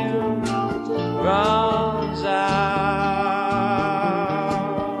time runs out.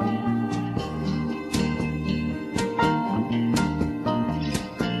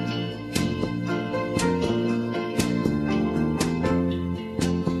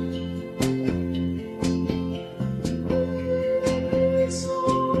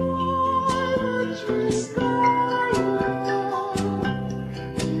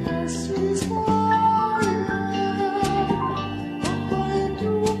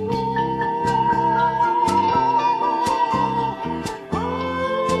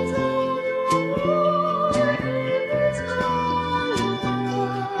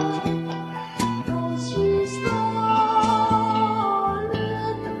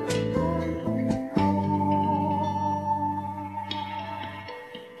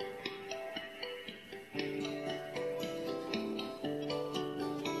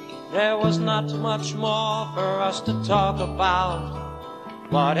 There was not much more for us to talk about.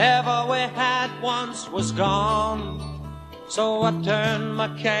 Whatever we had once was gone. So I turned my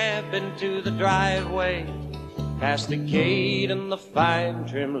cab into the driveway, past the gate and the fine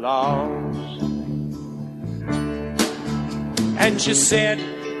trim lawns. And she said,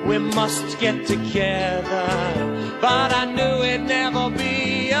 we must get together, but I knew it'd never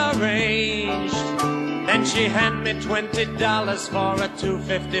be arranged. Then she handed me $20 for a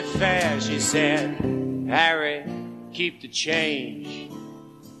 $2.50 fare. She said, Harry, keep the change.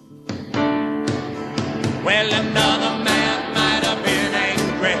 Well, another man might have been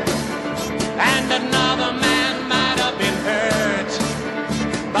angry, and another man might have been hurt,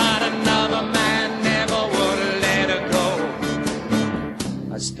 but another man never would let her go.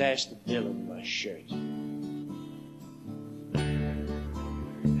 I stashed the bill in my shirt,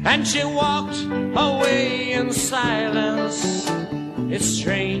 and she walked away in silence. It's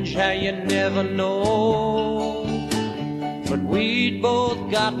strange how you never know but we'd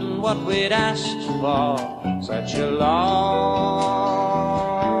both gotten what we'd asked for such a long,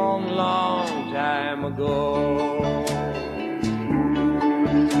 long time ago.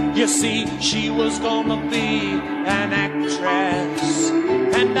 You see, she was gonna be an actress,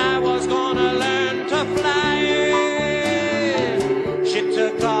 and I was gonna learn to fly. She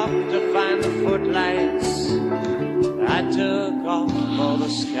took off to find the footlights, I took off for the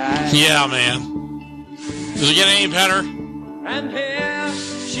sky. Yeah, man. Does it get any better? And here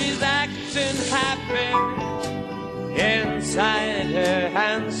she's acting happy inside her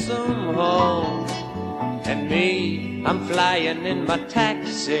handsome home. And me, I'm flying in my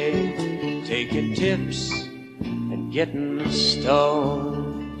taxi, taking tips and getting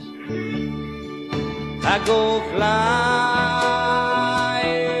stoned. I go flying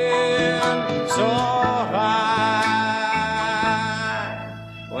so high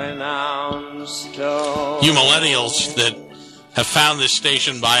when I'm stoned. You millennials that have found this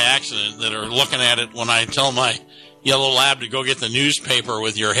station by accident that are looking at it when I tell my yellow lab to go get the newspaper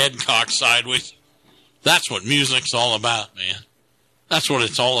with your head cocked sideways. That's what music's all about, man. That's what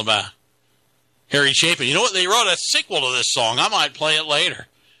it's all about. Harry Chapin. You know what? They wrote a sequel to this song. I might play it later.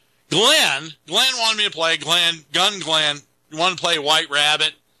 Glenn wanted me to play Glenn wanted to play White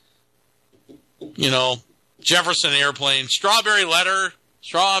Rabbit. You know, Jefferson Airplane, Strawberry Letter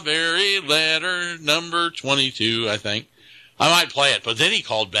number 22, I think. I might play it, but then he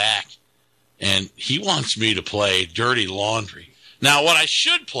called back, and he wants me to play Dirty Laundry. Now, what I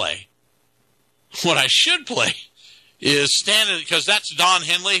should play is standing, because that's Don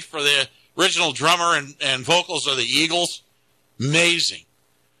Henley for the original drummer and vocals of the Eagles. Amazing.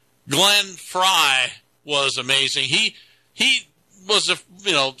 Glenn Frey was amazing. He was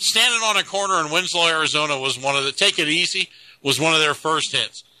standing on a corner in Winslow, Arizona was one of the Take It Easy was one of their first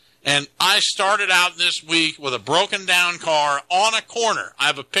hits. And I started out this week with a broken down car on a corner. I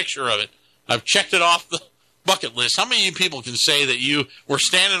have a picture of it. I've checked it off the bucket list. How many of you people can say that you were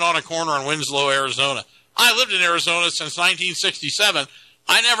standing on a corner in Winslow, Arizona? I lived in Arizona since 1967.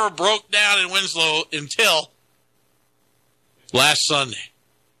 I never broke down in Winslow until last Sunday.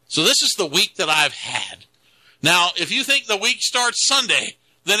 So this is the week that I've had. Now, if you think the week starts Sunday,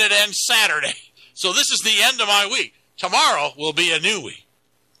 then it ends Saturday. So this is the end of my week. Tomorrow will be a new week.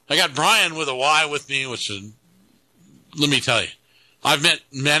 I got Brian with a Y with me, which is, let me tell you, I've met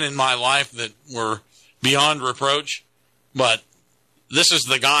men in my life that were beyond reproach, but this is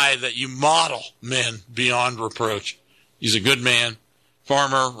the guy that you model men beyond reproach. He's a good man,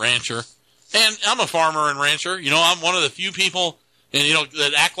 farmer, rancher, and I'm a farmer and rancher. You know, I'm one of the few people, and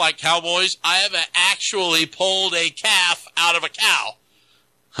that act like cowboys. I have actually pulled a calf out of a cow.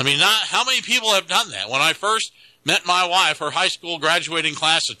 I mean, not how many people have done that? When I first met my wife, her high school graduating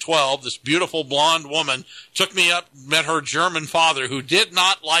class of 12, this beautiful blonde woman took me up, met her German father who did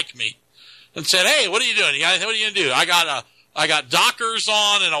not like me, and said, "Hey, what are you doing? What are you going to do?" I got Dockers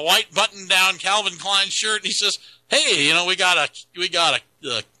on and a white button-down Calvin Klein shirt, and he says, "Hey, we got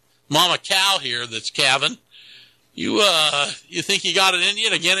a mama cow here that's calving. You think you got it in you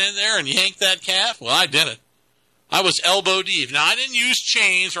to get in there and yank that calf?" Well, I did it. I was elbow deep. Now, I didn't use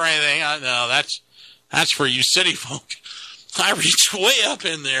chains or anything. No, that's for you city folk. I reached way up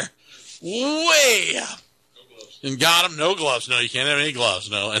in there. Way up. No gloves. And got them. No gloves. No, you can't have any gloves.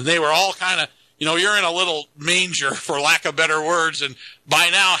 No. And they were all kind of, you're in a little manger, for lack of better words, and by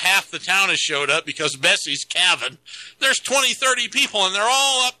now half the town has showed up because Bessie's calving. There's 20, 30 people, and they're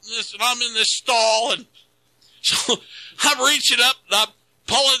all up in this, and I'm in this stall, and so I'm reaching up, and I'm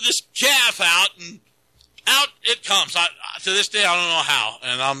pulling this calf out, and out it comes. To this day, I don't know how,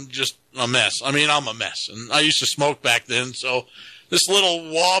 and I'm just a mess. I mean, I'm a mess, and I used to smoke back then, so this little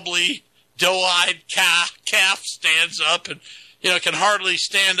wobbly, doe-eyed calf stands up and, can hardly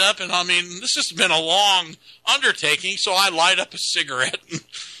stand up, and I mean, this has been a long undertaking, so I light up a cigarette, and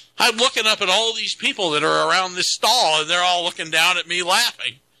I'm looking up at all these people that are around this stall, and they're all looking down at me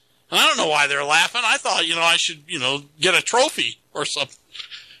laughing. And I don't know why they're laughing. I thought, I should, get a trophy or something.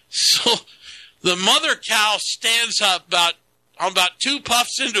 So the mother cow stands up about 2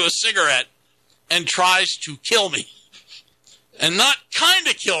 puffs into a cigarette and tries to kill me. And not kind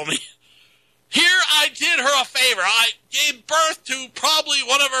of kill me. Here I did her a favor. I gave birth to probably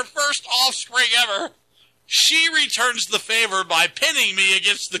one of her first offspring ever. She returns the favor by pinning me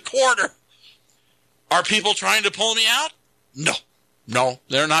against the corner. Are people trying to pull me out? No,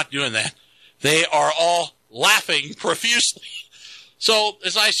 they're not doing that. They are all laughing profusely. So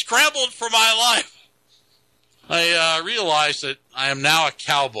as I scrambled for my life, I realized that I am now a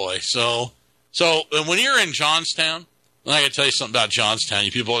cowboy. So when you're in Johnstown, and I got to tell you something about Johnstown,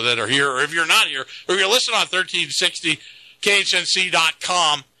 you people that are here, or if you're not here, or if you're listening on 1360,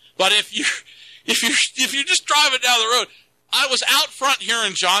 KHNC.com. But if you're just driving down the road, I was out front here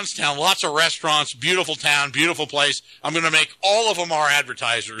in Johnstown, lots of restaurants, beautiful town, beautiful place. I'm going to make all of them our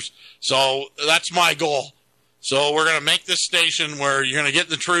advertisers. So that's my goal. So we're going to make this station where you're going to get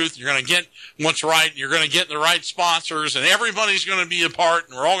the truth, you're going to get what's right, you're going to get the right sponsors, and everybody's going to be a part,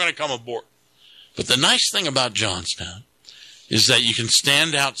 and we're all going to come aboard. But the nice thing about Johnstown is that you can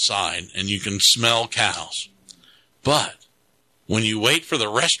stand outside and you can smell cows. But when you wait for the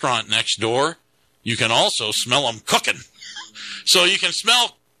restaurant next door, you can also smell them cooking. So you can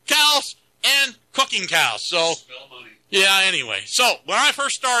smell cows and cooking cows. So, yeah, anyway. So when I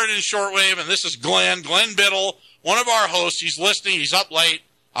first started in shortwave, and this is Glenn Biddle, one of our hosts, he's listening, he's up late.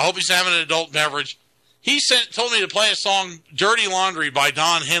 I hope he's having an adult beverage. He told me to play a song, Dirty Laundry by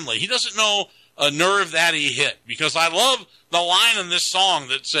Don Henley. He doesn't know a nerve that he hit, because I love the line in this song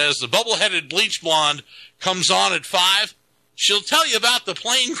that says, the bubble-headed bleach blonde comes on at 5. She'll tell you about the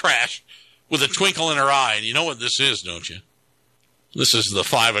plane crash with a twinkle in her eye. And you know what this is, don't you? This is the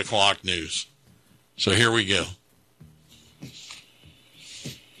 5 o'clock news. So here we go.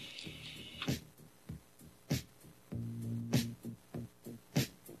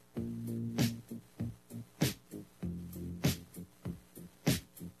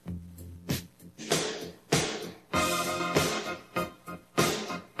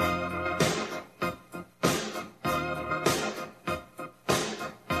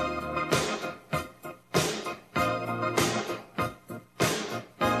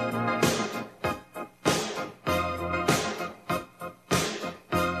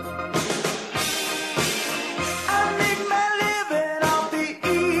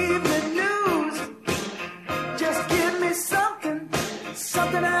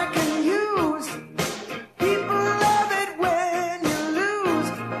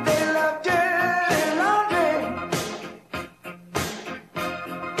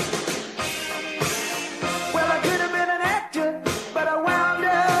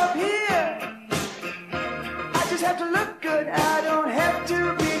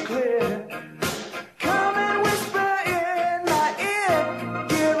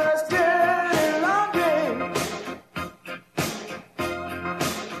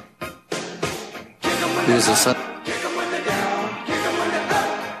 Here's a set.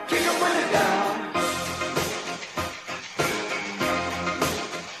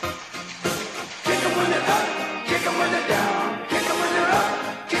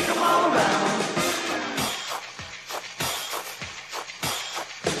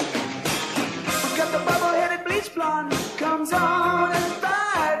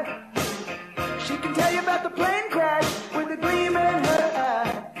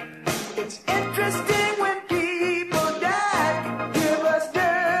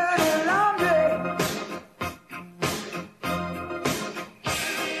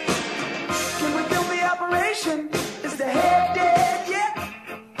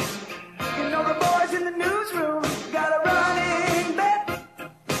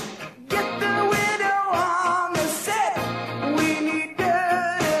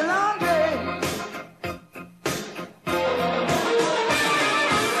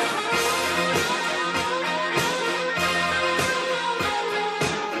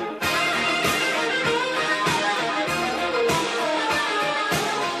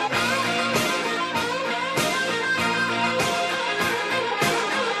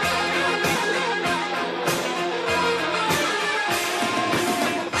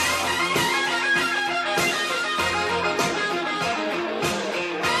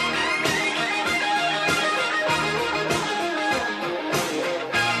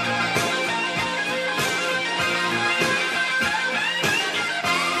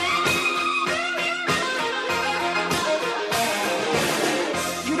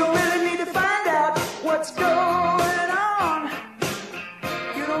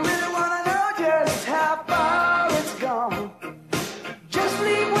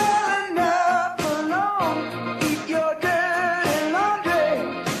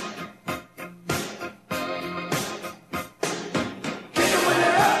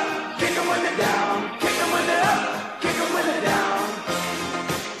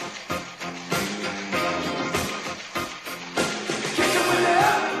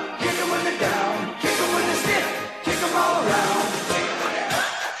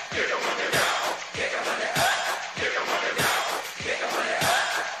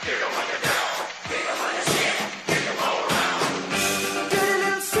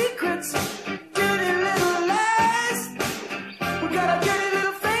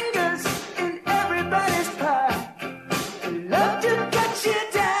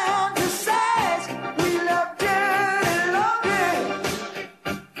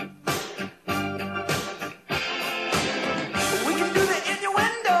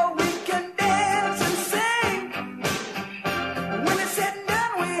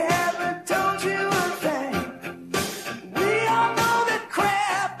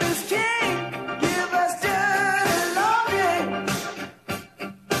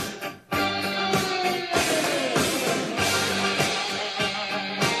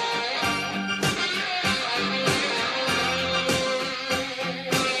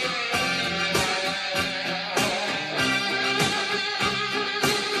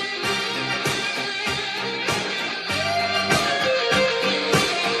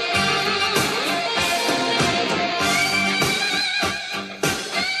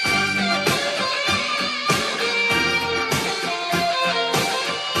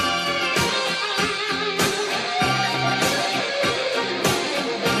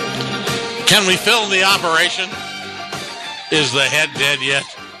 Can we film the operation? Is the head dead yet?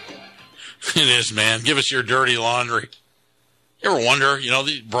 It is, man. Give us your dirty laundry. You ever wonder,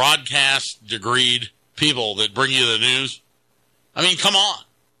 the broadcast degreed people that bring you the news? I mean, come on.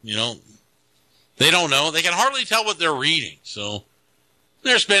 They don't know. They can hardly tell what they're reading. So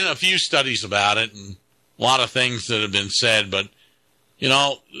there's been a few studies about it and a lot of things that have been said. But,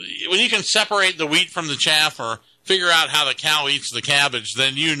 when you can separate the wheat from the chaff or figure out how the cow eats the cabbage,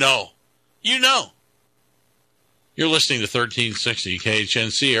 then you know. You know. You're listening to 1360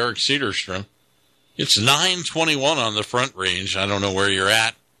 KHNC, Eric Cedarstrom. It's 9:21 on the Front Range. I don't know where you're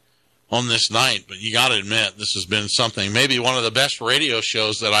at on this night, but you got to admit, this has been something, maybe one of the best radio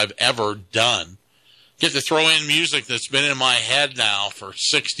shows that I've ever done. Get to throw in music that's been in my head now for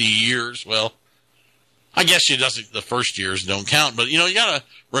 60 years. Well, I guess the first years don't count, but, you got to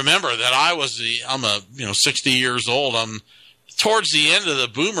remember that I'm 60 years old. I'm towards the end of the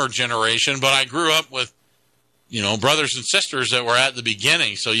boomer generation, but I grew up with, brothers and sisters that were at the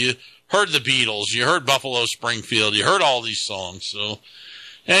beginning. So you heard the Beatles, you heard Buffalo Springfield, you heard all these songs. So,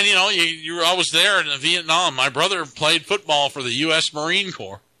 and I was there in Vietnam. My brother played football for the U.S. Marine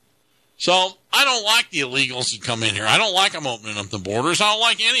Corps. So I don't like the illegals that come in here. I don't like them opening up the borders. I don't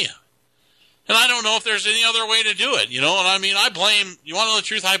like any of it. And I don't know if there's any other way to do it, and I mean, you want to know the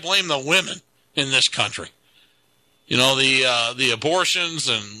truth? I blame the women in this country. The abortions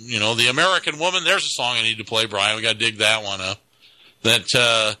and, the American woman. There's a song I need to play, Brian. We got to dig that one up. That,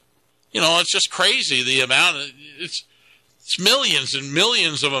 it's just crazy the amount of, it's millions and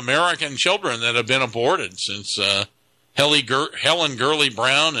millions of American children that have been aborted since Helen Gurley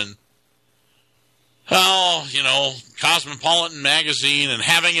Brown and, Cosmopolitan Magazine and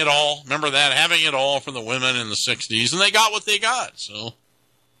Having It All. Remember that? Having It All for the women in the 60s. And they got what they got. So,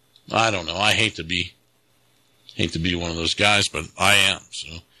 I don't know. I hate to be one of those guys, but I am.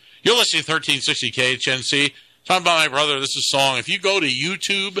 So, you're listening to 1360 KHNC. Talking about my brother. This is a song. If you go to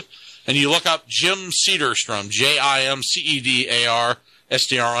YouTube and you look up Jim Cedarstrom,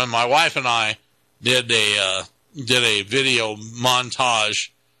 JimCedarStrom, my wife and I did a video montage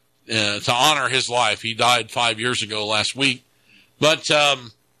to honor his life. He died 5 years ago last week. But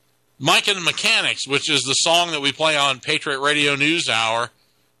Mike and the Mechanics, which is the song that we play on Patriot Radio News Hour,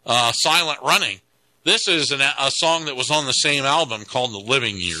 Silent Running. This is a song that was on the same album called The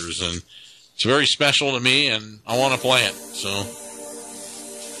Living Years, and it's very special to me, and I want to play it. So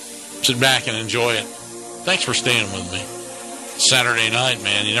sit back and enjoy it. Thanks for staying with me. Saturday night,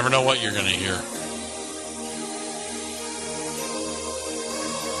 man. You never know what you're going to hear.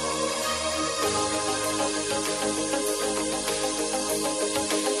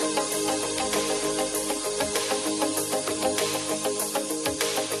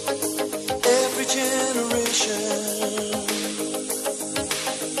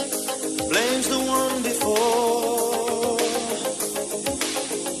 Blames the one before,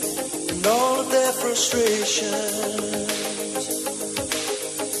 and all of their frustrations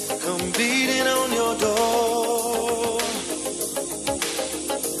come beating on your door.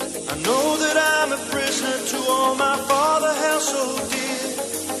 I know that I'm a prisoner to all my father held so dear.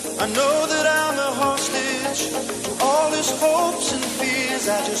 I know that I'm a hostage to all his hopes and fears.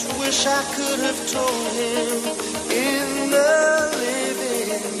 I just wish I could have told him in the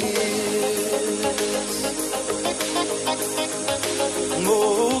living years.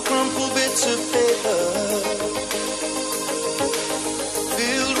 Oh, crumpled bits of paper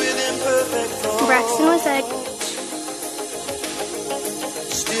filled with imperfect thoughts. Braxton was like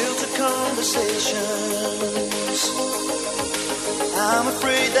still to conversations. I'm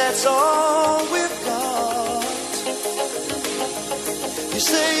afraid that's all we've got. You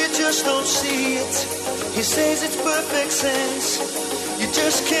say you just don't see it. He says it's perfect sense. You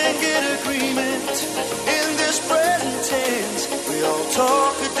just can't get agreement in this present tense. We all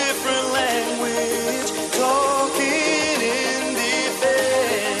talk a different language, talking in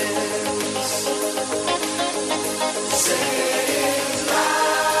defense. Say it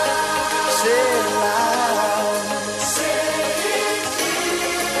loud. Say it loud. Say it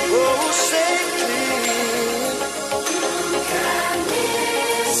clear. Oh, say it clear. You can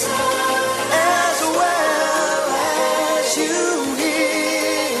listen as well as you hear.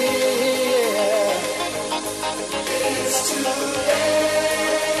 It's too late.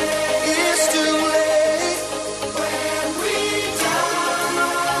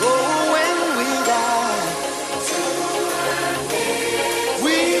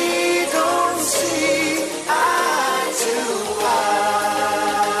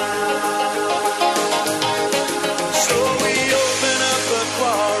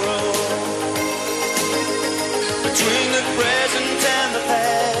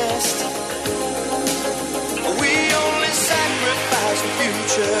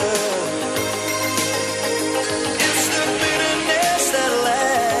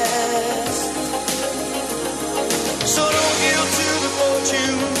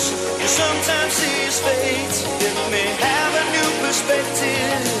 sometimes see his face. It may have a new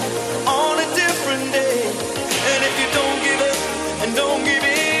perspective on a different day. And if you don't give up and don't give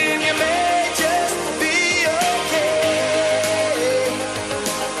in, you may just be okay.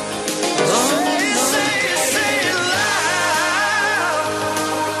 Say it loud.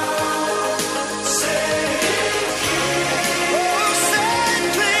 Say it clear. Oh, say it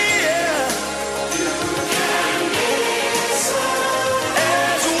clear. You can listen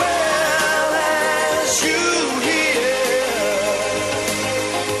as well as you hear.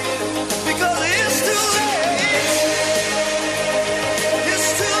 Because it's too late. It's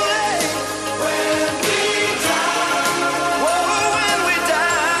too late when we die. Whoa, when we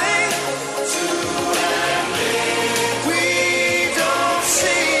die. We don't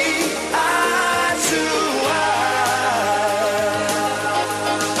see eye to eye.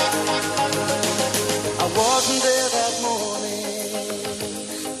 I wasn't there that morning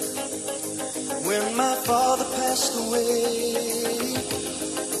when my father passed away.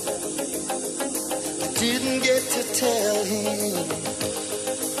 I didn't get to tell him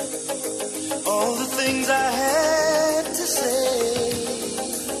all the things I had to say.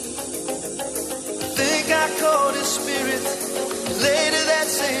 I think I caught his spirit later that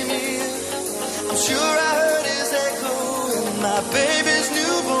same year. I'm sure I heard his echo in my baby's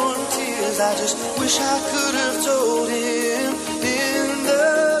newborn tears. I just wish I could have told him in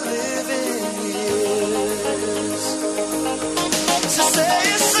the living years. So say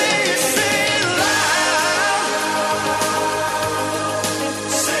it loud.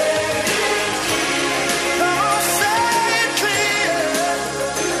 Say it clear. Oh, say it clear.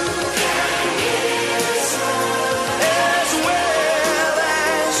 You can listen as well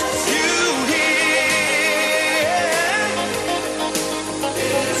as you hear.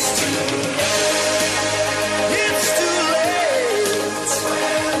 It's too late. It's too late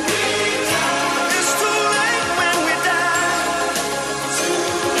when we die. It's too late when we die.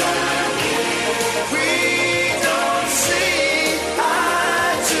 We don't see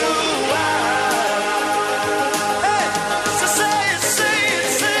eye to eye. Hey, so say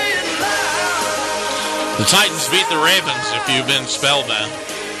it loud. The Titans beat the Ravens if you've been spellbound.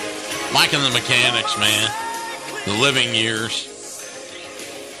 Mike and the Mechanics, man. The living years.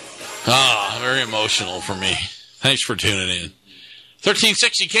 Ah, very emotional for me. Thanks for tuning in.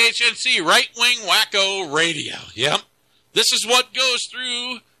 1360 KHNC, Right Wing Wacko Radio. Yep. This is what goes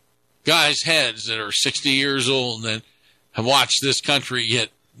through guys' heads that are 60 years old and have watched this country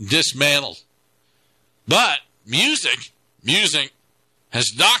get dismantled. But music has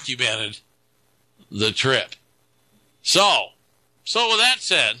documented the trip. So with that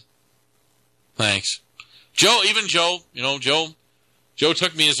said, thanks. Joe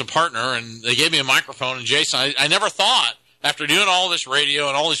took me as a partner, and they gave me a microphone. And Jason, I never thought, after doing all this radio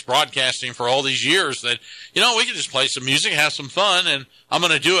and all this broadcasting for all these years, that, we could just play some music, have some fun, and I'm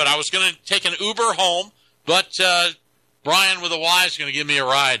going to do it. I was going to take an Uber home, but Brian with a Y is going to give me a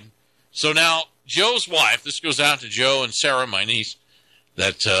ride. So now, Joe's wife, this goes out to Joe and Sarah, my niece,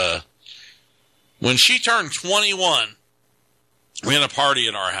 that when she turned 21, we had a party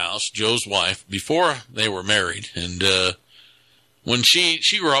at our house, Joe's wife, before they were married. And when she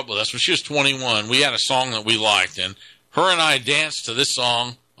grew up with us, when she was 21, we had a song that we liked. And her and I danced to this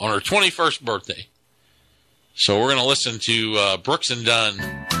song on her 21st birthday. So we're going to listen to Brooks and Dunn,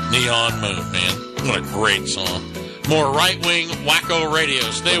 Neon Moon, man. What a great song. More Right Wing Wacko Radio.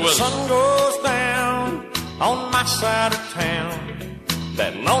 Stay with us. The sun goes down on my side of town.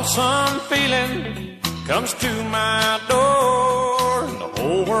 That lonesome feeling comes to my door, and the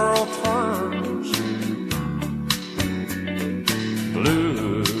whole world turns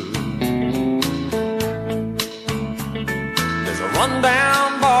blue. There's a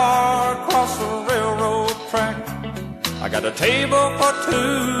rundown bar across the railroad track. I got a table for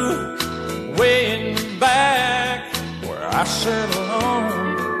two way in the back where I sit alone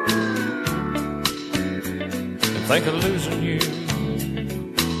and think of losing you.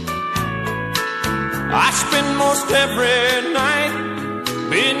 I spend most every night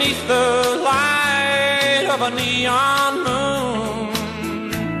beneath the light of a neon moon.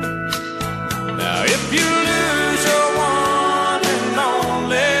 Now if you lose your one and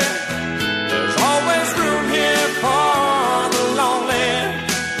only, there's always room here for the lonely.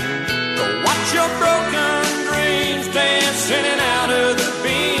 To watch your broken dreams dance in and out of the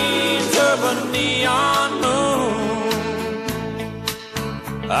beams of a neon moon.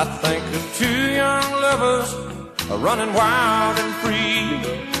 I think of two young lovers are running wild and free.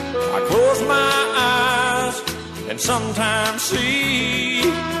 I close my eyes and sometimes see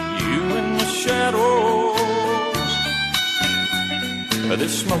you in the shadows.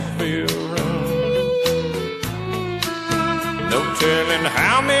 this smoke-filled room. No telling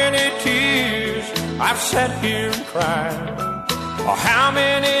how many tears I've sat here and cried, or how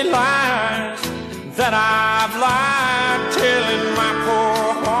many lies that I've lied, telling my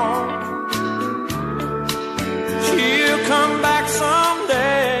poor heart she'll come back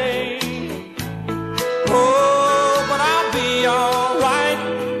someday. Oh, but I'll be alright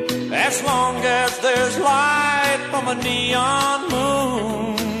as long as there's light from a neon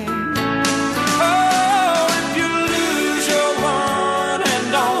moon. Oh, if you lose your one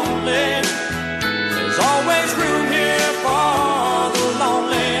and only, there's always room here for the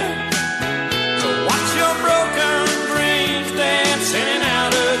lonely. So watch your broken dreams dancing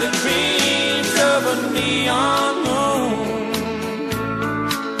out of the dreams of a neon moon.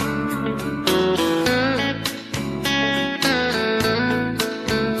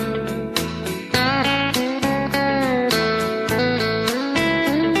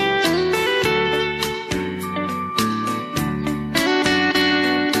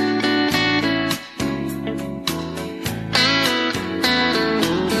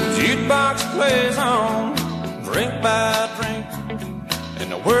 Plays on, drink by drink,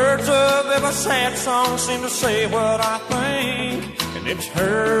 and the words of every sad song seem to say what I think, and it's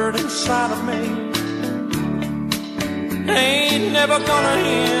heard inside of me. Ain't never gonna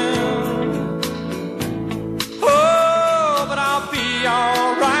end. Oh, but I'll be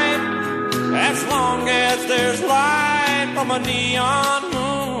alright as long as there's light from a neon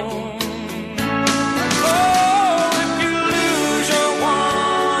moon. Oh, if you lose your one,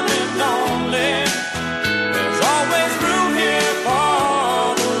 there's always room here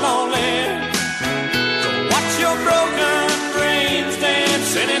for the lonely. So watch your broken dreams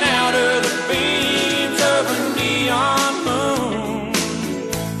dancing out of the beams of a neon moon.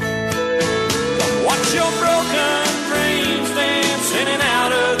 So watch your broken dreams dancing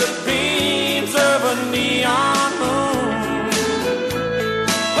out of the beams of a neon moon.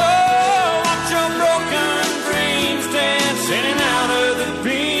 Oh, watch your broken dreams dancing out of the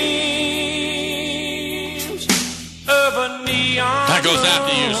beams. That goes out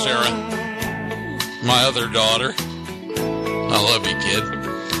to you, Sarah, my other daughter. I love you, kid.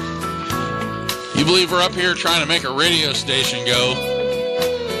 You believe we're up here trying to make a radio station go?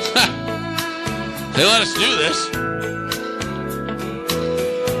 They let us do this.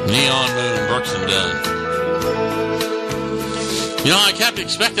 Neon Moon, Brooks and Dunn. You know, I kept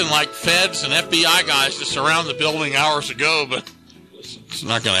expecting like feds and FBI guys to surround the building hours ago, but it's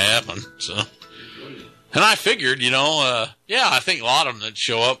not going to happen, so... And I figured, I think a lot of them that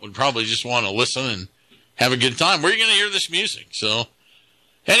show up would probably just want to listen and have a good time. Where are you going to hear this music? So,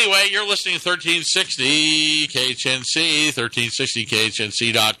 anyway, you're listening to 1360 KHNC,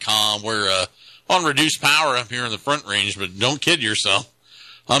 1360KHNC.com. We're on reduced power up here in the Front Range, but don't kid yourself.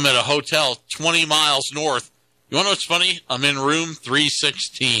 I'm at a hotel 20 miles north. You want to know what's funny? I'm in room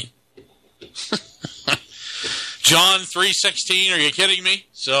 316. John 316, are you kidding me?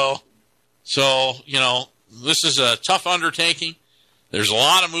 So, this is a tough undertaking. There's a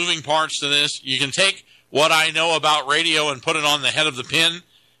lot of moving parts to this. You can take what I know about radio and put it on the head of the pin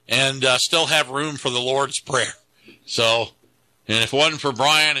and still have room for the Lord's Prayer. So, and if it wasn't for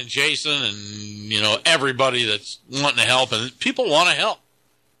Brian and Jason and, everybody that's wanting to help, and people want to help.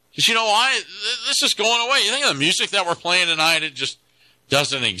 Because you know why? This is going away. You think of the music that we're playing tonight, it just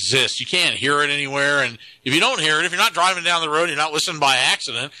doesn't exist. You can't hear it anywhere. And if you don't hear it, if you're not driving down the road, you're not listening by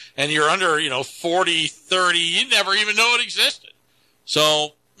accident, and you're under, 40, 30, you never even know it existed.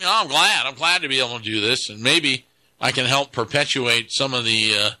 So, I'm glad to be able to do this, and maybe I can help perpetuate some of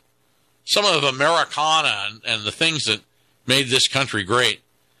Americana and the things that made this country great.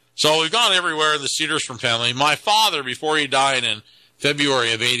 So we've gone everywhere, the Cedarstrom family. My father, before he died in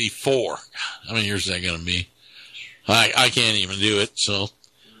February of 84, how many years is that going to be? I can't even do it. So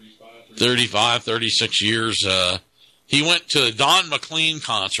 35, 36 years. He went to the Don McLean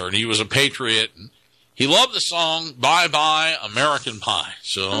concert. He was a patriot. And he loved the song Bye Bye American Pie.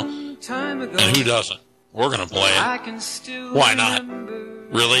 So, and who doesn't? We're going to play it. Why not?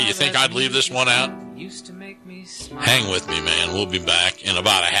 Really? You think I'd leave this one out? Hang with me, man. We'll be back in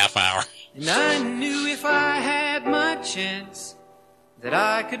about a half hour. And I knew if I had my chance that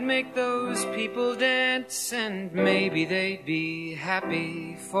I could make those people dance, and maybe they'd be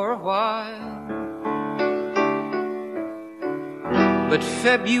happy for a while. But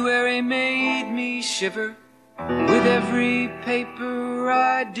February made me shiver with every paper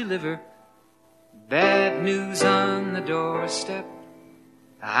I deliver. Bad news on the doorstep.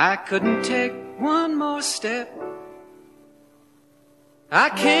 I couldn't take one more step. I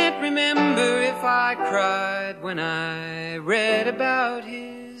can't remember if I cried when I read about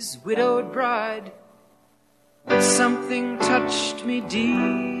his widowed bride, but something touched me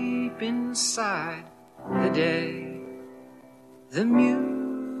deep inside the day the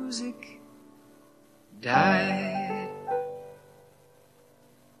music died.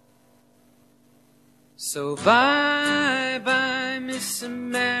 So bye-bye, Miss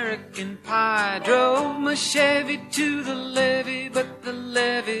American Pie. Drove my Chevy to the levee, but the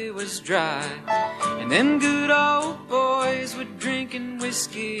levee was dry. And them good old boys were drinking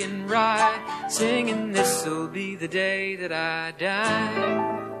whiskey and rye, singing, this'll be the day that I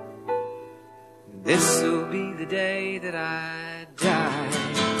die. This'll be the day that I die.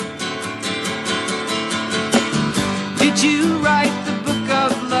 Did you write the book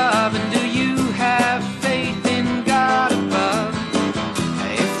of love, and do you have faith in God above?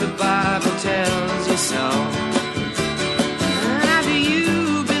 If the Bible tells you so. Do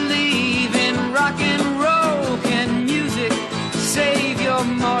you believe in rock and roll? Can music save your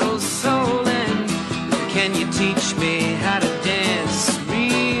mortal soul? And can you teach me how to dance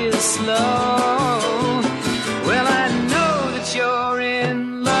real slow? Well, I know that you're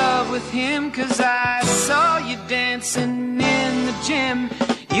in love with him, 'cause I saw you dancing in the gym.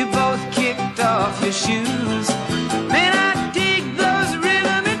 You both kicked off your shoes. Man, I dig those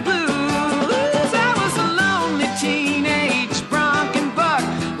rhythm and blues. I was a lonely teenage bronc and buck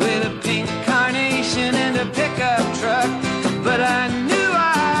with a pink carnation and a pickup truck, but I knew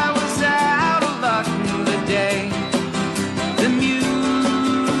I was out of luck the day the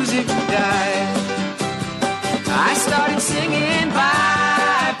music died. I started singing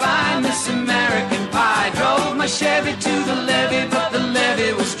bye-bye, Miss American Pie. Drove my Chevy to the levee, but the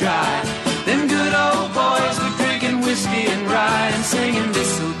levee was dry. Them good old boys were drinking whiskey and rye and singing,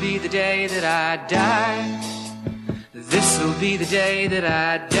 this'll be the day that I die. This'll be the day that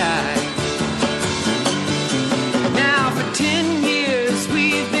I die. Now for 10 years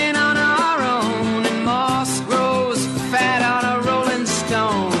we've been on our own, and moss grows fat on a rolling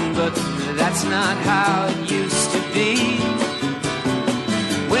stone, but that's not how it used to be.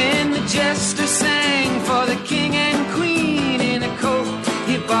 When the jester sang for the king and queen in a coat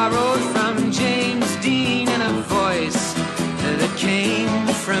he borrowed from James Dean, and a voice that came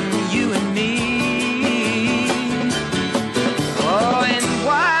from you and me. Oh, and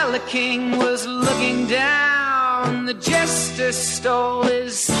while the king was looking down, the jester stole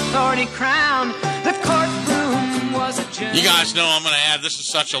his thorny crown. The courtroom was a journey. You guys know I'm going to add, this is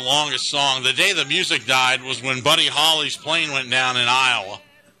such a longest song. The day the music died was when Buddy Holly's plane went down in Iowa.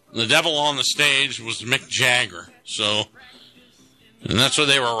 The devil on the stage was Mick Jagger. So, and that's what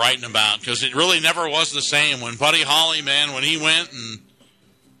they were writing about, because it really never was the same. When Buddy Holly, man, when he went, and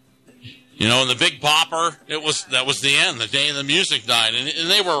you know, the Big Popper, that was the end, the day the music died, and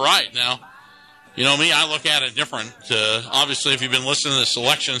they were right. Now, you know me, I look at it different. Obviously, if you've been listening to the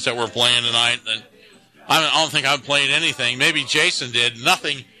selections that we're playing tonight, then I don't think I've played anything. Maybe Jason did.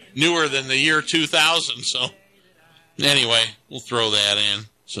 Nothing newer than the year 2000. So, anyway, we'll throw that in.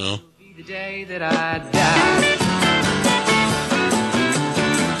 So. The day that I die.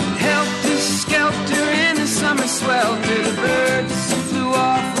 Helter skelter in the summer swelter, the birds flew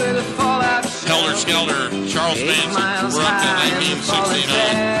off with a fallout shelter. Helter skelter, Charles Manson grew up in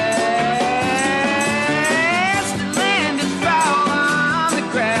 1969. The landed foul on the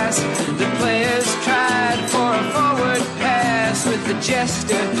grass. The players tried for a forward pass with the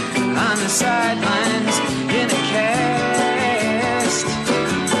jester on the sidelines in a cast.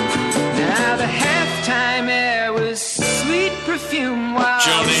 Now the halftime air was sweet perfume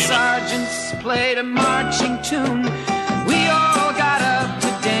while the sergeants played a marching tune. We all got up to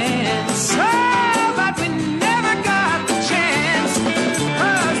dance, oh, but we never got the chance,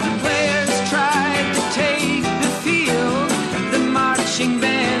 'cause the players tried to take the field. The marching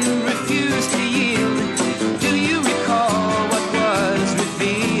band refused to yield. Do you recall what was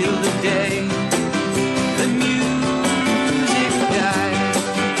revealed the day the music died?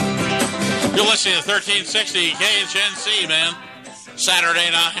 You're listening to 1360 KHNC, man. Saturday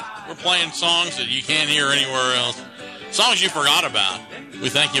night, we're playing songs that you can't hear anywhere else. Songs you forgot about. We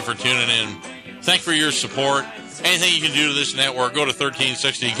thank you for tuning in. Thank for your support. Anything you can do to this network, go to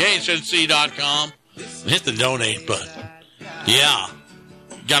 1360KHNC.com and hit the donate button. Yeah.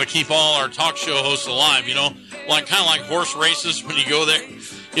 Got to keep all our talk show hosts alive, you know, kind of like horse races when you go there.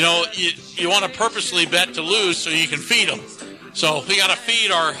 You know, you want to purposely bet to lose so you can feed them. So we got to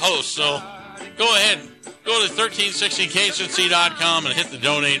feed our hosts. So go ahead. Go to 1360KHNC.com and hit the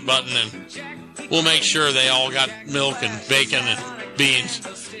donate button, and we'll make sure they all got milk and bacon and beans.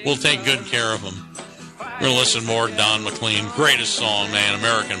 We'll take good care of them. We're going to listen more to Don McLean. Greatest song, man,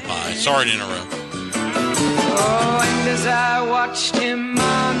 American Pie. Sorry to interrupt. Oh, and as I watched him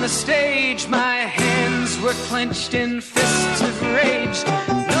on the stage, my hands were clenched in fists of rage.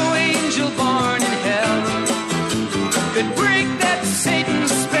 No angel born in hell could break that Satan's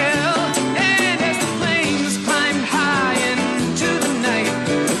spell. And as the flames climbed high into the night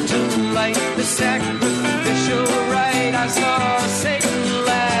to light the sacrificial rite, I saw Satan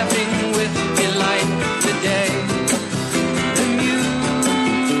laughing with delight the day the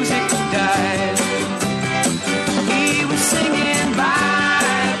music died. He was singing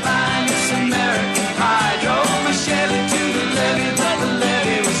bye bye Miss American Pie. Drove my Chevy to the levee, but the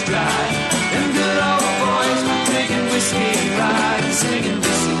levee was dry. Them good old boys were drinking whiskey and rye and singing,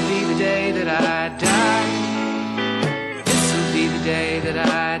 this'll be the day that I die. This'll be the day that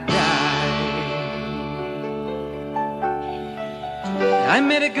I die. I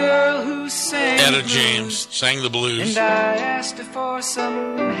met a girl who sang Etta James sang the blues. and I asked her for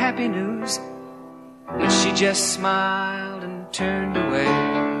some happy news, but she just smiled and turned away.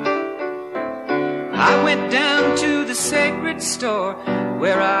 I went down to the sacred store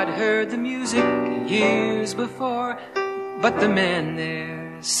where I'd heard the music years before, but the man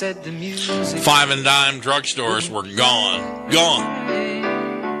there said the music Five and dime drugstores were gone. Gone.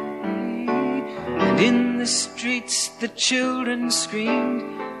 And in the streets the children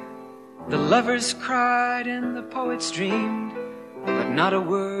screamed, the lovers cried and the poets dreamed, but not a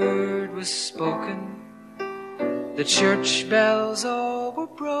word was spoken. The church bells all were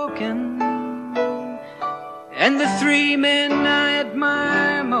broken, and the three men I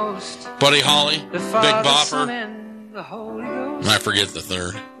admire most, Buddy Holly, the Big Father, Son, Bopper, and the Holy Ghost, and I forget the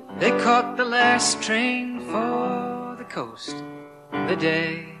third. they caught the last train for the coast the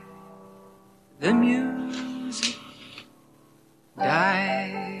day the music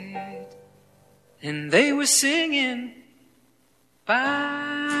died. And they were singing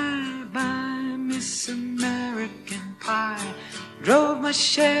bye bye Miss American Pie. Drove my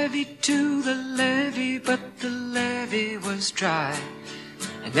Chevy to the levee, but the levee was dry.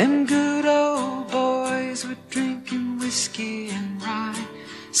 And them good old boys were drinking whiskey and rye,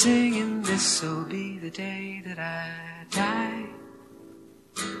 singing, this'll be the day that I die.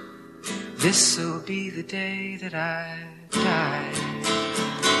 This'll be the day that I die.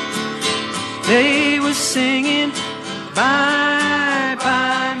 They were singing bye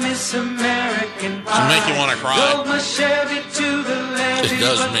bye Miss American Pie. To make you want to cry. Drove my Chevy to the levee, It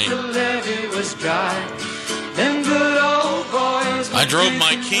does but me. the levee was dry. Them good old boys were I drove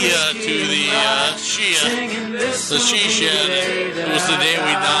my drinking Kia whiskey to the and rye, Shia, singing, the this'll She be Shed. day It that was the day we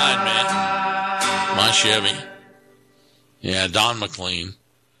I died, man. My Chevy. Yeah, Don McLean.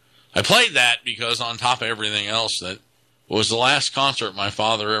 I played that because on top of everything else, that was the last concert my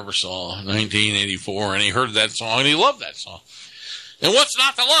father ever saw, 1984, and he heard that song, and he loved that song. And what's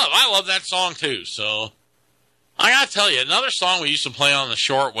not to love? I love that song, too. So I got to tell you, another song we used to play on the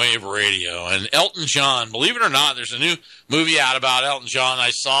shortwave radio, and Elton John, believe it or not, there's a new movie out about Elton John.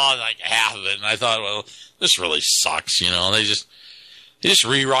 I saw like half of it, and I thought, well, this really sucks, you know. They just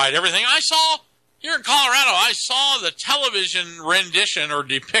rewrite everything. I saw, here in Colorado, I saw the television rendition or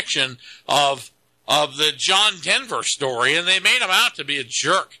depiction of the John Denver story, and they made him out to be a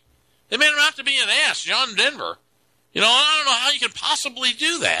jerk. They made him out to be an ass, John Denver. You know, I don't know how you can possibly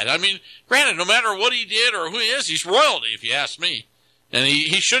do that. I mean, granted, no matter what he did or who he is, he's royalty, if you ask me. And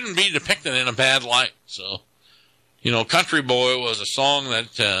he shouldn't be depicted in a bad light. So, you know, Country Boy was a song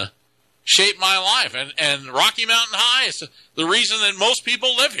that shaped my life. And Rocky Mountain High is the reason that most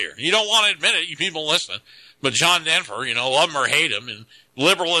people live here. You don't want to admit it, you people listen. But John Denver, you know, love him or hate him, and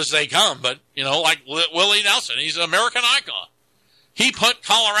liberal as they come, but, you know, like Willie Nelson, he's an American icon. He put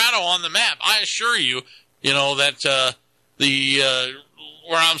Colorado on the map. I assure you, you know, that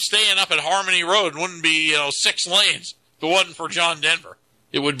where I'm staying up at Harmony Road wouldn't be, 6 lanes if it wasn't for John Denver.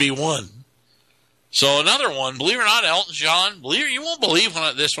 It would be 1. So another one, believe it or not, Elton John, you won't believe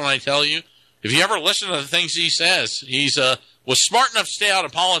this when I tell you. If you ever listen to the things he says, he's was smart enough to stay out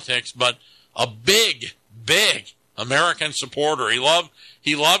of politics, but a big American supporter.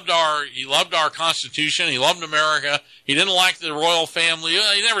 He loved our Constitution. He loved America. He didn't like the royal family.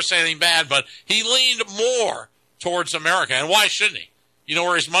 He never said anything bad, but he leaned more towards America. And why shouldn't he? You know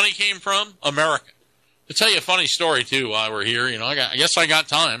where his money came from? America. To tell you a funny story too, while we're here, I guess I got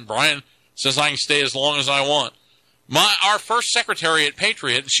time. Brian says I can stay as long as I want. Our first secretary at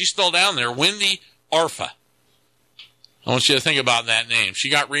Patriot, and she's still down there, Wendy Arfa. I want you to think about that name. She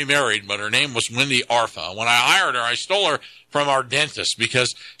got remarried, but her name was Wendy Arfa. When I hired her, I stole her from our dentist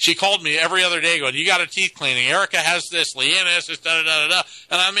because she called me every other day going, you got a teeth cleaning. Erica has this. Leanna has this, da-da-da-da-da.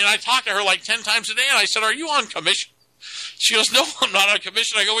 And I mean, I talked to her like 10 times a day, and I said, are you on commission? She goes, no, I'm not on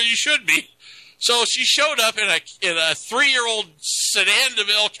commission. I go, well, you should be. So she showed up in a 3-year-old sedan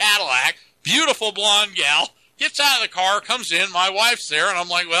DeVille Cadillac, beautiful blonde gal, gets out of the car, comes in, my wife's there, and I'm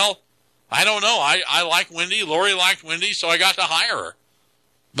like, well, I don't know. I like Wendy. Lori liked Wendy, so I got to hire her.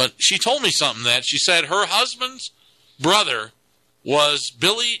 But she told me something that she said her husband's brother was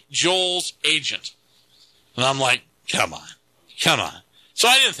Billy Joel's agent. And I'm like, come on. So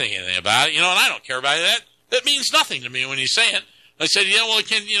I didn't think anything about it, and I don't care about that. That means nothing to me when you say it. I said,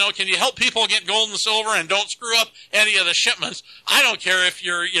 can you help people get gold and silver and don't screw up any of the shipments? I don't care if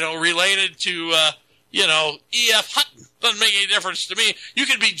you're, related to, E.F. Hutton. Doesn't make any difference to me. You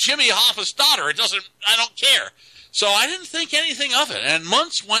could be Jimmy Hoffa's daughter. I don't care. So I didn't think anything of it. And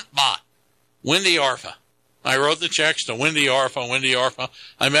months went by. Wendy Arfa. I wrote the checks to Wendy Arfa.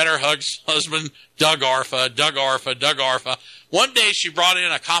 I met her husband, Doug Arfa. One day she brought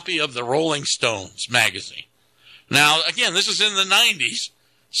in a copy of the Rolling Stones magazine. Now, again, this is in the 90s.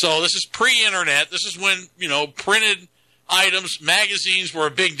 So this is pre-internet. This is when, printed items, magazines were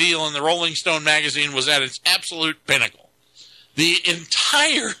a big deal, and the Rolling Stone magazine was at its absolute pinnacle. The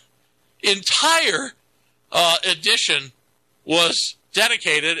entire edition was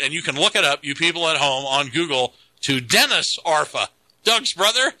dedicated, and you can look it up, you people at home, on Google, to Dennis Arfa, Doug's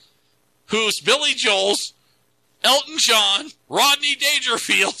brother, who's Billy Joel's, Elton John, Rodney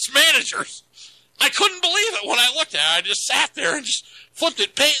Dangerfield's managers. I couldn't believe it when I looked at it. I just sat there and just flipped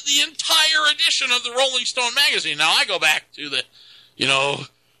it, the entire edition of the Rolling Stone magazine. Now, I go back to the,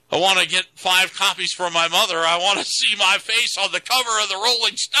 I want to get 5 copies for my mother. I want to see my face on the cover of the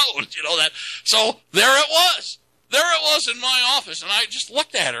Rolling Stones, that. So there it was. There it was in my office, and I just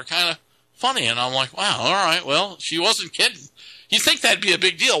looked at her kind of funny, and I'm like, wow, all right, well, she wasn't kidding. You'd think that'd be a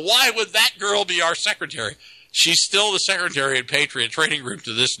big deal. Why would that girl be our secretary? She's still the secretary at Patriot Trading Group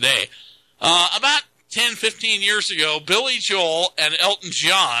to this day. About 10, 15 years ago, Billy Joel and Elton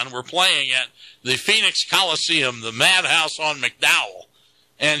John were playing at the Phoenix Coliseum, the Madhouse on McDowell.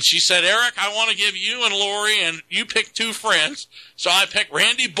 And she said, Eric, I want to give you and Lori, and you pick 2 friends. So I picked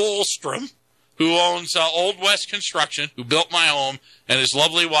Randy Bullstrom, who owns Old West Construction, who built my home, and his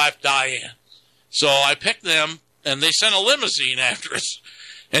lovely wife, Diane. So I picked them, and they sent a limousine after us.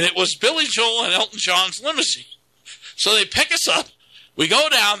 And it was Billy Joel and Elton John's limousine. So they pick us up. We go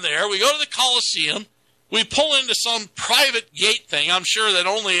down there. We go to the Coliseum. We pull into some private gate thing I'm sure that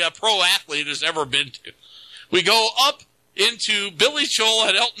only a pro athlete has ever been to. We go up into Billy Joel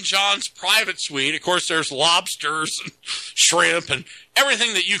and Elton John's private suite. Of course, there's lobsters and shrimp and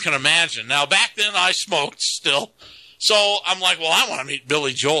everything that you can imagine. Now, back then, I smoked still. So I'm like, well, I want to meet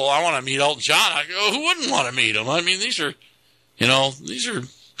Billy Joel. I want to meet Elton John. I go, who wouldn't want to meet him? I mean, these are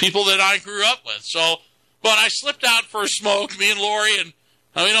people that I grew up with. So, but I slipped out for a smoke, me and Lori, and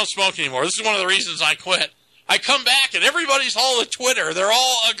we don't smoke anymore. This is one of the reasons I quit. I come back, and everybody's all at Twitter. They're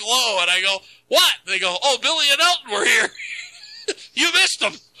all aglow, and I go, what? They go, oh, Billy and Elton were here. You missed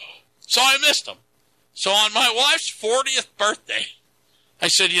them. So I missed them. So on my wife's 40th birthday, I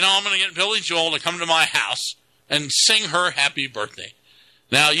said, I'm going to get Billy Joel to come to my house and sing her happy birthday.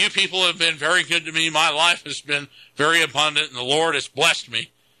 Now, you people have been very good to me. My life has been very abundant, and the Lord has blessed me.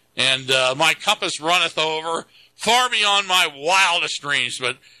 And my cup has runneth over far beyond my wildest dreams,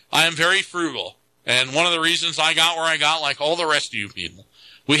 but I am very frugal. And one of the reasons I got where I got, like all the rest of you people,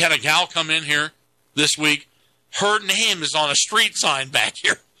 we had a gal come in here this week. Her name is on a street sign back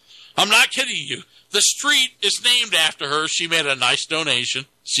here. I'm not kidding you. The street is named after her. She made a nice donation.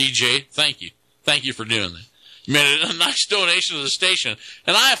 CJ, thank you. Thank you for doing that. You made a nice donation to the station.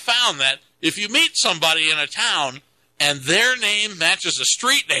 And I have found that if you meet somebody in a town and their name matches a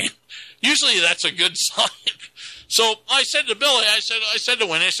street name, usually that's a good sign. So I said to Billy, I said to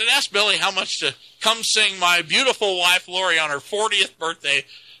Winnie, ask Billy how much to come sing my beautiful wife, Lori, on her 40th birthday,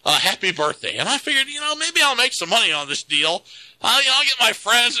 happy birthday. And I figured, maybe I'll make some money on this deal. I'll get my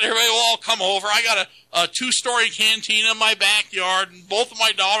friends and everybody will all come over. I got a 2-story canteen in my backyard, and both of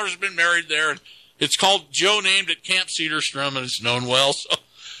my daughters have been married there. And it's called Joe Named at Camp Cedarstrom, and it's known well. So,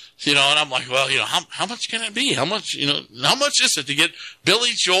 and I'm like, well, how much can it be? How much is it to get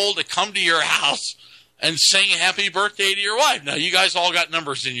Billy Joel to come to your house and sing happy birthday to your wife? Now, you guys all got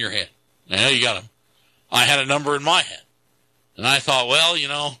numbers in your head. I know you got them. I had a number in my head. And I thought, well,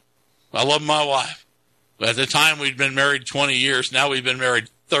 I love my wife. But at the time, we'd been married 20 years. Now we've been married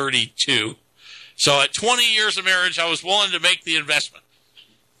 32. So at 20 years of marriage, I was willing to make the investment.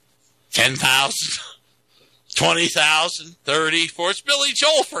 $10,000, 20,000, 30, it's Billy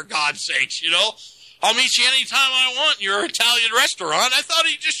Joel, for God's sakes, you know. I'll meet you anytime I want in your Italian restaurant. I thought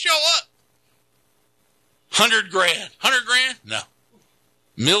he'd just show up. 100 grand. 100 grand? No.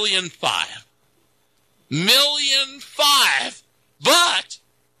 $1.5 million. $1.5 million. But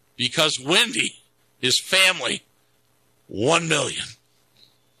because Wendy, his family, 1 million.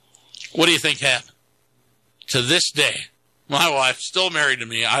 What do you think happened? To this day, my wife, still married to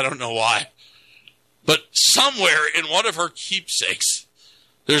me, I don't know why, but somewhere in one of her keepsakes,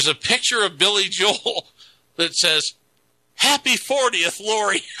 there's a picture of Billy Joel that says, "Happy 40th,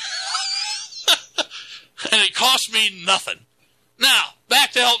 Lori." And it cost me nothing. Now,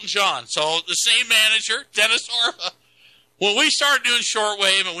 back to Elton John. So the same manager, Dennis Orva. When we started doing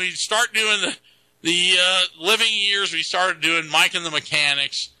shortwave and we start doing the living years, we started doing Mike and the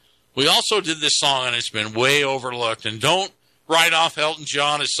Mechanics. We also did this song, and it's been way overlooked. And don't write off Elton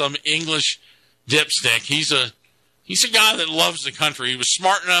John as some English dipstick. He's a guy that loves the country. He was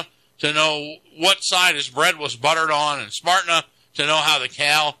smart enough to know what side his bread was buttered on, and smart enough to know how the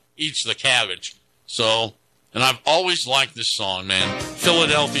cow eats the cabbage. So, and I've always liked this song, man.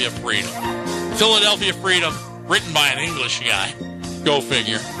 Philadelphia Freedom. Philadelphia Freedom, written by an English guy. Go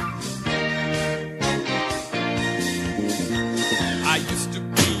figure. I used to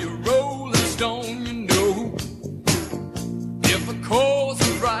be a rolling stone, you know. If a course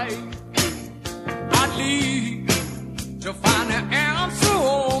was right, I'd leave to find the answer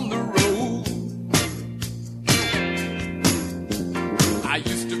on the road. I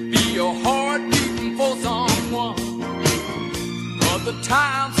used to be a heart beating for someone, but the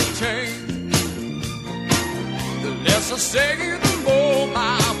times have changed. The less I say, the more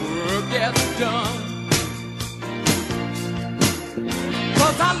my work gets done.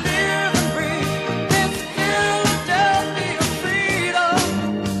 'Cause I live and breathe this Philadelphia freedom.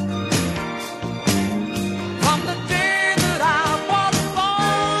 From the day that I was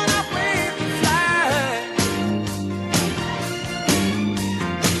born, I waved the flag.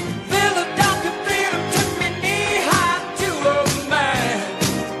 Philadelphia freedom took me knee-high to a man.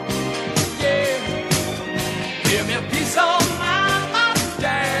 Yeah, give me a piece of mind my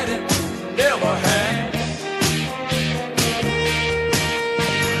daddy never had.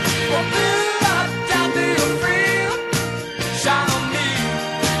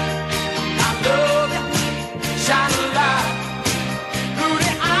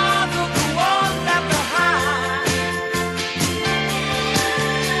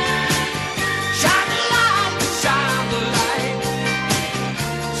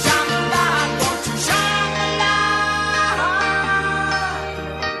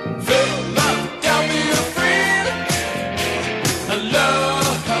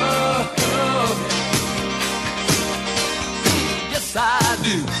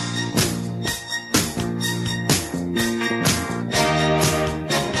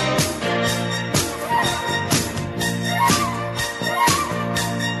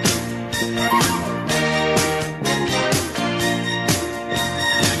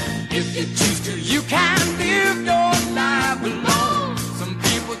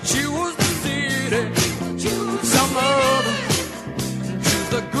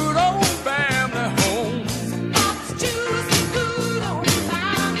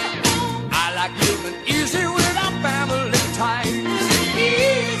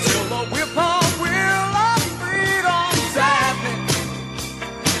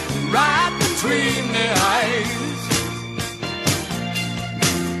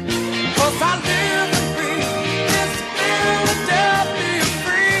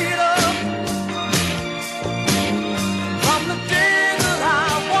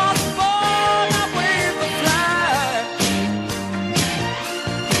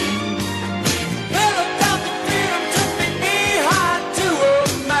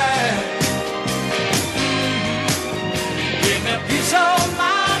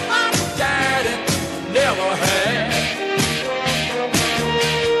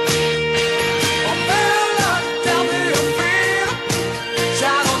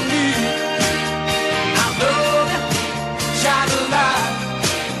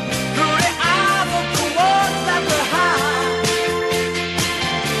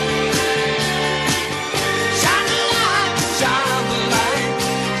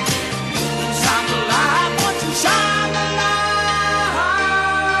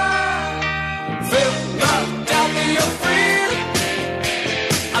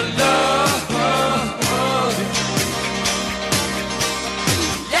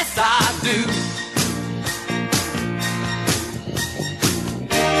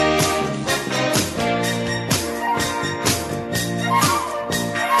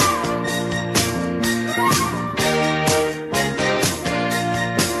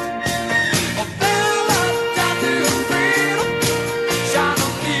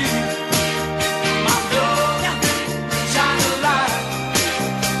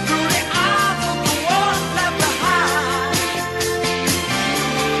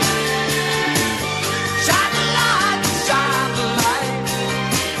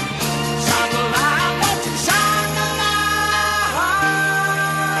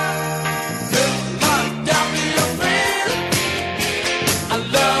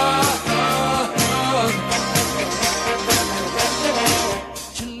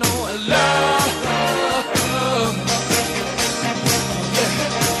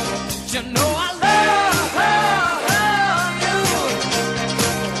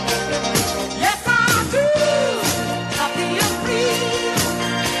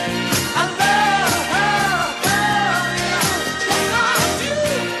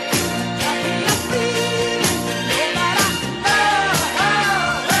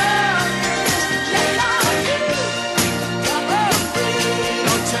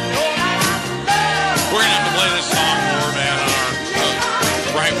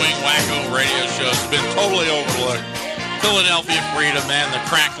 Philadelphia Freedom, man, the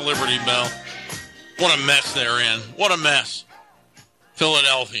cracked Liberty Bell. What a mess they're in. What a mess.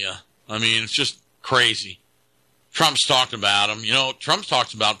 Philadelphia. I mean, it's just crazy. Trump's talked about them. You know, Trump's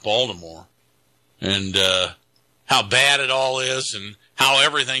talked about Baltimore and how bad it all is and how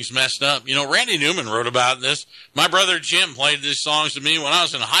everything's messed up. You know, Randy Newman wrote about this. My brother Jim played these songs to me when I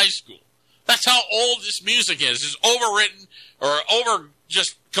was in high school. That's how old this music is. It's overwritten or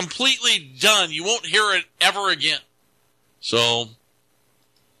just completely done. You won't hear it ever again. So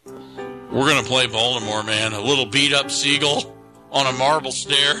we're going to play Baltimore, man. A little beat-up seagull on a marble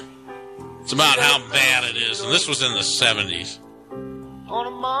stair. It's about how bad it is. And this was in the 70s. On a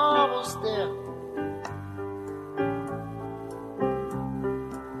marble stair,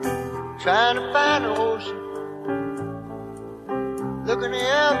 trying to find the ocean, looking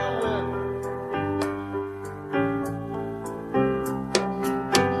everywhere.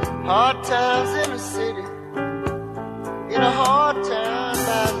 Hard times in the city, in a hard time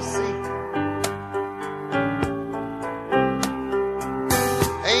by the sea.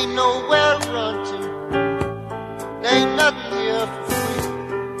 Ain't nowhere to run to, there ain't nothing here for free.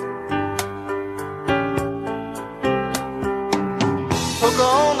 Hooker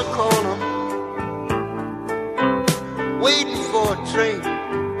on the corner, waiting for a train.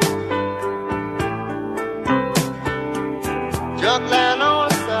 Junk lying on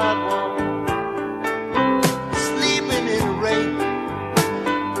the sidewalk, sleeping in the rain.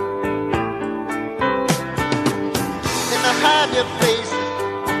 And they hide their faces,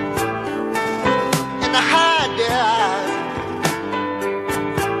 and they hide their eyes,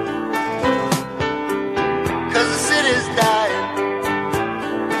 'cause the city's dying,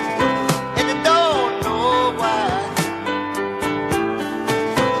 and they don't know why.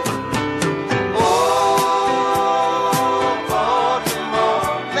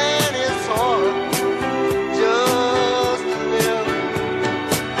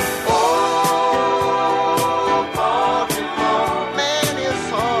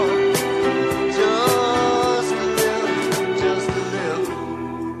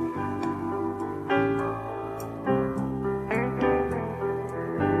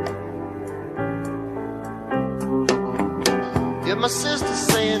 My sister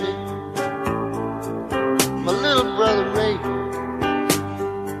Sandy, my little brother Ray,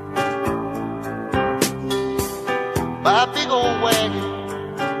 by a big old wagon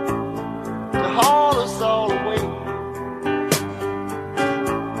to haul us all away.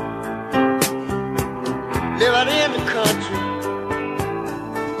 Live out in the country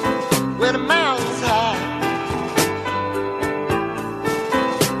where the mountains high.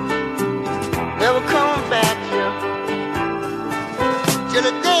 Never coming back here till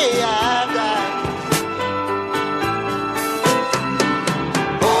the day I die.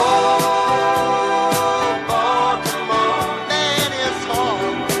 Oh, Baltimore, man, it's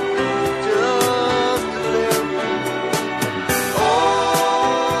hard just to live. Oh,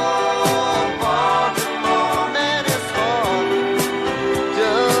 Baltimore, man, it's hard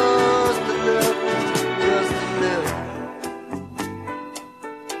just to live, just to live.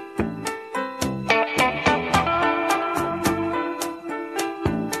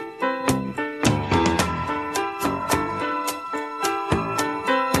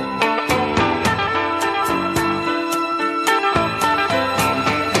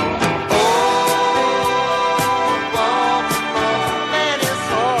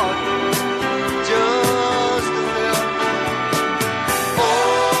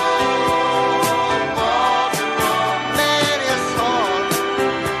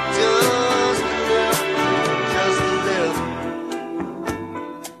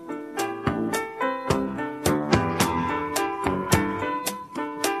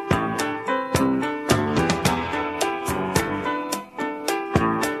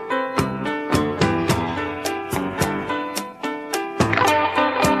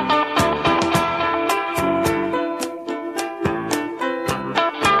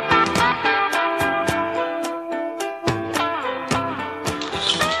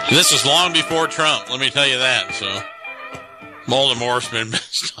 This is long before Trump, let me tell you that. So, Baltimore's been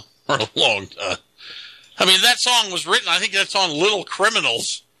messed up for a long time. I mean, that song was written, I think that's on Little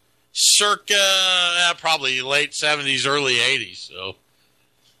Criminals, circa probably late 70s, early 80s. So,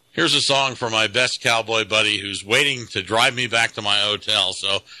 here's a song for my best cowboy buddy who's waiting to drive me back to my hotel.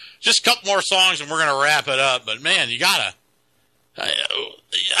 So, just a couple more songs and we're going to wrap it up. But, man, you got to,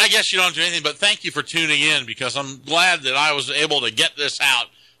 I guess you don't do anything, but thank you for tuning in because I'm glad that I was able to get this out.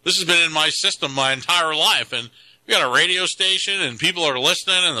 This has been in my system my entire life, and we got a radio station, and people are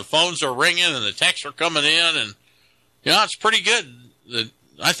listening, and the phones are ringing, and the texts are coming in, and, you know, it's pretty good.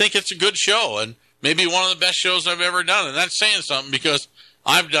 I think it's a good show, and maybe one of the best shows I've ever done. And that's saying something because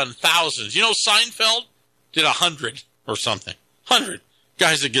I've done thousands. You know, Seinfeld did 100 or something. 100.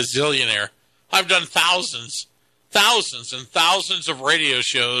 Guy's a gazillionaire. I've done thousands and thousands of radio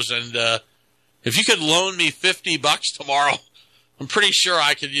shows. And if you could loan me $50 tomorrow, I'm pretty sure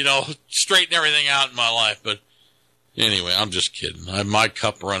I could, straighten everything out in my life. But anyway, I'm just kidding. My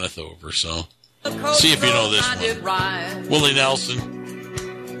cup runneth over, so see if you know this one. Willie Nelson.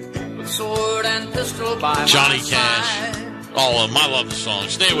 Sword and pistol by Johnny my Cash. side. All of them. I love the song.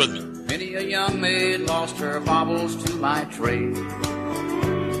 Stay with me. Many a young maid lost her baubles to my trade.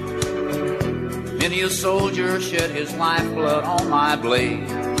 Many a soldier shed his lifeblood on my blade.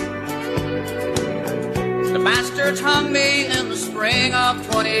 The bastards hung me in the spring of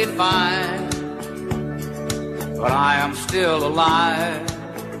 25, but I am still alive.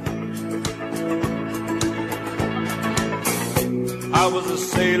 I was a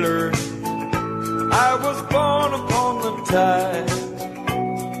sailor, I was born upon the tide.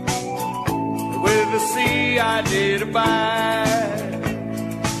 With the sea I did abide.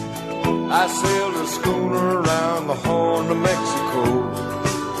 I sailed a schooner around the Horn of Mexico.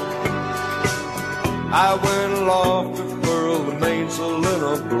 I went aloft to furl the mainsail in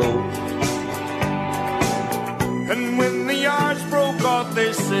a blow. And when the yards broke off,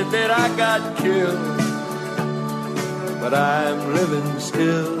 they said that I got killed. But I'm living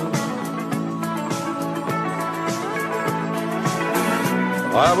still.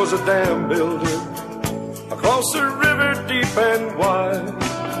 I was a dam builder across a river deep and wide,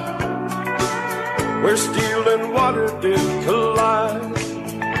 where steel and water did collide.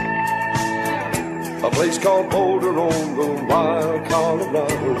 A place called Boulder on the wild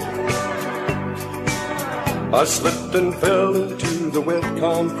Colorado. I slipped and fell into the wet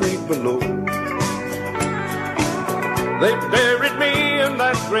concrete below. They buried me in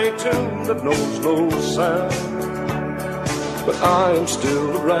that great tomb that knows no sound. But I am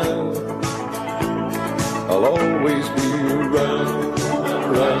still around. I'll always be around and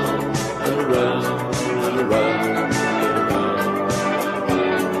around and around and around.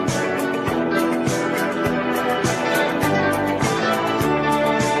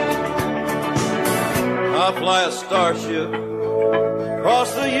 I fly a starship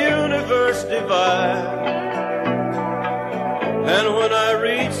across the universe divide. And when I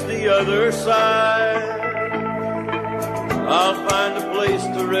reach the other side, I'll find a place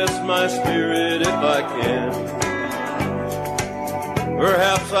to rest my spirit if I can.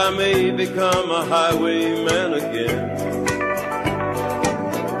 Perhaps I may become a highwayman again.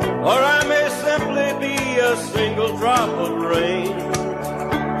 Or I may simply be a single drop of rain.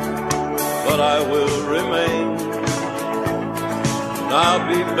 But I will remain. I'll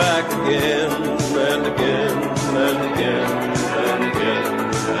be back again and again and again and again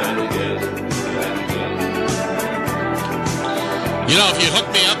and again and again. You know, if you hook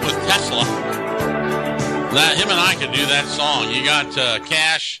me up with Tesla, him and I could do that song. You got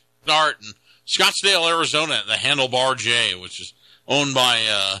Cash, Dart, and Scottsdale, Arizona, the Handlebar J, which is owned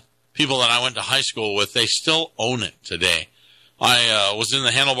by people that I went to high school with. They still own it today. I was in the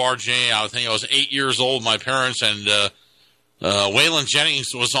Handlebar J. I think I was 8 years old. My parents and Waylon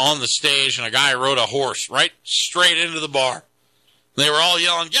Jennings was on the stage, and a guy rode a horse right straight into the bar. They were all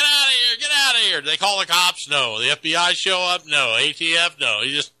yelling, "Get out of here! Get out of here!" Did they call the cops? No. The FBI show up? No. ATF? No.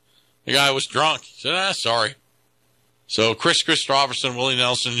 The guy was drunk. He said, sorry. So Chris Christopherson, Willie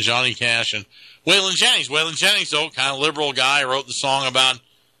Nelson, Johnny Cash, and Waylon Jennings. Waylon Jennings, though, kind of liberal guy, wrote the song about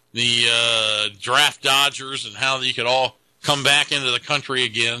the draft Dodgers and how you could all come back into the country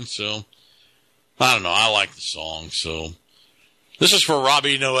again. So, I don't know. I like the song. So, this is for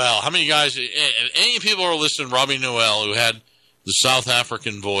Robbie Noel. How many guys, any people are listening, Robbie Noel, who had the South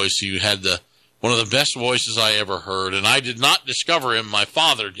African voice, who had one of the best voices I ever heard, and I did not discover him. My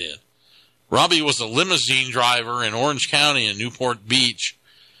father did. Robbie was a limousine driver in Orange County and Newport Beach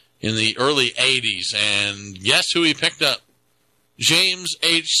in the early 80s, and guess who he picked up? James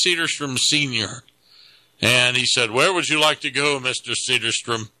H. Cedarstrom Sr., and he said, "Where would you like to go, Mr.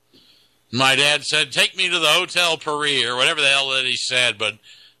 Cedarstrom?" My dad said, "Take me to the Hotel Paris," or whatever the hell that he said. But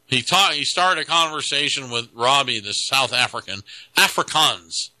he started a conversation with Robbie, the South African,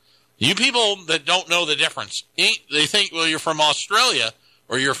 Afrikaans. You people that don't know the difference, they think, well, you're from Australia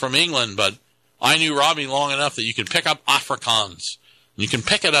or you're from England. But I knew Robbie long enough that you can pick up Afrikaans. You can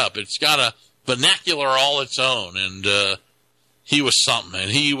pick it up. It's got a vernacular all its own. And he was something.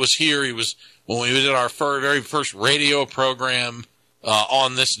 And he was here. He was when we did our very first radio program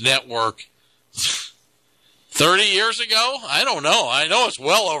on this network 30 years ago. I don't know. I know it's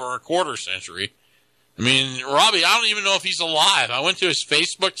well over a quarter century. I mean, Robbie, I don't even know if he's alive. I went to his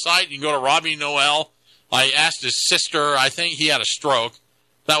Facebook site. You can go to Robbie Noel. I asked his sister. I think he had a stroke.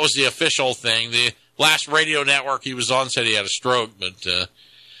 That was the official thing. The last radio network he was on said he had a stroke.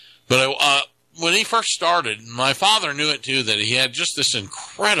 But when he first started, my father knew it too, that he had just this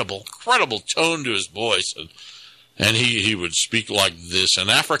incredible tone to his voice. And he would speak like this. And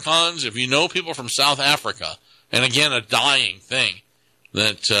Afrikaans, if you know people from South Africa, and again, a dying thing,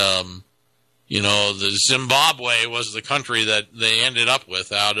 that, the Zimbabwe was the country that they ended up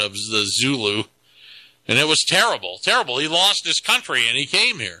with out of the Zulu. And it was terrible. He lost his country and he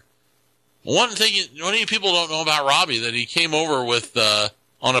came here. One thing people don't know about Robbie, that he came over with,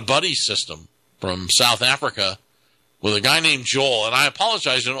 on a buddy system from South Africa with a guy named Joel. And I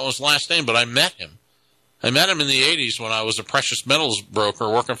apologize, I don't know his last name, but I met him. I met him in the 80s when I was a precious metals broker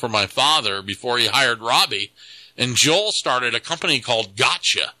working for my father before he hired Robbie. And Joel started a company called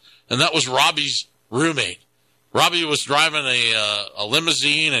Gotcha, and that was Robbie's roommate. Robbie was driving a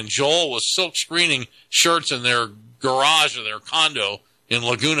limousine, and Joel was silk screening shirts in their garage of their condo in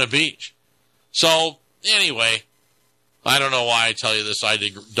Laguna Beach. So, anyway, I don't know why I tell you this. I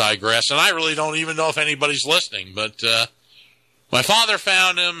digress, and I really don't even know if anybody's listening, but my father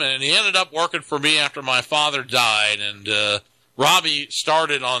found him, and he ended up working for me after my father died, and Robbie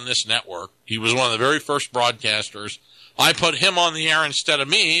started on this network. He was one of the very first broadcasters. I put him on the air instead of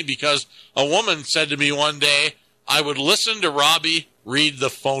me because a woman said to me one day, I would listen to Robbie read the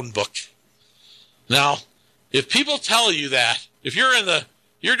phone book. Now, if people tell you that, if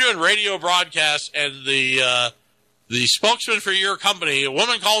you're doing radio broadcasts and the spokesman for your company, a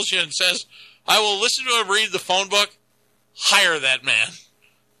woman calls you and says, I will listen to him read the phone book, hire that man.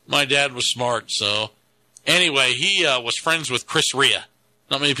 My dad was smart, so anyway, he was friends with Chris Rea.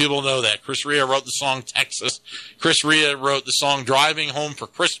 Not many people know that. Chris Rea wrote the song Texas. Chris Rea wrote the song Driving Home for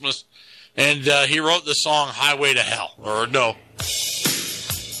Christmas. And he wrote the song Highway to Hell. Or no,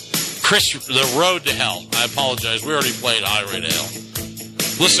 The Road to Hell. I apologize. We already played Highway to Hell.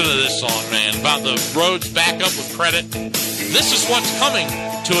 Listen to this song, man, about the roads back up with credit. This is what's coming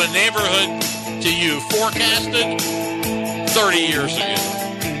to a neighborhood to you, forecasted 30 years ago.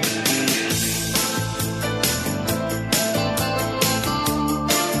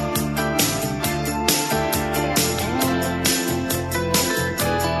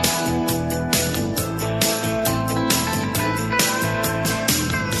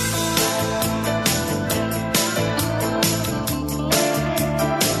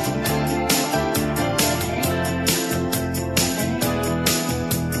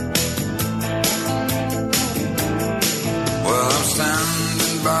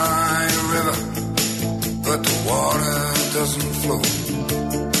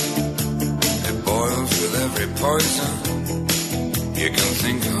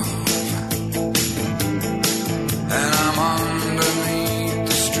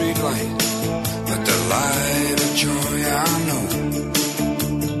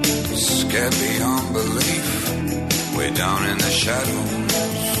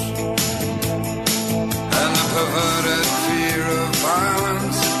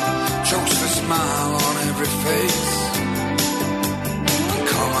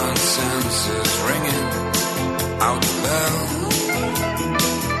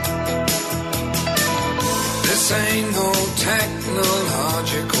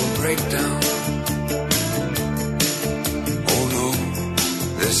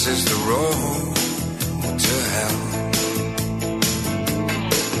 This is the road to hell.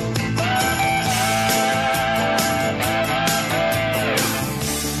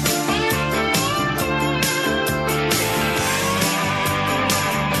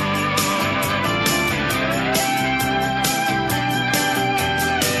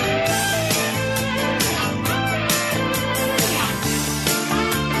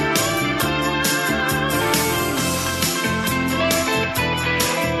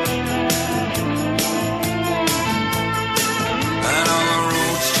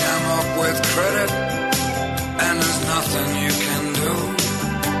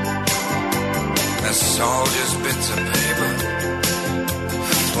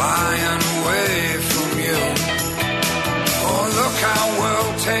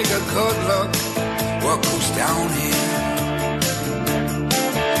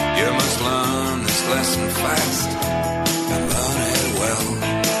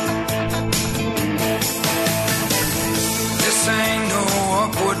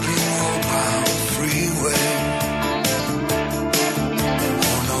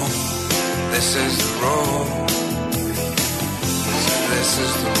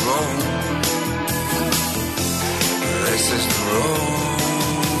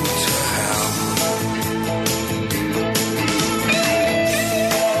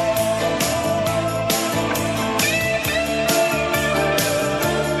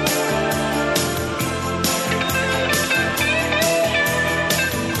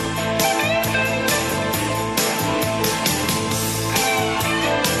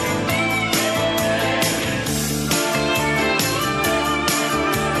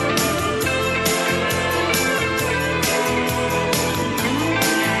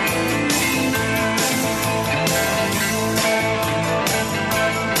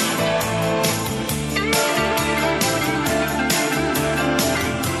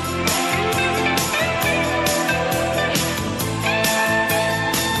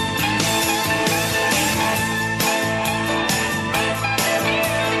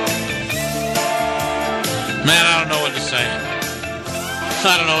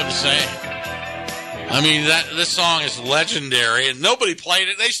 I don't know what to say. I mean, this song is legendary, and nobody played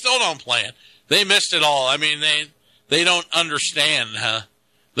it. They still don't play it. They missed it all. I mean, they don't understand, huh?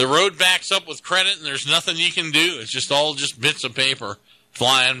 The road backs up with credit, and there's nothing you can do. It's just all just bits of paper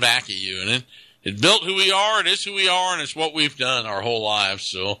flying back at you. And it built who we are, it is who we are, and it's what we've done our whole lives.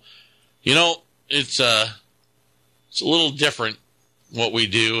 So, you know, it's a little different what we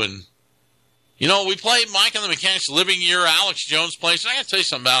do. And, you know, we played Mike and the Mechanics' Living Year, Alex Jones plays. And I got to tell you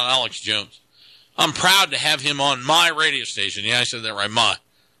something about Alex Jones. I'm proud to have him on my radio station. Yeah, I said that right, my.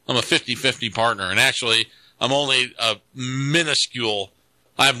 I'm a 50-50 partner, and actually, I'm only a minuscule.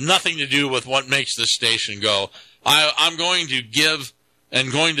 I have nothing to do with what makes this station go. I'm going to give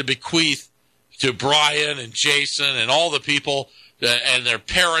and going to bequeath to Brian and Jason and all the people and their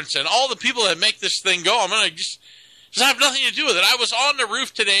parents and all the people that make this thing go. I'm going to just have nothing to do with it. I was on the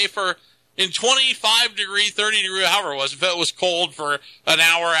roof today in 25 degree, 30 degree, however it was. If it was cold for an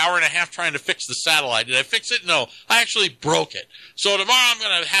hour and a half trying to fix the satellite. Did I fix it? No. I actually broke it. So tomorrow I'm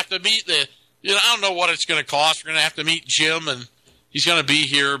going to have to meet I don't know what it's going to cost. We're going to have to meet Jim, and he's going to be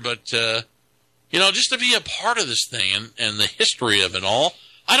here. But, just to be a part of this thing and the history of it all,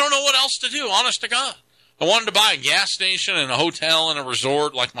 I don't know what else to do, honest to God. I wanted to buy a gas station and a hotel and a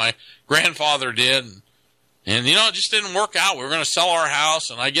resort like my grandfather did. And, it just didn't work out. We were going to sell our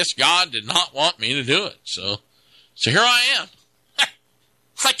house, and I guess God did not want me to do it. So here I am.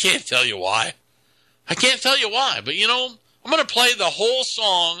 I can't tell you why. But, I'm going to play the whole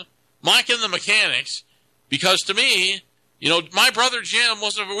song, Mike and the Mechanics, because to me, my brother Jim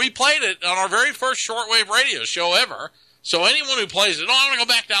we played it on our very first shortwave radio show ever. So anyone who plays it, I'm going to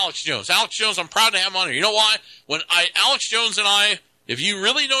go back to Alex Jones. Alex Jones, I'm proud to have him on here. You know why? Alex Jones and I, if you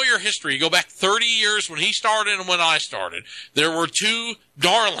really know your history, you go back 30 years when he started and when I started. There were two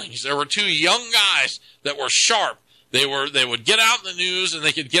darlings. There were two young guys that were sharp. They would get out in the news and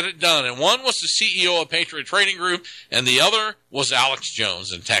they could get it done. And one was the CEO of Patriot Trading Group, and the other was Alex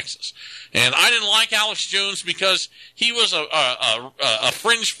Jones in Texas. And I didn't like Alex Jones because he was a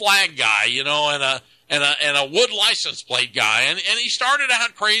fringe flag guy, and a wood license plate guy. And he started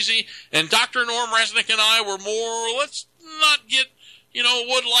out crazy, and Dr. Norm Resnick and I were more, let's not get,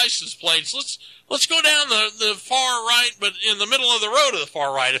 wood license plates. Let's go down the far right, but in the middle of the road of the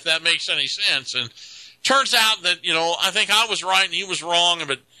far right, if that makes any sense. And turns out that, I think I was right and he was wrong,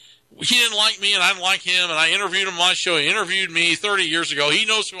 but he didn't like me and I didn't like him, and I interviewed him on my show. He interviewed me 30 years ago. He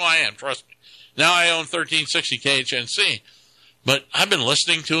knows who I am, trust me. Now I own 1360 KHNC. But I've been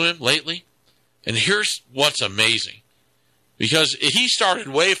listening to him lately, and here's what's amazing. Because he started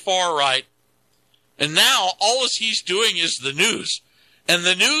way far right, and now all he's doing is the news. And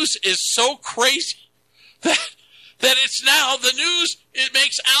the news is so crazy that it's now the news, it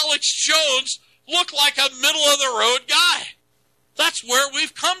makes Alex Jones look like a middle-of-the-road guy. That's where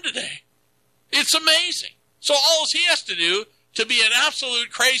we've come today. It's amazing. So all he has to do to be an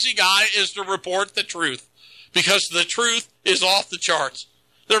absolute crazy guy is to report the truth, because the truth is off the charts.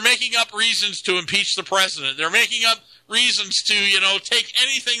 They're making up reasons to impeach the president. They're making up reasons to, take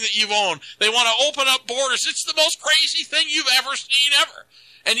anything that you've owned. They want to open up borders. It's the most crazy thing you've ever seen ever.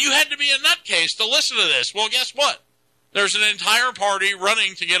 And you had to be a nutcase to listen to this. Well, guess what? There's an entire party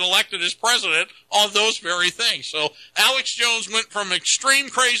running to get elected as president on those very things. So Alex Jones went from extreme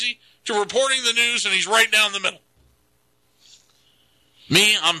crazy to reporting the news, and he's right down the middle.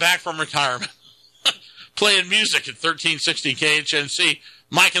 Me, I'm back from retirement. Playing music at 1360 KHNC.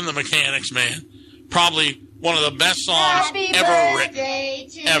 Mike and the Mechanics, man. Probably one of the best songs ever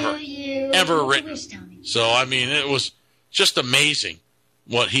written. Ever written. So, it was just amazing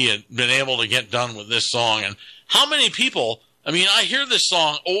what he had been able to get done with this song. And how many people, I hear this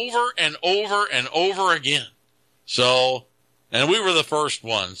song over and over and over again. So, and we were the first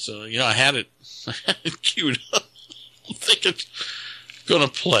one. So, I had it queued up. I think it's going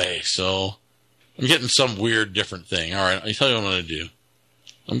to play. So, I'm getting some weird different thing. All right, I'll tell you what I'm going to do.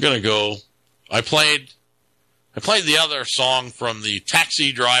 I'm going to go. I played the other song from the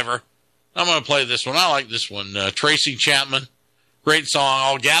Taxi Driver. I'm going to play this one. I like this one. Tracy Chapman. Great song.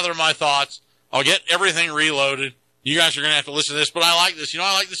 I'll gather my thoughts. I'll get everything reloaded. You guys are going to have to listen to this, but I like this.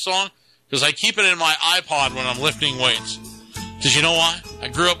 I like this song because I keep it in my iPod when I'm lifting weights. Because you know why? I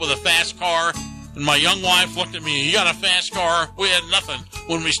grew up with a fast car, and my young wife looked at me. You got a fast car? We had nothing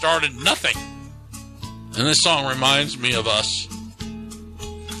when we started. Nothing. And this song reminds me of us.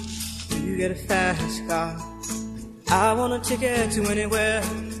 You get a fast car. I want a ticket to anywhere.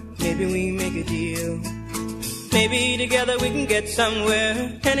 Maybe we make a deal. Maybe together we can get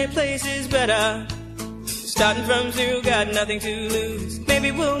somewhere. Any place is better. Starting from zero, got nothing to lose.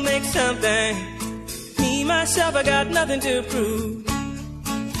 Maybe we'll make something. Me, myself, I got nothing to prove.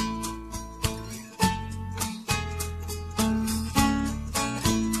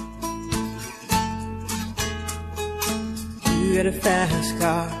 get a fast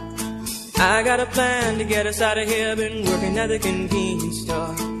car. I got a plan to get us out of here. Been working at the convenience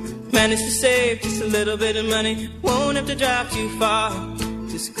store. Managed to save just a little bit of money. Won't have to drive too far.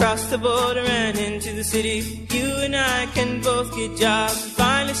 Just cross the border and into the city. You and I can both get jobs and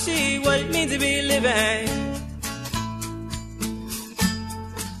finally see what it means to be living.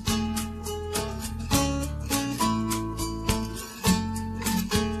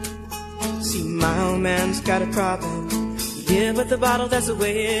 See, my old man's got a problem. Yeah, but the bottle, that's the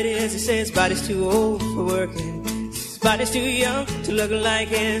way it is. He says his body's too old for working. His body's too young to look like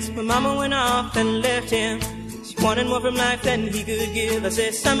his. But mama went off and left him. She wanted more from life than he could give. I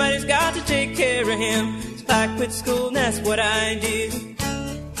said, somebody's got to take care of him. So I quit school and that's what I did.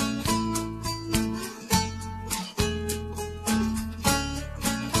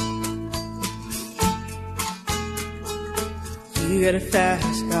 You got a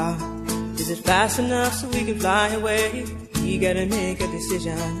fast car. Is it fast enough so we can fly away? You gotta make a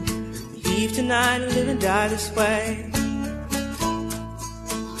decision. Leave tonight or live and die this way.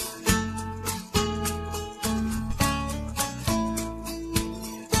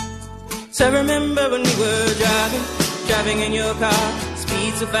 So I remember when we were driving in your car.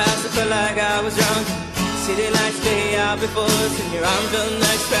 Speed so fast I felt like I was drunk. City lights lay out before us, and your arm felt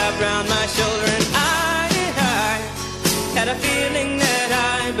nice wrapped around my shoulder. And I had a feeling that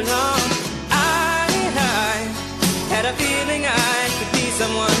I belonged. Had a feeling I could be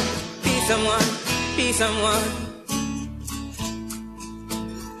someone, be someone, be someone.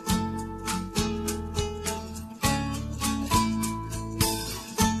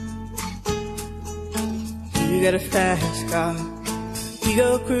 You got a fast car. We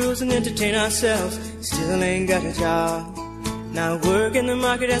go cruise and entertain ourselves. Still ain't got a job. Now work in the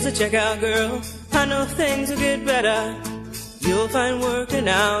market as a checkout girl. I know things will get better. You'll find work and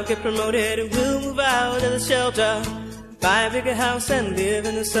I'll get promoted. And we'll move out of the shelter. Buy a bigger house and live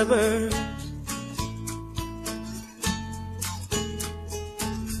in the suburbs.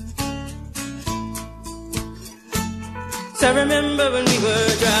 So I remember when we were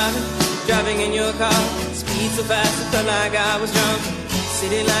driving in your car. Speed so fast it felt like I was drunk.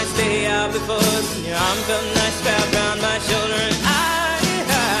 City lights lay out before us, and your arm felt nice wrapped around my shoulder. And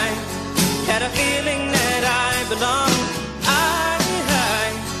I had a feeling that I belonged. I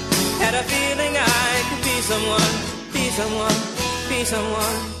had a feeling I could be someone. Be someone, be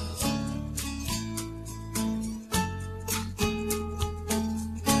someone.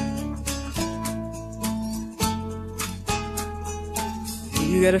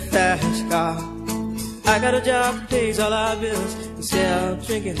 You got a fast car. I got a job that pays all our bills. Instead of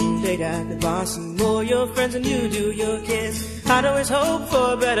drinking late at the bar, some more your friends than you do your kids. I'd always hope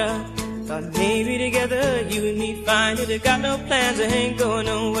for better. Thought maybe together you and me find it. I got no plans, I ain't going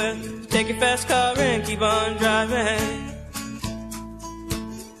nowhere. Take your fast car and keep on driving.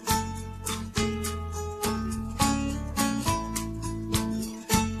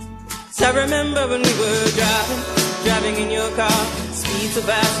 So I remember when we were driving in your car. Speed so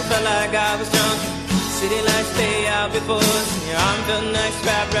fast I felt like I was drunk. City lights lay out before us, and your arm felt nice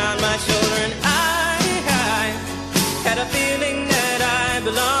wrapped around my shoulder. And I had a feeling that I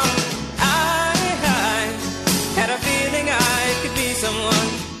belonged. I had a feeling I could be someone.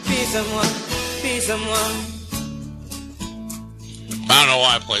 Be someone, be someone. I don't know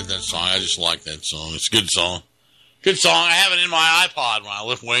why I played that song. I just like that song. It's a good song. Good song. I have it in my iPod when I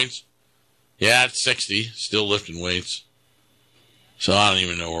lift weights. Yeah, it's 60. Still lifting weights. So I don't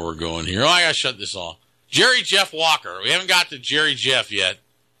even know where we're going here. Oh, I got to shut this off. Jerry Jeff Walker. We haven't got to Jerry Jeff yet.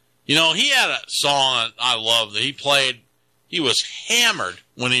 You know, he had a song that I love that he played. He was hammered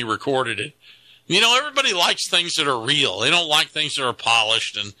when he recorded it. You know, everybody likes things that are real. They don't like things that are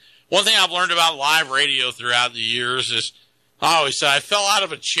polished. And one thing I've learned about live radio throughout the years is, I always say, I fell out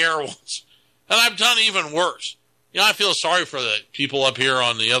of a chair once. And I've done even worse. You know, I feel sorry for the people up here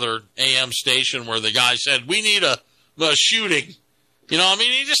on the other AM station where the guy said, we need a shooting. You know, I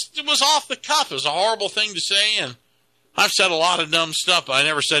mean, it was off the cuff. It was a horrible thing to say. And I've said a lot of dumb stuff, but I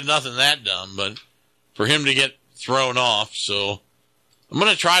never said nothing that dumb. But for him to get thrown off, so I'm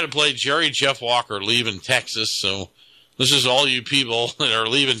going to try to play Jerry Jeff Walker, Leaving Texas. So this is all you people that are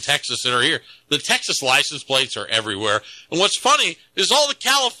leaving Texas that are here. The Texas license plates are everywhere. And what's funny is all the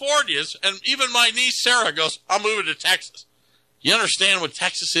Californians, and even my niece Sarah goes, I'm moving to Texas. You understand what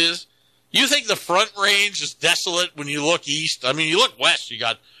Texas is? You think the Front Range is desolate when you look east? I mean, you look west, you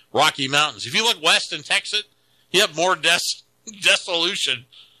got Rocky Mountains. If you look west in Texas, you have more dissolution.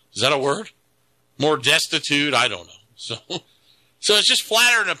 Is that a word? More destitute? I don't know. So it's just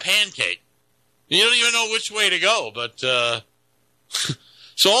flatter than a pancake. You don't even know which way to go. But so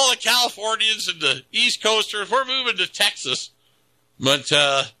all the Californians and the East Coasters, we're moving to Texas. But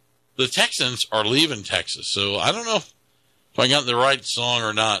the Texans are leaving Texas, so I don't know if I got the right song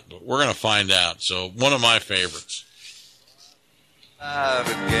or not, but we're going to find out. So one of my favorites.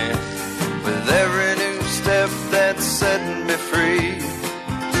 Again, with every new step that's setting me free.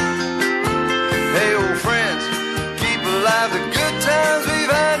 Hey, old friends, keep alive the good times we've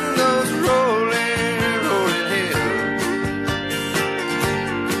had in those rolling, rolling hills.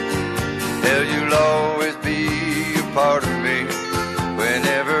 Hell, you'll always be a part of me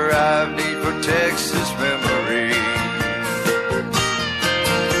whenever I need for Texas memory.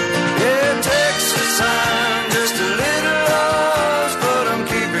 Yeah, Texas, I'm just a little lost, but I'm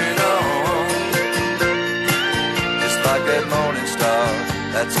keeping on. Just like that morning star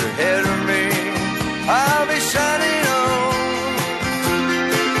that's ahead of me, I'll be shining on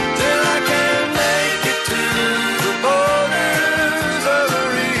till I can make it to the borders of the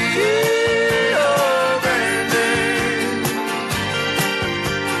Rio Grande.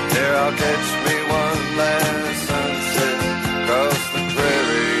 There I'll catch me one last sunset across the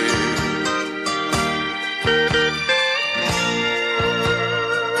prairie.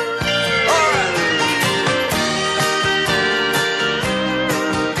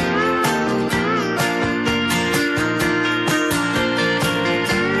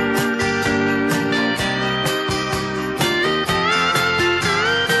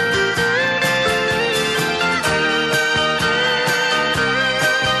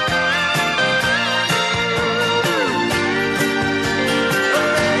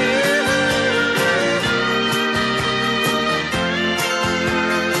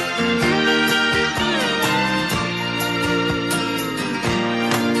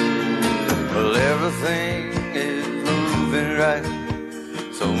 Well, everything is moving right,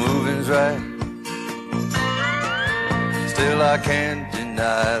 so moving's right. Still I can't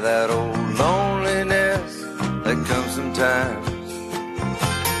deny that old loneliness that comes sometimes.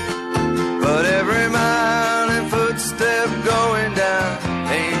 But every mile and footstep going down,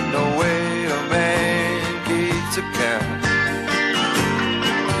 ain't no way a man keeps account.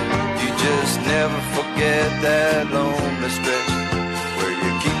 You just never forget that lonely stretch where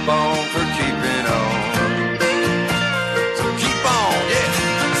you keep on for keeping on. So keep on, yeah.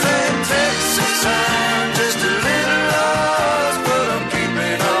 Say Texas, I'm just a little lost, but I'm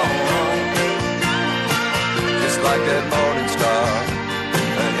keeping on. Just like that morning star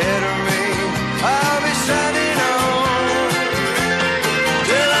ahead of me, I'll be shining on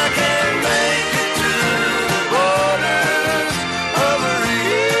till I can make it to the borders of the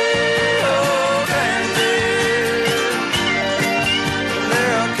Rio Grande.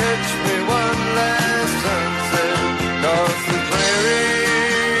 There I'll catch me one last sunset across the prairie.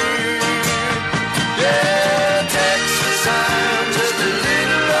 Yeah, Texas, I'm just a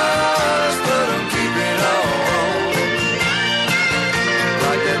little lost, but I'm keeping on.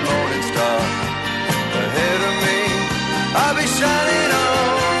 Like that morning star ahead of me, I'll be shining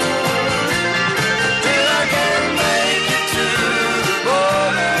on till I can make it to the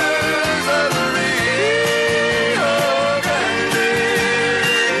borders of the Rio Grande.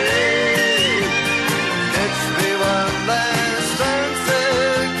 Catch me one last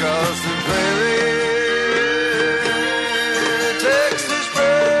sunset across the prairie, Texas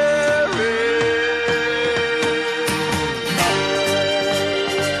prairie.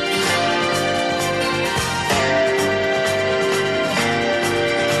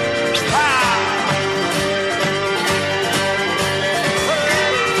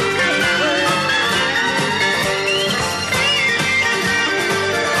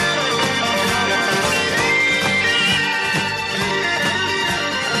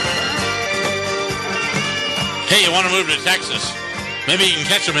 Hey, you want to move to Texas? Maybe you can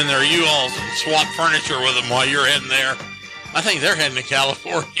catch them in their U-Hauls and swap furniture with them while you're heading there. I think they're heading to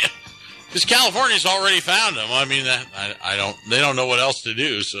California because California's already found them. I mean, they don't know what else to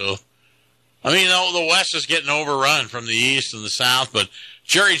do. So, I mean, the West is getting overrun from the East and the South. But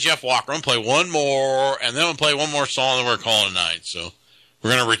Jerry Jeff Walker, I'm going to play one more, and then we'll play one more song, and we're calling it a night. So,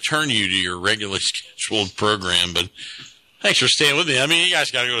 we're going to return you to your regularly scheduled program. But thanks for staying with me. I mean, you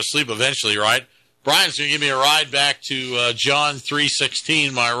guys got to go to sleep eventually, right? Brian's going to give me a ride back to John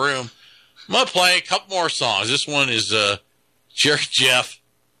 3:16, my room. I'm going to play a couple more songs. This one is Jerry Jeff.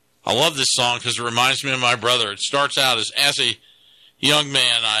 I love this song because it reminds me of my brother. It starts out as a young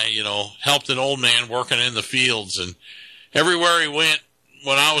man, I helped an old man working in the fields. And everywhere he went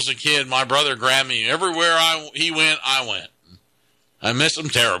when I was a kid, my brother grabbed me. Everywhere he went, I went. I miss him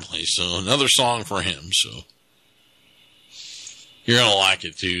terribly. So another song for him. So you're going to like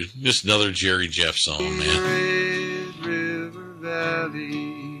it, too. Just another Jerry Jeff song, man. Red River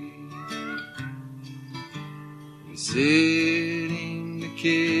Valley, sitting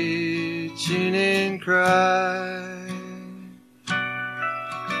kitchen and cry.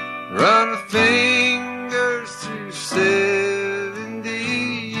 Run my fingers through 70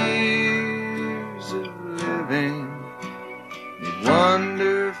 years of living. You'd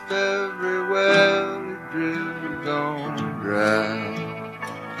wonder if every well had drilled gone dry.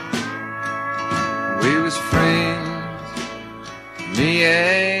 We was friends, me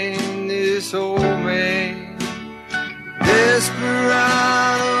and this old man.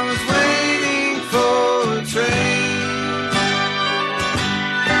 Desperados waiting for a train.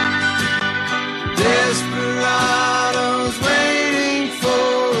 Desperados waiting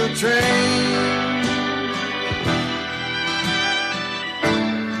for a train.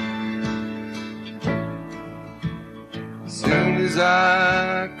 As soon as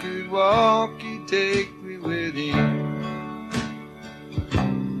I could walk, he'd take me with him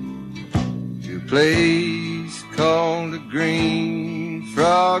to a place called the Green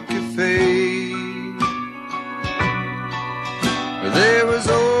Frog Cafe, where there was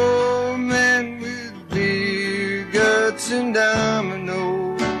old men with beer guts and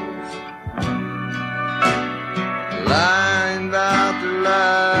dominoes, lying about their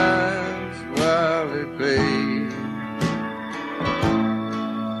lives while they played.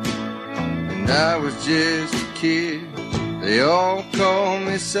 And I was just a kid, they all called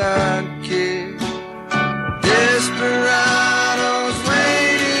me sidekick. Desperados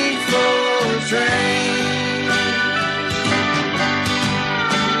waiting for a train.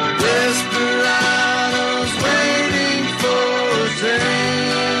 Desperados waiting for a train.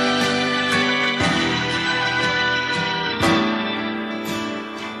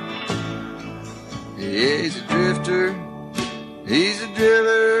 He's a drifter, he's a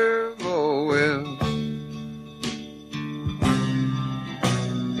driller of all wells.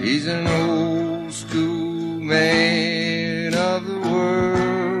 He's an old school man of the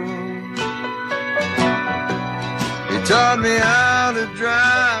world. He taught me how to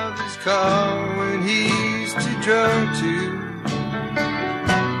drive his car when he's too drunk to.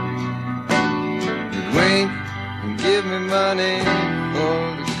 He'd wink and give me money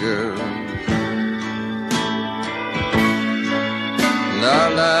for the girls. And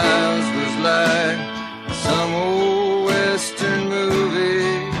our lives was like some old western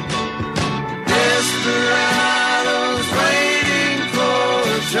movie. Desperados waiting for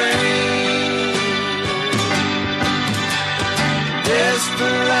a train.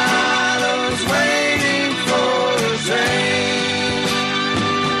 Desperados waiting for a train.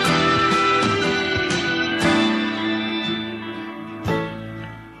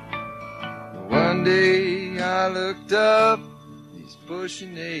 One day I looked up, he's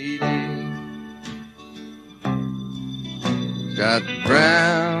pushing 80. Got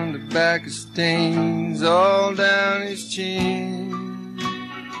brown tobacco stains all down his chin.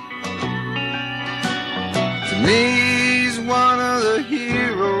 To me, he's one of the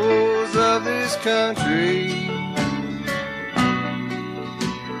heroes of this country.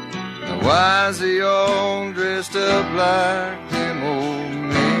 Now why is he all dressed up like them old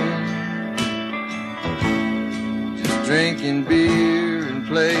men? Just drinking beer and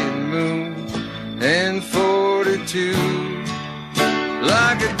playing moon and 42.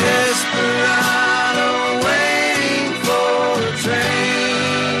 Like a desperado waiting for a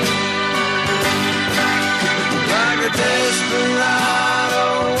train. Like a desperado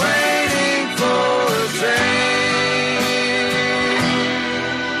waiting for a train.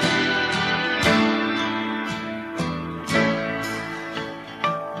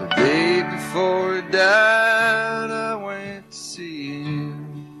 The day before he died, I went to see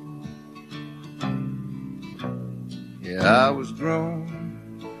him. Yeah, I was grown.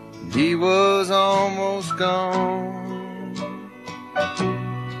 He was almost gone.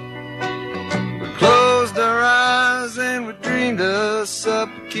 We closed our eyes and we dreamed us up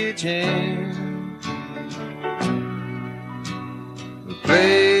a kitchen. We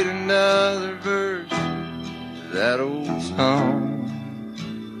played another verse of that old song.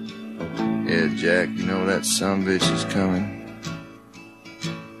 Yeah, Jack, you know that sumbitch is coming.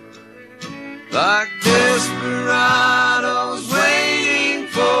 Like desperados waiting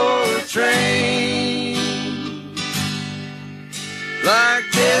for a train. Like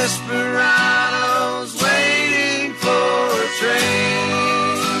desperados waiting for a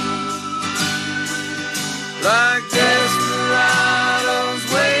train. Like desperados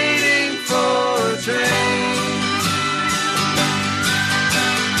waiting for a train.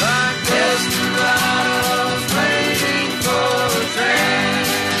 Like desperados waiting for a train.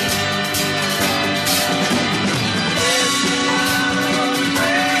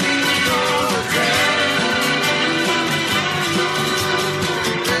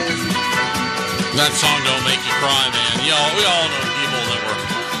 That song don't make you cry, man. We all know people that were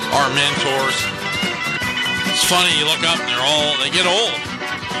our mentors. It's funny, you look up and they get old.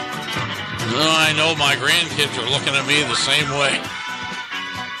 I know my grandkids are looking at me the same way.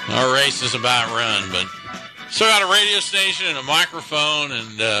 Our race is about run, but still got a radio station and a microphone,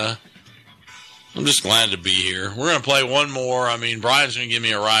 and I'm just glad to be here. We're going to play one more. I mean, Brian's going to give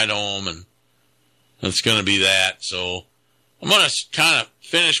me a ride home, and it's going to be that. So I'm going to kind of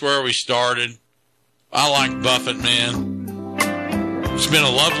finish where we started. I like Buffett, man. It's been a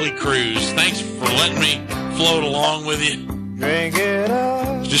lovely cruise. Thanks for letting me float along with you. Drink it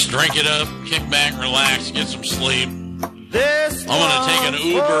up. Just drink it up, kick back, relax, get some sleep. I'm going to take an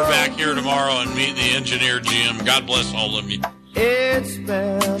Uber back here tomorrow and meet the engineer, Jim. God bless all of you.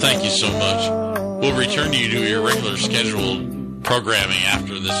 Thank you so much. We'll return you to your regular scheduled programming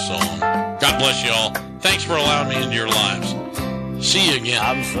after this song. God bless you all. Thanks for allowing me into your lives. See you again.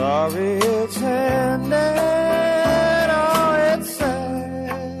 I'm sorry it's ended, oh, it's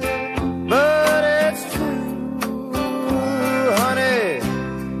sad, but it's true, honey.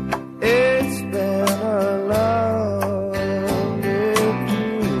 It's been a lonely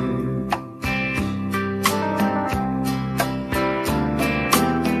cruise.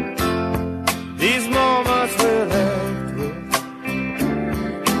 These moments we're left with,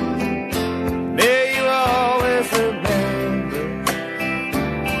 may you always remember.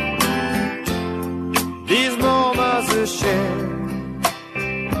 These moments are shared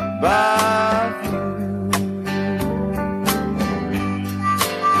by you.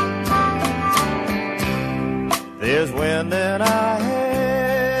 There's wind in our